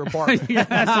inside your apartment. Yeah,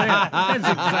 that's it.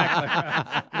 That's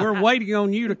exactly. We're waiting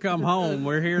on you to come home.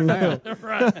 We're here now.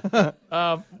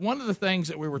 Right. One of the things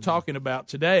that we were talking about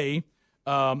today,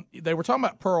 they were talking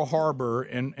about Pearl Harbor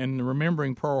and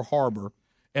remembering Pearl Harbor.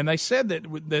 And they said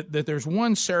that there's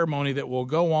one ceremony that will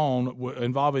go on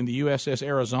involving the USS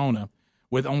Arizona,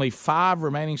 with only 5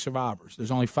 remaining survivors.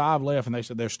 There's only 5 left, and they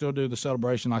said they'll still do the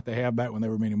celebration like they have back when there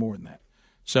were many more than that.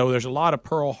 So there's a lot of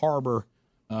Pearl Harbor,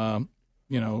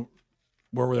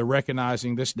 where they're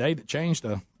recognizing this day that changed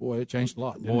it changed a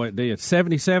lot. Boy, it did.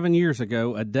 77 years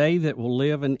ago, a day that will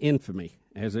live in infamy,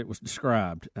 as it was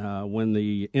described, when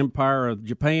the Empire of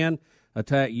Japan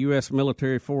attacked U.S.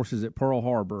 military forces at Pearl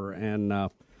Harbor,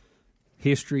 and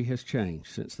history has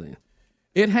changed since then.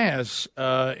 It has,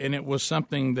 and it was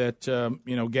something that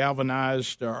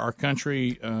galvanized our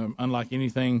country, unlike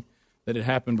anything that had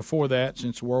happened before that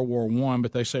since World War I.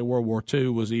 But they say World War II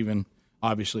was even,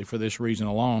 obviously, for this reason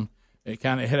alone. It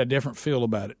kind of had a different feel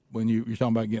about it when you're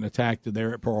talking about getting attacked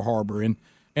there at Pearl Harbor, and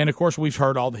of course we've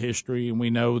heard all the history, and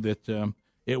we know that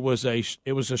it was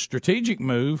a strategic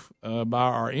move by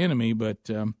our enemy, but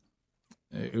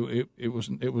it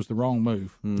was the wrong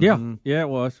move. Mm-hmm. Yeah, it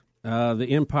was. The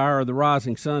Empire of the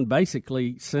Rising Sun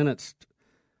basically sentenced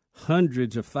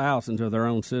hundreds of thousands of their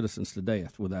own citizens to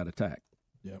death with that attack.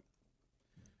 Yep.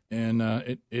 And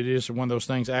it is one of those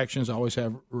things. Actions always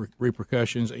have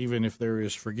repercussions. Even if there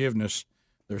is forgiveness,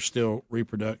 there's still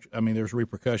there's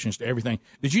repercussions to everything.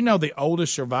 Did you know the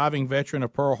oldest surviving veteran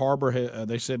of Pearl Harbor,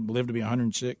 they said, lived to be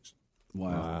 106?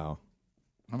 Wow.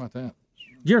 How about that?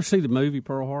 Did you ever see the movie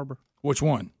Pearl Harbor? Which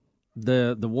one?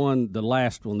 The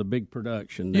last one, the big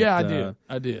production. That,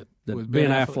 I did. That With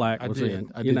Ben Affleck was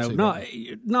in. I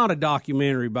did not a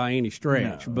documentary by any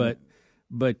stretch, but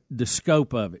the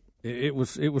scope of it. It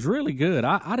was really good.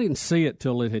 I didn't see it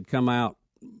till it had come out,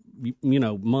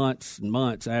 months and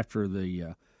months after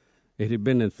it had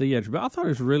been in theaters. But I thought it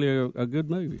was really a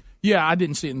good movie. Yeah, I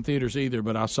didn't see it in theaters either,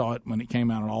 but I saw it when it came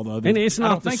out on all the other. And it's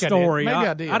not the story.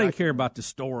 I did. I didn't care about the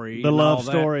story. The love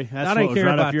story. That's what was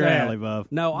right up your alley, Bub.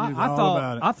 No,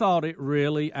 I thought it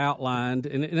really outlined,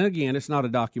 and again, it's not a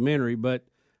documentary, but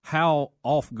how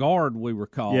off guard we were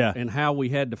caught, and how we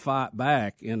had to fight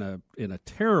back in a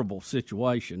terrible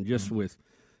situation, just with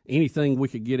anything we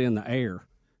could get in the air,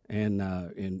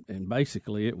 and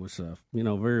basically it was a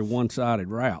very one-sided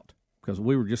route because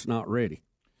we were just not ready.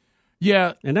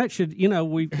 Yeah, and that should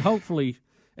we hopefully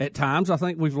at times I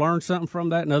think we've learned something from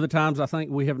that, and other times I think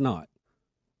we have not.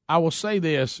 I will say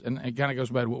this, and it kind of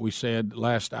goes back to what we said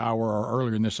last hour or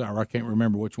earlier in this hour. I can't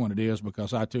remember which one it is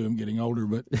because I, too, am getting older,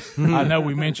 but I know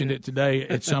we mentioned it today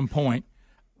at some point.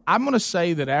 I'm going to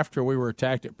say that after we were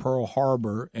attacked at Pearl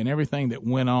Harbor and everything that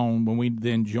went on when we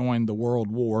then joined the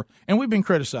World War, and we've been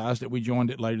criticized that we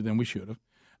joined it later than we should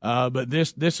have, but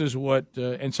this is what,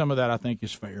 and some of that I think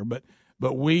is fair, but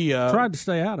we tried to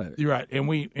stay out of it. You're right, and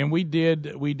we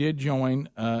did join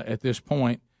at this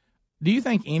point. Do you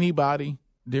think anybody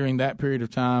during that period of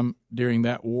time, during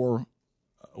that war,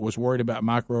 was worried about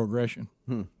microaggression?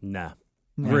 Nah.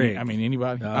 Rick. I mean,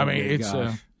 anybody? Oh, it's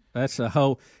that's a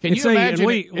whole. Can you imagine?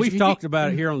 We've talked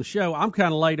about it here on the show. I'm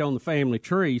kind of late on the family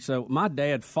tree, so my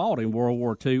dad fought in World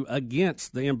War II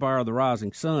against the Empire of the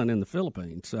Rising Sun in the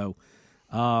Philippines. So,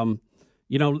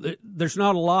 there's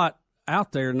not a lot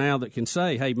out there now that can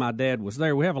say, "Hey, my dad was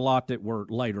there." We have a lot that were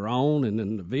later on and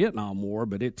in the Vietnam War,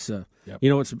 but it's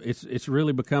it's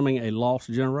really becoming a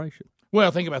lost generation. Well,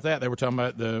 think about that. They were talking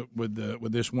about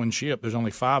with this one ship. There's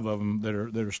only 5 of them that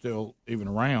are still even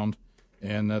around,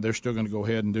 and they're still going to go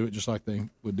ahead and do it just like they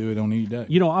would do it on any day.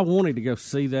 I wanted to go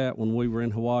see that when we were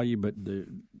in Hawaii, but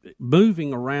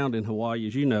moving around in Hawaii,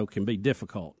 as you know, can be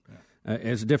difficult.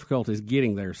 As difficult as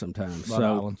getting there sometimes. A lot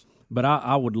of islands. But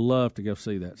I would love to go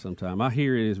see that sometime. I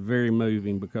hear it is very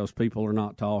moving because people are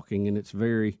not talking, and it's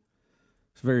very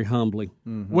humbling.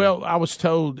 Mm-hmm. Well, I was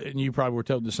told, and you probably were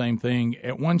told the same thing.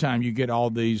 At one time, you get all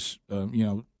these,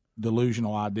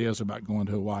 delusional ideas about going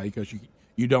to Hawaii because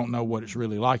you don't know what it's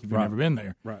really like if you've never been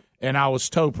there. Right. And I was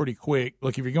told pretty quick,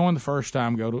 look, if you're going the first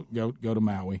time, go to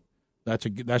Maui.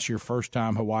 That's your first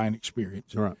time Hawaiian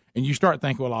experience. Right. And you start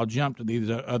thinking, well, I'll jump to these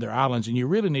other islands, and you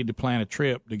really need to plan a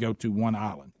trip to go to one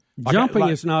island. Jumping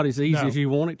is not as easy as you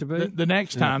want it to be. The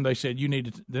next time they said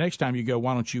the next time you go,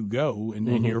 why don't you go?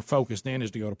 And your focus then is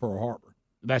to go to Pearl Harbor.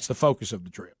 That's the focus of the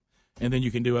trip. And then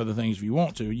you can do other things if you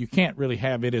want to. You can't really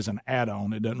have it as an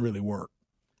add-on. It doesn't really work.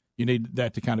 You need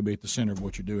that to kind of be at the center of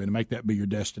what you're doing and make that be your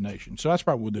destination. So that's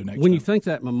probably what we'll do next time. When you think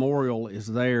that memorial is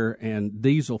there and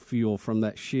diesel fuel from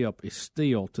that ship is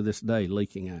still to this day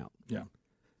leaking out. Yeah.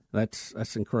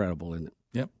 That's incredible, isn't it?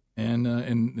 Yep. And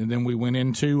then we went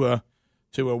into a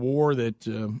war that,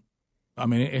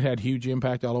 it had huge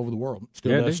impact all over the world.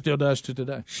 Still does to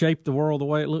today. Shaped the world the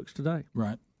way it looks today.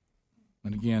 Right.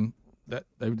 And again, that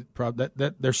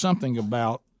there's something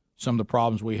about some of the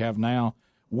problems we have now.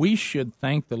 We should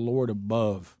thank the Lord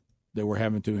above that we're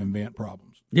having to invent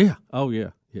problems. Yeah. Oh, yeah.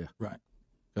 Yeah. Right.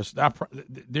 Because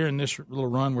during this little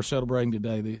run we're celebrating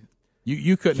today,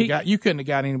 you couldn't have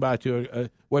got anybody to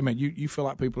wait a minute. You feel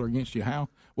like people are against you? How?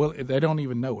 Well, they don't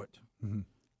even know it. Mm-hmm.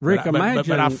 Rick, but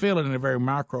I feel it in a very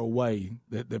micro way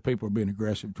that people are being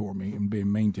aggressive toward me and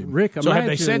being mean to me. Rick, so have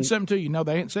they said something to you? No,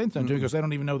 they ain't said something to you because they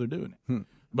don't even know they're doing it.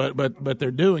 But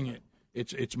they're doing it.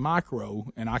 It's micro,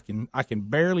 and I can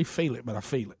barely feel it, but I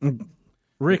feel it.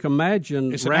 Rick,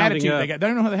 imagine it's an attitude they got. They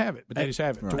don't know how they have it, but they just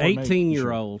have it.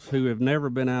 18-year-olds who have never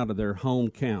been out of their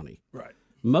home county. Right.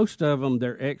 Most of them,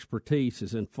 their expertise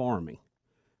is in farming.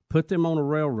 Put them on a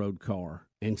railroad car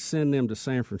and send them to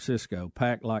San Francisco,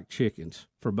 packed like chickens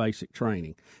for basic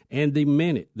training. And the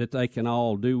minute that they can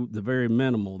all do the very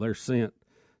minimal, they're sent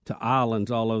to islands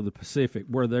all over the Pacific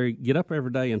where they get up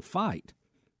every day and fight,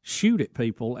 shoot at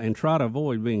people, and try to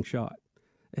avoid being shot.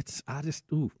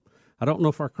 I don't know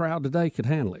if our crowd today could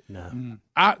handle it. No.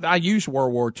 I use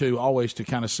World War II always to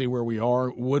kind of see where we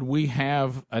are. Would we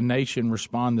have a nation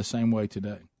respond the same way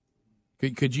today?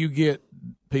 Could you get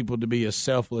people to be as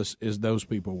selfless as those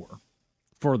people were?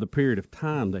 For the period of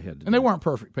time they had to And they weren't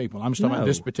perfect people. I'm just talking about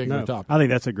this particular topic. I think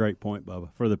that's a great point, Bubba,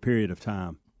 for the period of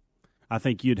time. I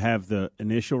think you'd have the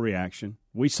initial reaction.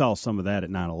 We saw some of that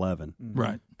at 9/11.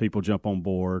 Right. People jump on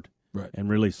board and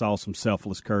really saw some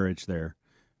selfless courage there.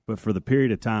 But for the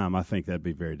period of time, I think that'd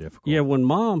be very difficult. Yeah, when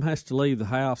Mom has to leave the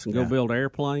house and go build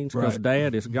airplanes because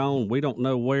Dad is gone, we don't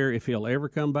know if he'll ever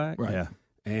come back. Right. Yeah.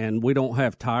 And we don't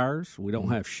have tires. We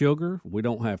don't have sugar. We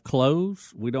don't have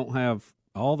clothes. We don't have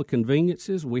all the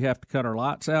conveniences. We have to cut our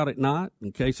lights out at night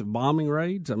in case of bombing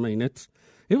raids. I mean, it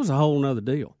was a whole nother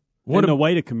deal. What a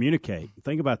way to communicate.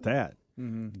 Think about that.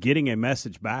 Mm-hmm. Getting a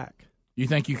message back. You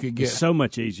think you could get it's so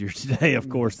much easier today, of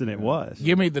course, than it was.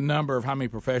 Give me the number of how many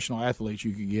professional athletes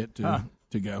you could get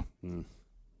to go.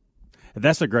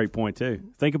 That's a great point too.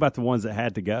 Think about the ones that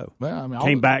had to go. Well, I mean,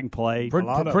 came back and played.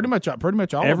 Pretty much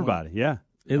all. Everybody, of them. yeah.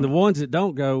 And the ones that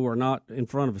don't go are not in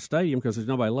front of a stadium because there's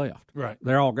nobody left. Right,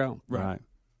 they're all gone. Right.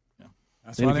 Yeah.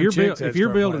 And if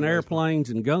you're building airplanes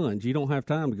and guns, you don't have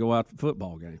time to go out to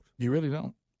football games. You really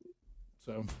don't.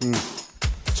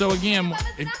 So again,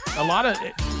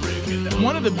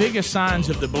 one of the biggest signs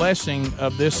of the blessing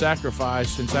of this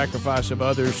sacrifice and sacrifice of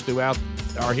others throughout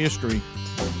our history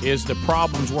is the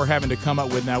problems we're having to come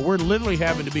up with now. We're literally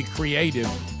having to be creative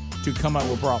to come up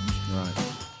with problems. Right.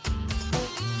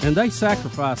 And they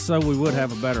sacrificed so we would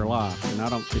have a better life.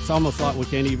 And it's almost like we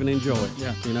can't even enjoy it.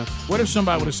 Yeah. You know. What if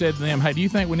somebody would have said to them, "Hey, do you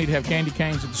think we need to have candy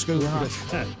canes at the school?"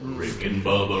 Rick and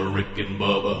Bubba, Rick and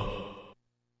Bubba.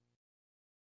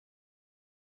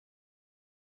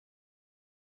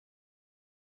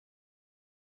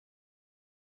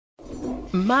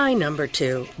 My number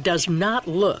 2 does not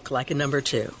look like a number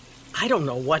 2. I don't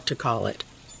know what to call it.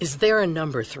 Is there a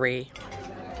number 3?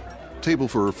 Table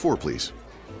for 4, please.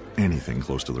 Anything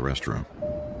close to the restroom.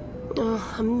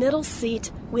 Oh, a middle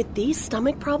seat with these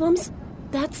stomach problems?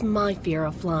 That's my fear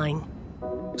of flying.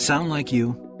 Sound like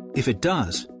you? If it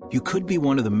does, you could be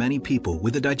one of the many people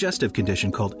with a digestive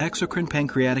condition called exocrine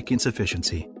pancreatic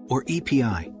insufficiency, or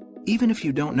EPI. Even if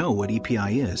you don't know what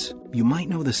EPI is, you might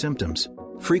know the symptoms.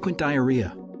 Frequent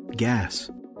diarrhea,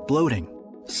 gas, bloating,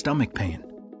 stomach pain.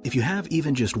 If you have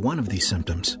even just one of these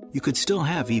symptoms, you could still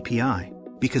have EPI,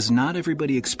 because not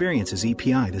everybody experiences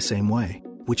EPI the same way,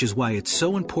 which is why it's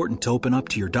so important to open up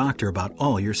to your doctor about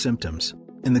all your symptoms.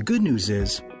 And the good news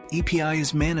is, EPI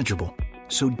is manageable,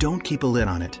 so don't keep a lid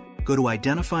on it. Go to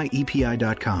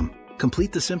identifyepi.com,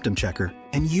 complete the symptom checker,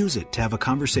 and use it to have a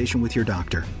conversation with your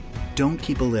doctor. Don't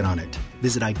keep a lid on it.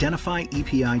 Visit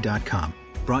identifyepi.com.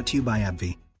 Brought to you by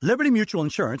AbbVie. Liberty Mutual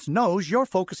Insurance knows you're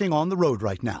focusing on the road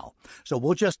right now, so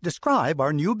we'll just describe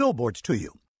our new billboards to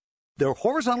you. They're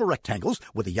horizontal rectangles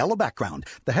with a yellow background.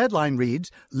 The headline reads,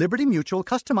 Liberty Mutual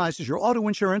customizes your auto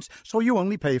insurance so you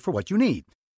only pay for what you need.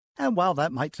 And while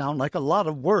that might sound like a lot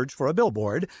of words for a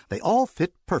billboard, they all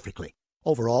fit perfectly.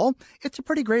 Overall, it's a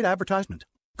pretty great advertisement.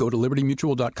 Go to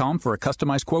libertymutual.com for a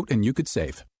customized quote and you could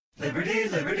save. Liberty,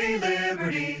 liberty,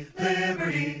 liberty,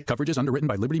 liberty. Coverage is underwritten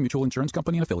by Liberty Mutual Insurance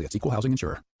Company and Affiliates, Equal Housing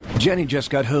Insurer. Jenny just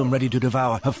got home ready to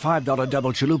devour a $5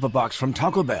 double chalupa box from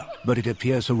Taco Bell, but it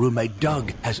appears her roommate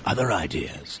Doug has other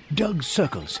ideas. Doug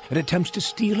circles and attempts to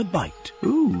steal a bite.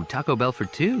 Ooh, Taco Bell for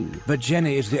 2. But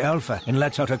Jenny is the alpha and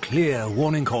lets out a clear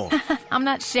warning call. I'm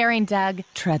not sharing, Doug.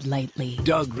 Tread lightly.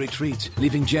 Doug retreats,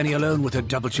 leaving Jenny alone with her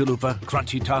double chalupa,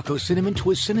 crunchy taco, cinnamon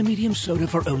twist, and a medium soda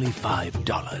for only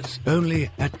 $5. Only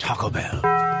at Taco Bell.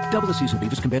 Double the seasoned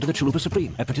beef as compared to the Chalupa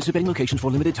Supreme. At participating locations for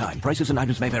limited time. Prices and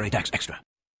items may vary. Tax extra.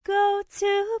 Go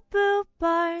to Boot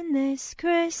Barn this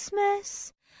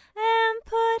Christmas and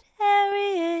put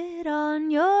Harriet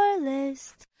on your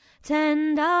list.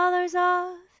 $10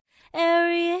 off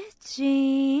Ariat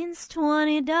jeans,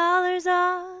 $20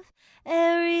 off.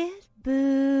 Ariat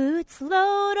boots,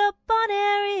 load up on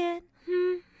Ariat.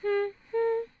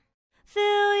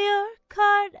 Fill your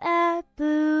cart at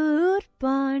Boot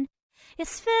Barn.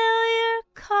 Yes, fill your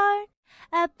cart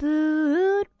at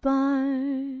Boot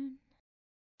Barn.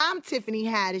 I'm Tiffany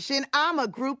Haddish, and I'm a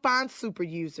Groupon super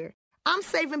user. I'm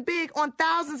saving big on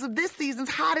thousands of this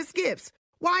season's hottest gifts.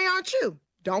 Why aren't you?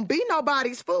 Don't be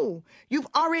nobody's fool. You've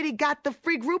already got the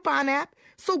free Groupon app,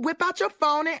 so whip out your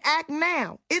phone and act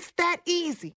now. It's that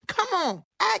easy. Come on,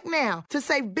 act now to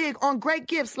save big on great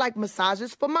gifts like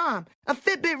massages for mom, a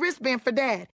Fitbit wristband for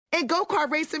dad, and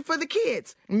go-kart racing for the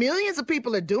kids. Millions of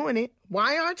people are doing it.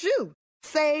 Why aren't you?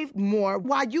 Save more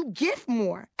while you gift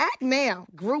more. Act now.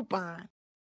 Groupon.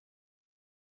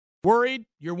 Worried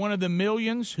you're one of the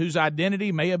millions whose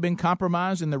identity may have been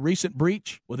compromised in the recent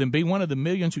breach? Well, then be one of the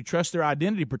millions who trust their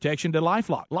identity protection to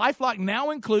LifeLock. LifeLock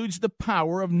now includes the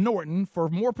power of Norton for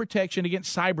more protection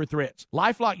against cyber threats.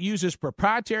 LifeLock uses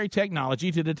proprietary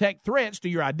technology to detect threats to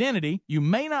your identity you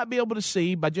may not be able to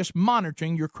see by just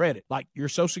monitoring your credit, like your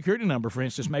Social Security number, for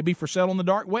instance, may be for sale on the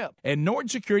dark web. And Norton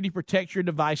Security protects your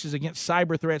devices against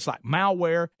cyber threats like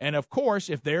malware. And, of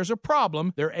course, if there's a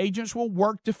problem, their agents will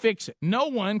work to fix it. No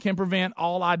one can prevent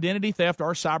all identity theft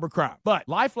or cybercrime. But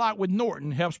LifeLock with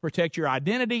Norton helps protect your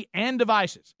identity and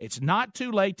devices. It's not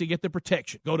too late to get the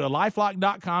protection. Go to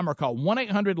LifeLock.com or call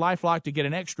 1-800-LifeLock to get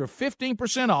an extra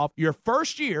 15% off your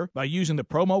first year by using the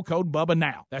promo code BUBBA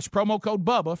now. That's promo code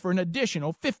BUBBA for an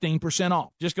additional 15%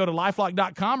 off. Just go to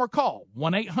LifeLock.com or call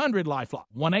 1-800-LifeLock.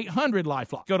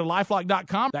 1-800-LifeLock. Go to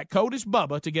LifeLock.com. That code is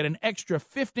BUBBA to get an extra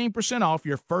 15% off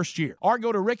your first year. Or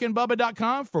go to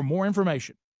RickandBubba.com for more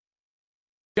information.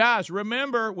 Guys,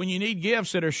 remember, when you need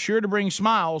gifts that are sure to bring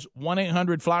smiles,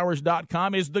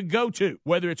 1-800-Flowers.com is the go-to.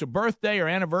 Whether it's a birthday or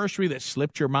anniversary that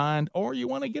slipped your mind, or you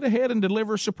want to get ahead and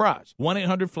deliver a surprise,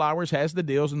 1-800-Flowers has the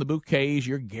deals and the bouquets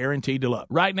you're guaranteed to love.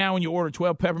 Right now, when you order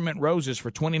 12 peppermint roses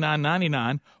for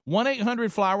 $29.99,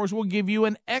 1-800-Flowers will give you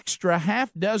an extra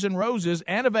half dozen roses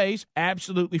and a vase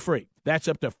absolutely free. That's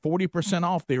up to 40%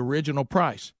 off the original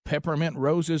price. Peppermint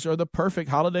roses are the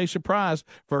perfect holiday surprise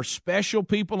for special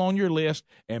people on your list,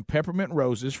 and peppermint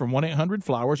roses from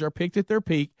 1-800-Flowers are picked at their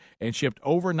peak and shipped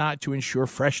overnight to ensure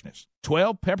freshness.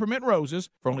 12 peppermint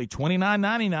roses for only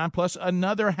 $29.99 plus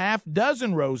another half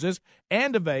dozen roses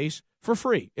and a vase for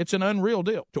free. It's an unreal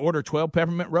deal. To order 12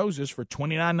 peppermint roses for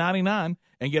 $29.99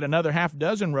 and get another half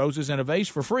dozen roses and a vase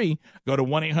for free, go to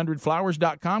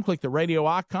 1-800-Flowers.com, click the radio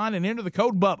icon, and enter the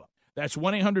code BUBBA. That's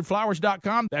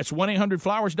 1-800-Flowers.com. That's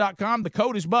 1-800-Flowers.com. The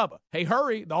code is BUBBA. Hey,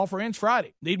 hurry. The offer ends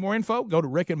Friday. Need more info? Go to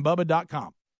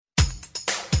RickandBubba.com.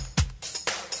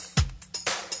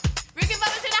 Rick and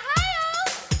Bubba's in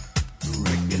Ohio.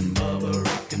 Rick and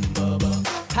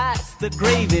Bubba. Pass the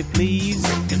gravy, please.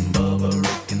 Rick and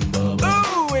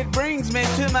Bubba. Ooh, it brings me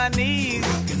to my knees.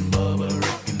 Rick and Bubba.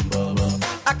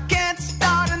 I can't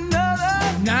start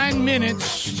another. 9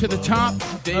 minutes to the top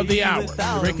of the hour.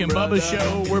 The Rick and Bubba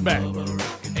Show, we're back.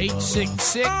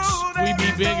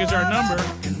 866-WE-BE-BIG is our number.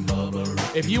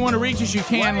 If you want to reach us, you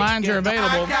can. Lines are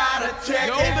available.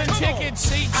 Golden ticket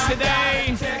seats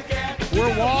today.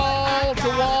 We're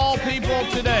wall-to-wall people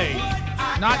today.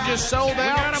 Not just sold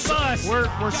out.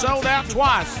 We're sold out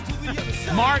twice.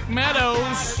 Mark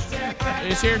Meadows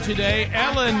is here today.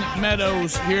 Ellen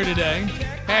Meadows here today.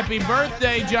 Happy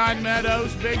birthday, John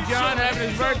Meadows. Big John having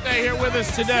his birthday here with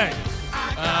us today.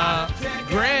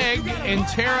 Greg and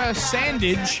Tara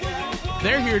Sandage,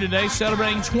 they're here today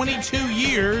celebrating 22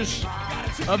 years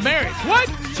of marriage. 1,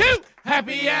 2,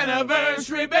 happy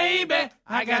anniversary, baby.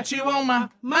 I got you on my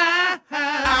mind.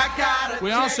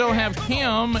 We also have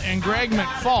Kim and Greg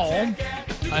McFall.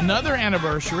 Another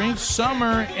anniversary,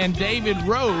 Summer and David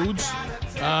Rhodes.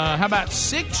 How about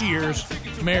 6 years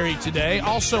married today?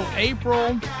 Also,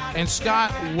 April and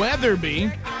Scott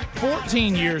Weatherby,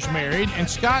 14 years married, and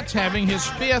Scott's having his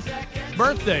 5th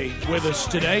birthday with us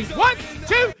today. 1,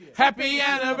 2, happy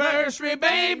anniversary,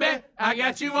 baby. I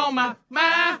got you on my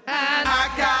mind.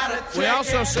 We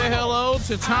also say hello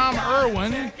to Tom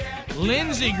Irwin,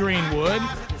 Lindsay Greenwood,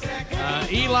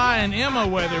 Eli and Emma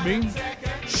Weatherby,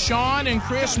 Sean and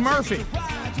Chris Murphy,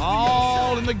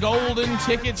 all in the golden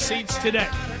ticket seats today.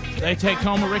 They take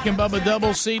home a Rick and Bubba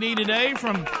double CD today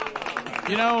from,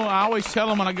 I always tell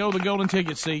them when I go to the golden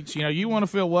ticket seats, you want to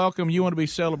feel welcome, you want to be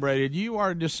celebrated. You ought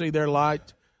to just see their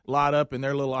light up in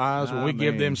their little eyes when we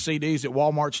give them CDs that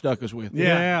Walmart stuck us with.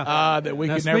 Yeah. That we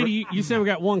now, could Speedy, never. you said we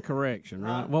got one correction,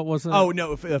 right? What was that? Oh,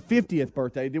 no, 50th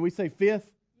birthday. Did we say 5th?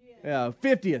 Yeah,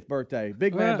 50th birthday.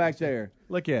 Big man back there.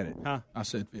 Look at it. Huh? I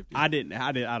said 50. I don't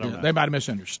know. They might have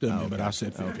misunderstood me, but I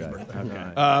said 50.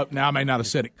 Okay. Now, I may not have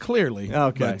said it clearly.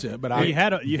 Okay. But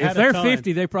if they're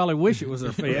 50, they probably wish it was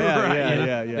their 50.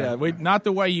 Yeah. Not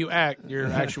the way you act, your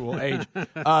actual age.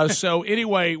 So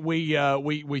anyway,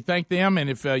 we thank them, and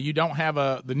if you don't have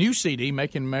the new CD,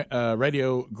 Making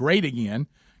Radio Great Again,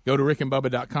 go to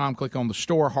rickandbubba.com, click on the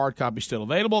store. Hard copy still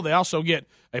available. They also get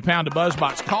a pound of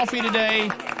BuzzBox coffee today,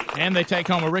 and they take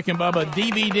home a Rick and Bubba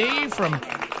DVD from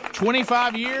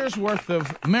 25 years worth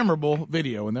of memorable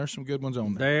video, and there's some good ones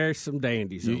on there. There's some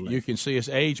dandies on there. You can see us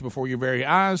age before your very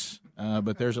eyes,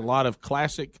 but there's a lot of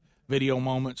classic video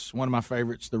moments. One of my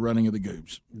favorites, the running of the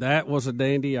Goobs. That was a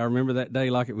dandy. I remember that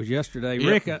day like it was yesterday.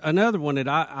 Yep. Rick, another one that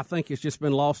I think has just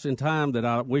been lost in time that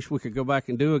I wish we could go back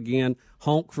and do again,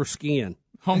 Honk for Skin.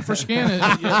 Honk for Skin,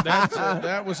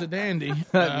 that was a dandy.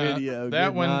 That video,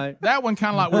 that one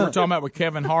kind of like we were talking about with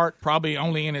Kevin Hart, probably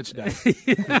only in its day.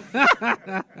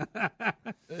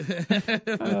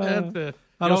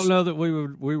 I don't know that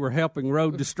we were helping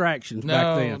road distractions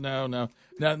back then.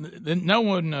 No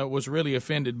one was really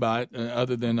offended by it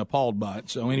other than appalled by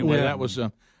it. So anyway, that was.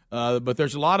 But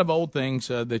there's a lot of old things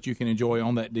that you can enjoy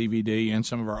on that DVD and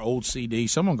some of our old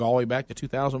CDs. Some of them go all the way back to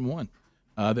 2001.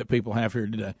 That people have here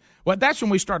today. Well, that's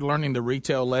when we started learning the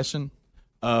retail lesson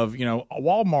of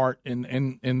Walmart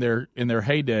in their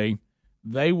heyday.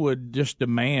 They would just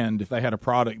demand if they had a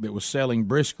product that was selling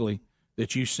briskly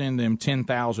that you send them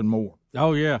 10,000 more.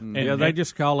 Oh yeah, they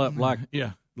just call up like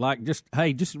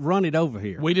just run it over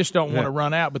here. We just don't want to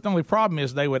run out. But the only problem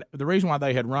is the reason why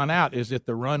they had run out is that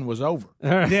the run was over.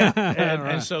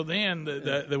 And so then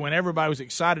when everybody was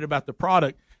excited about the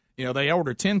product. They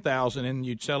order 10,000 and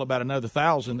you'd sell about another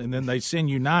 1,000, and then they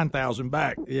send you 9,000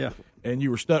 back. Yeah, and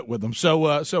you were stuck with them.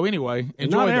 So anyway,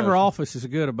 enjoy. Not every office is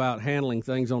good about handling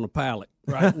things on a pallet,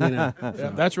 right?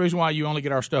 That's the reason why you only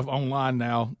get our stuff online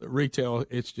now. Retail,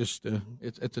 it's just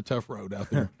it's a tough road out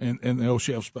there in the old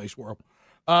shelf space world.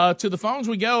 To the phones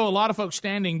we go. A lot of folks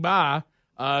standing by.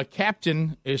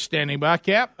 Captain is standing by.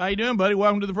 Cap, how you doing, buddy?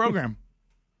 Welcome to the program.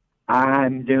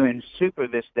 I'm doing super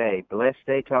this day. Blessed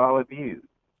day to all of you.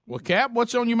 Well, Cap,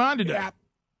 what's on your mind today?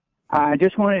 I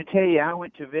just wanted to tell you, I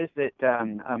went to visit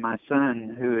my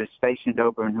son who is stationed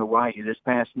over in Hawaii this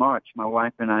past March. My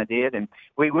wife and I did, and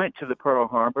we went to the Pearl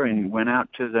Harbor and went out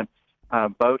to the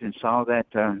boat and saw that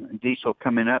diesel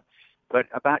coming up. But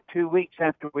about 2 weeks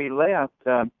after we left,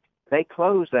 they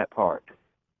closed that part.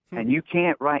 And you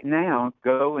can't right now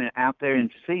go out there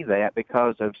and see that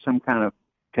because of some kind of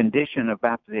condition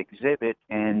about the exhibit,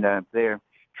 and they're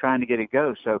trying to get it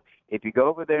go. So if you go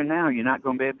over there now, you're not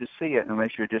going to be able to see it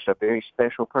unless you're just a very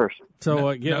special person.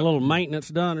 So get a little maintenance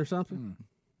done or something?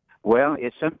 Well,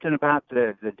 it's something about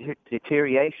the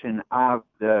deterioration of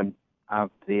the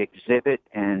exhibit,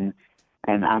 and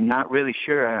I'm not really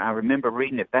sure. I remember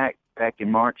reading it back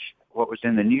in March, what was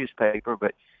in the newspaper,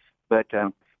 but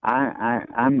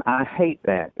I hate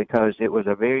that because it was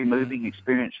a very moving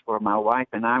experience for my wife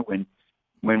and I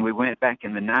when we went back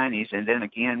in the 90s, and then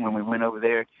again when we went over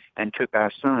there and took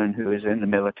our son, who is in the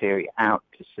military, out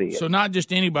to see it. So not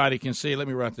just anybody can see it. Let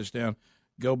me write this down.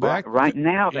 Go back. Right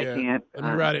now they can't. Let me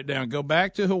write it down. Go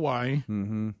back to Hawaii.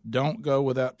 Mm-hmm. Don't go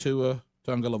without Tua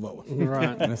Tagovailoa.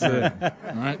 Right. That's it.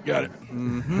 All right, got it.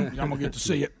 Mm-hmm. I'm going to get to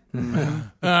see it.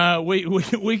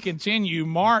 Mm-hmm. We continue.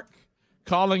 Mark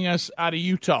calling us out of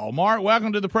Utah. Mark,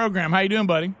 welcome to the program. How you doing,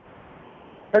 buddy?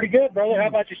 Pretty good, brother. How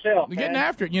about yourself? You're getting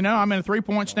after it. I'm in a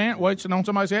 3-point stand waiting on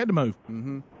somebody's head to move.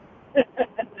 Mm-hmm.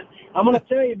 I'm going to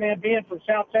tell you, man, being from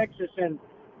South Texas and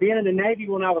being in the Navy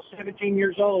when I was 17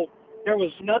 years old, there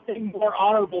was nothing more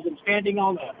honorable than standing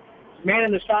on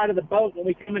the side of the boat when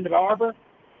we come into the harbor,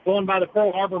 going by the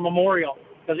Pearl Harbor Memorial.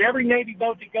 Because every Navy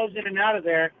boat that goes in and out of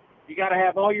there, you got to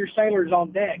have all your sailors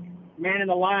on deck, manning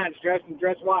the lines,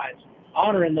 dress-wise,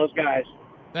 honoring those guys.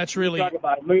 That's really talk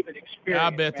about a moving experience. I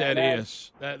bet man. that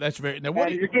is. That's very. Now,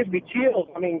 what you're giving me chills.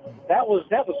 I mean, that was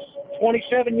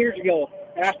 27 years ago,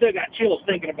 and I still got chills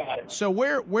thinking about it. So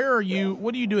where are you?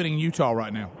 What are you doing in Utah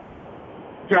right now?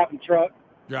 Driving a truck.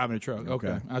 Driving a truck.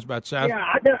 Okay. I was about to say. Yeah,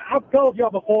 I've told y'all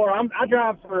before. I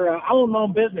drive for I own my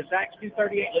own business, Axe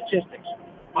 238 Logistics.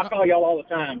 I call y'all all the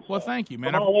time. Well, thank you,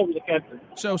 man. I'm all over the country.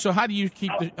 So how do you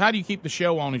keep the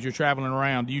show on as you're traveling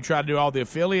around? Do you try to do all the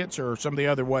affiliates or some of the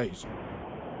other ways?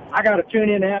 I got a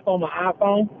TuneIn app on my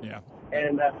iPhone. Yeah.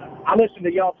 And I listen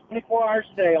to y'all 24 hours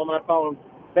a day on my phone.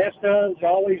 Best ofs,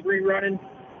 always rerunning.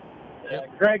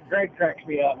 Greg cracks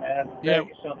me up, man. Greg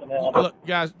is something else. Look,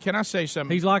 guys, can I say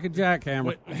something? He's like a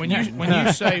jackhammer.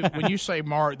 When you say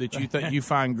Mark that you think you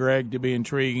find Greg to be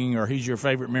intriguing or he's your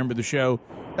favorite member of the show,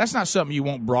 that's not something you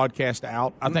won't broadcast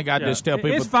out. I think I just tell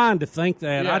people it's fine to think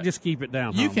that. Yeah. I just keep it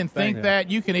down. You can think that.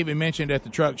 You can even mention it at the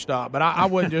truck stop, but I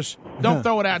wouldn't just don't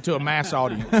throw it out to a mass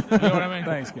audience. You know what I mean?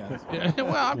 Thanks, guys. Yeah,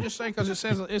 well, I'm just saying because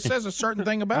it says a certain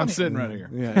thing about I'm him. sitting right here.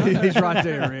 Yeah, he's right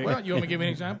there, Rick. Well, you want me to give you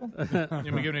an example? You want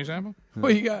me to give you an example?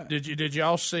 What you got? Did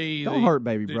y'all see? Don't hurt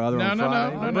baby brother. No, on no,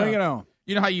 Friday. no. Bring it on.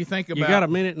 You know how you think about? You got a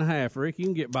minute and a half, Rick. You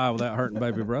can get by without hurting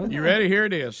baby brother. You ready? Here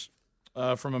it is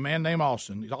from a man named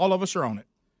Austin. All of us are on it.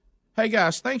 Hey,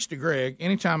 guys, thanks to Greg,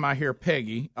 anytime I hear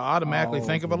Peggy, I automatically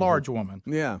think of a large woman.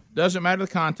 Yeah. Doesn't matter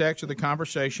the context of the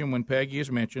conversation when Peggy is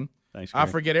mentioned. Thanks, I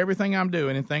Greg. forget everything I'm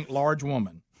doing and think large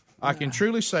woman. I can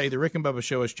truly say the Rick and Bubba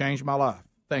Show has changed my life.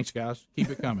 Thanks, guys. Keep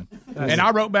it coming. And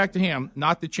I wrote back to him,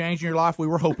 not the change in your life we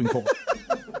were hoping for.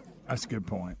 That's a good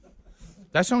point.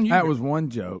 That's on you. That was one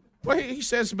joke. Well, he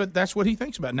says, but that's what he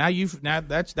thinks about. Now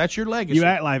that's your legacy. You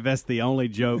act like that's the only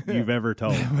joke you've ever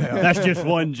told. That's just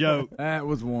one joke. That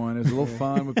was one. It was a little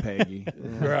fun with Peggy.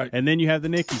 Right. And then you have the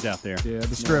Nickies out there. Yeah,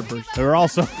 the strippers. Who are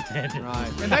also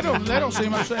Right. And they don't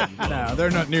seem upset. No,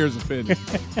 they're not near as offended.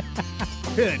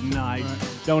 Good night.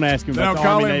 Don't ask him They about don't the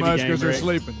call Army him Navy much game. 'cause they're Rick.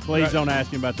 sleeping. Please Right. don't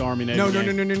ask him about the Army Navy No,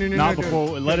 game. no. Not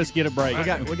before. Let us get a break.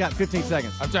 We got 15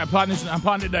 seconds. I'm potting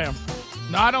it down.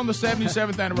 Not on the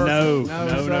 77th anniversary.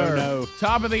 No.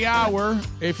 Top of the hour.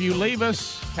 If you leave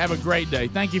us, have a great day.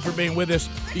 Thank you for being with us.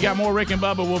 You got more Rick and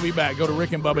Bubba. We'll be back. Go to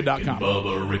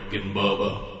rickandbubba.com. Rick and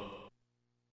Bubba.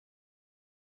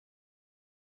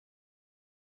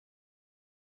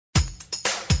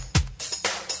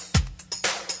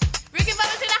 Rick and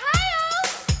Bubba's in Ohio.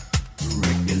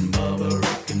 Rick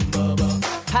and Bubba.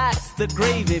 Pass the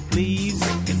gravy, please.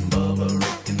 Rick and Bubba.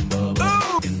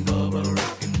 Ooh. Rick and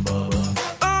Bubba.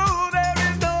 Ooh, there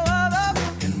is no other.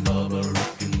 Rick and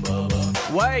Bubba.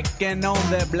 Waking on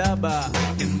their blubber.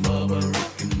 Rick and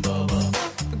Bubba.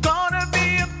 Gonna be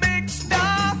a big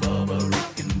star.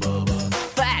 Rick and Bubba.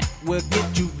 That will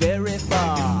get you very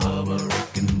far.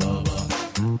 Rick and Bubba.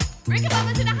 Rick and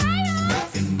Bubba's in Ohio.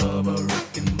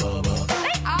 Rick and Bubba.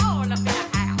 They all up in the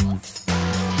house.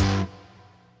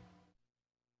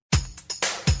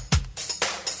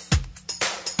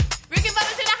 Rick and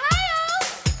Bubba's in Ohio.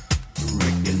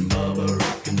 Rick and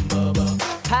Bubba.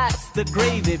 Pass the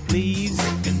gravy, please.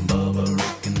 Rick and Bubba.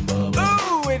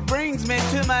 Ooh, it brings me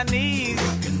to my knees.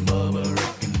 Rick and Bubba.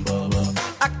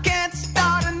 I can't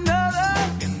start another.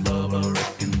 Rick and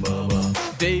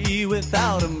Bubba. Day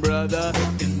without 'em, brother.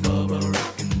 Rick and Bubba.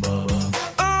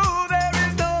 Ooh, there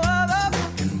is no other.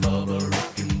 Rick and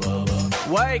Bubba.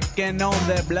 Waking on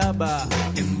their blubber.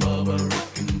 Rick and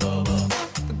Bubba.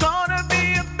 Gonna be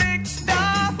a big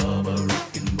star.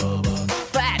 Rick and Bubba.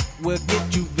 That will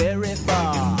get you very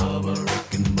far.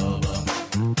 Rick and Bubba.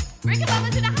 Rick and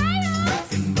Bubba's in Ohio.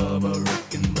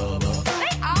 Rick and Bubba.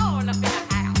 They all up in the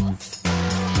house.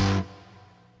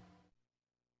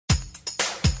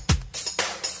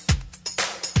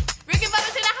 Rick and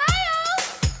Bubba's in Ohio.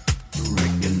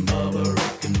 Rick and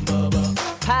Bubba.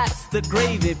 Pass the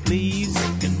gravy, please.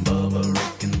 Rick and Bubba.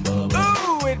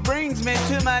 Ooh, it brings me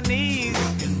to my knees.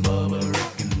 Rick and Bubba.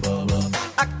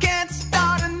 I can't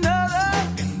start another.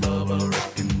 Rick and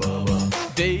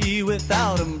Bubba. Day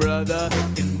without 'em, brother.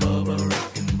 Rick and Bubba.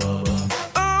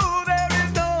 Ooh, there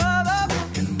is no other.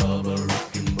 Rick and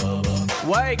Bubba.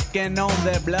 Waking on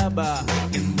their blubber.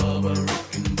 Rick and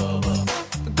Bubba.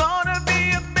 Gonna be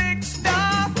a big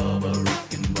star.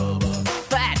 Rick and Bubba.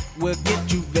 That will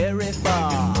get you very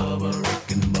far.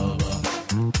 Rick and Bubba.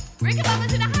 Rick and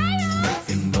Bubba's in Ohio.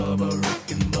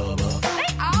 Rick and Bubba. They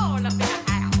all up in the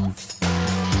house.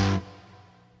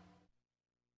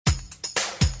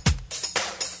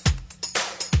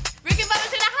 Rick and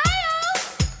Bubba's in Ohio.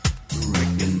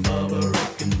 Rick and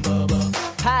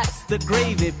Bubba. Pass the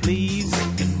gravy, please.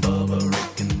 Rick and Bubba.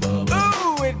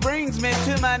 Ooh, it brings me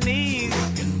to my knees.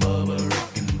 Rick and Bubba.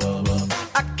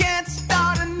 I can't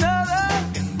start another.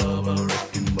 Rick and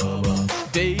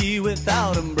Bubba. Day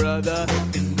without 'em, brother.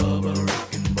 Rick and Bubba.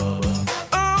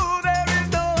 Ooh, there is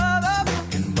no other.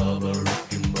 Rick and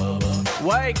Bubba.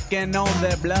 Waking on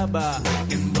their blubber.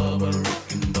 Rick and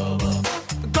Bubba.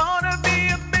 Gonna be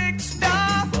a big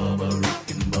star.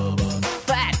 Rick and Bubba.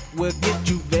 That will get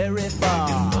you very far.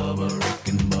 Rick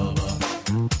and Bubba.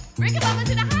 Rick and Bubba's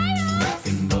in Ohio.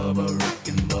 Rick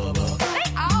and Bubba. They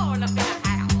all up in the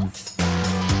house.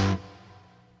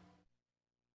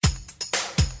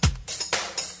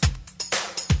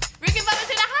 Rick and Bubba's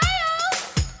in Ohio.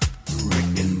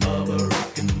 Rick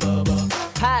and Bubba.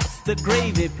 Pass the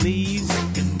gravy, please.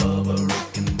 Rick and Bubba.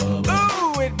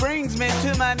 brings me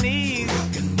to my knees.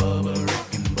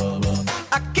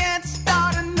 I can't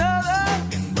start another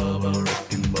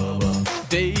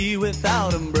day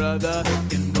without him, brother.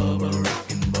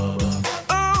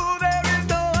 Oh, there is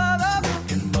no other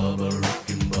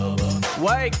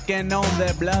waking on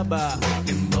their blubber.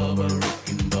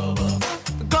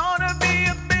 Gonna be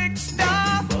a big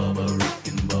star.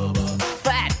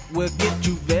 Fat will get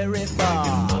you very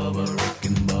far.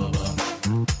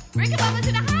 Rick and Bubba's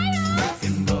in the house.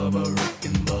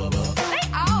 They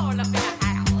all up in the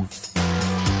house.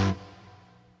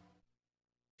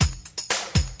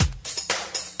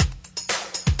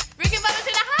 Rick and Bubba's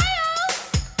in the house.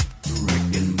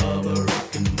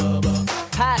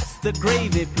 Pass the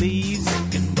gravy, please.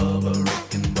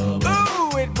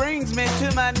 Ooh, it brings me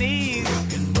to my knees.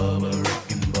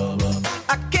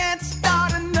 I can't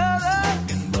start another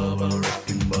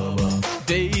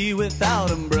day without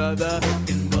him, brother.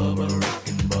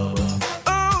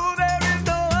 Oh, there is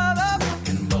no other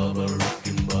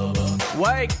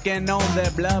waking on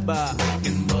their blubber.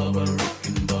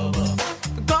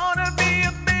 Gonna be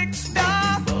a big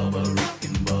star.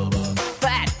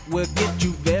 Fat will get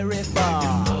you very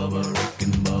far.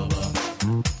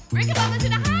 Rick and Bubba's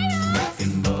in the house.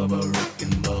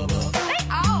 They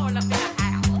all up in the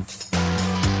house.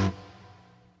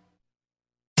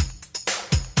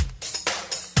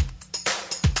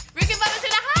 Rick and Bubba's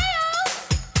in the house.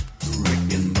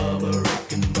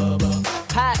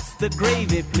 Pass the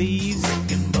gravy, please.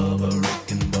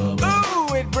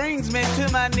 Ooh, it brings me to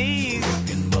my knees.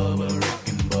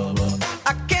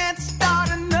 I can't start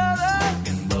another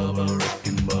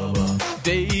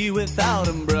day without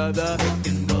him, brother.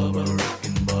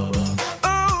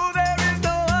 Oh, there is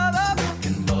no other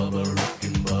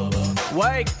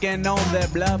waking on their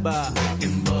blubber.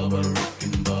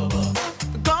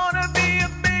 Gonna be a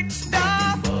big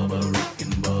star.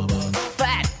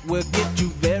 Fat will get you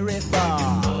very far.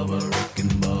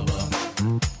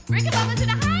 Rick and Bubba's in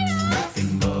the house.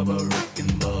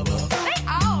 They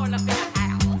all up in the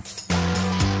house.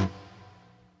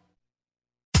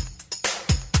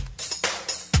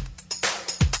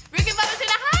 Rick and Bubba's in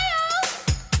the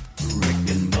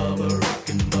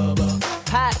house.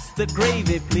 Pass the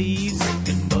gravy, please.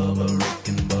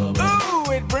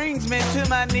 Ooh, it brings me to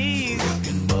my knees.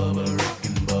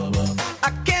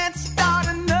 I can't start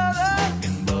another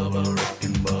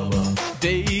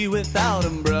day without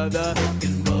him, brother.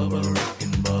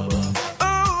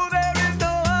 Oh, there is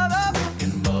no other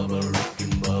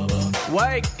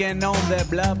waking on their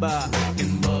blubber.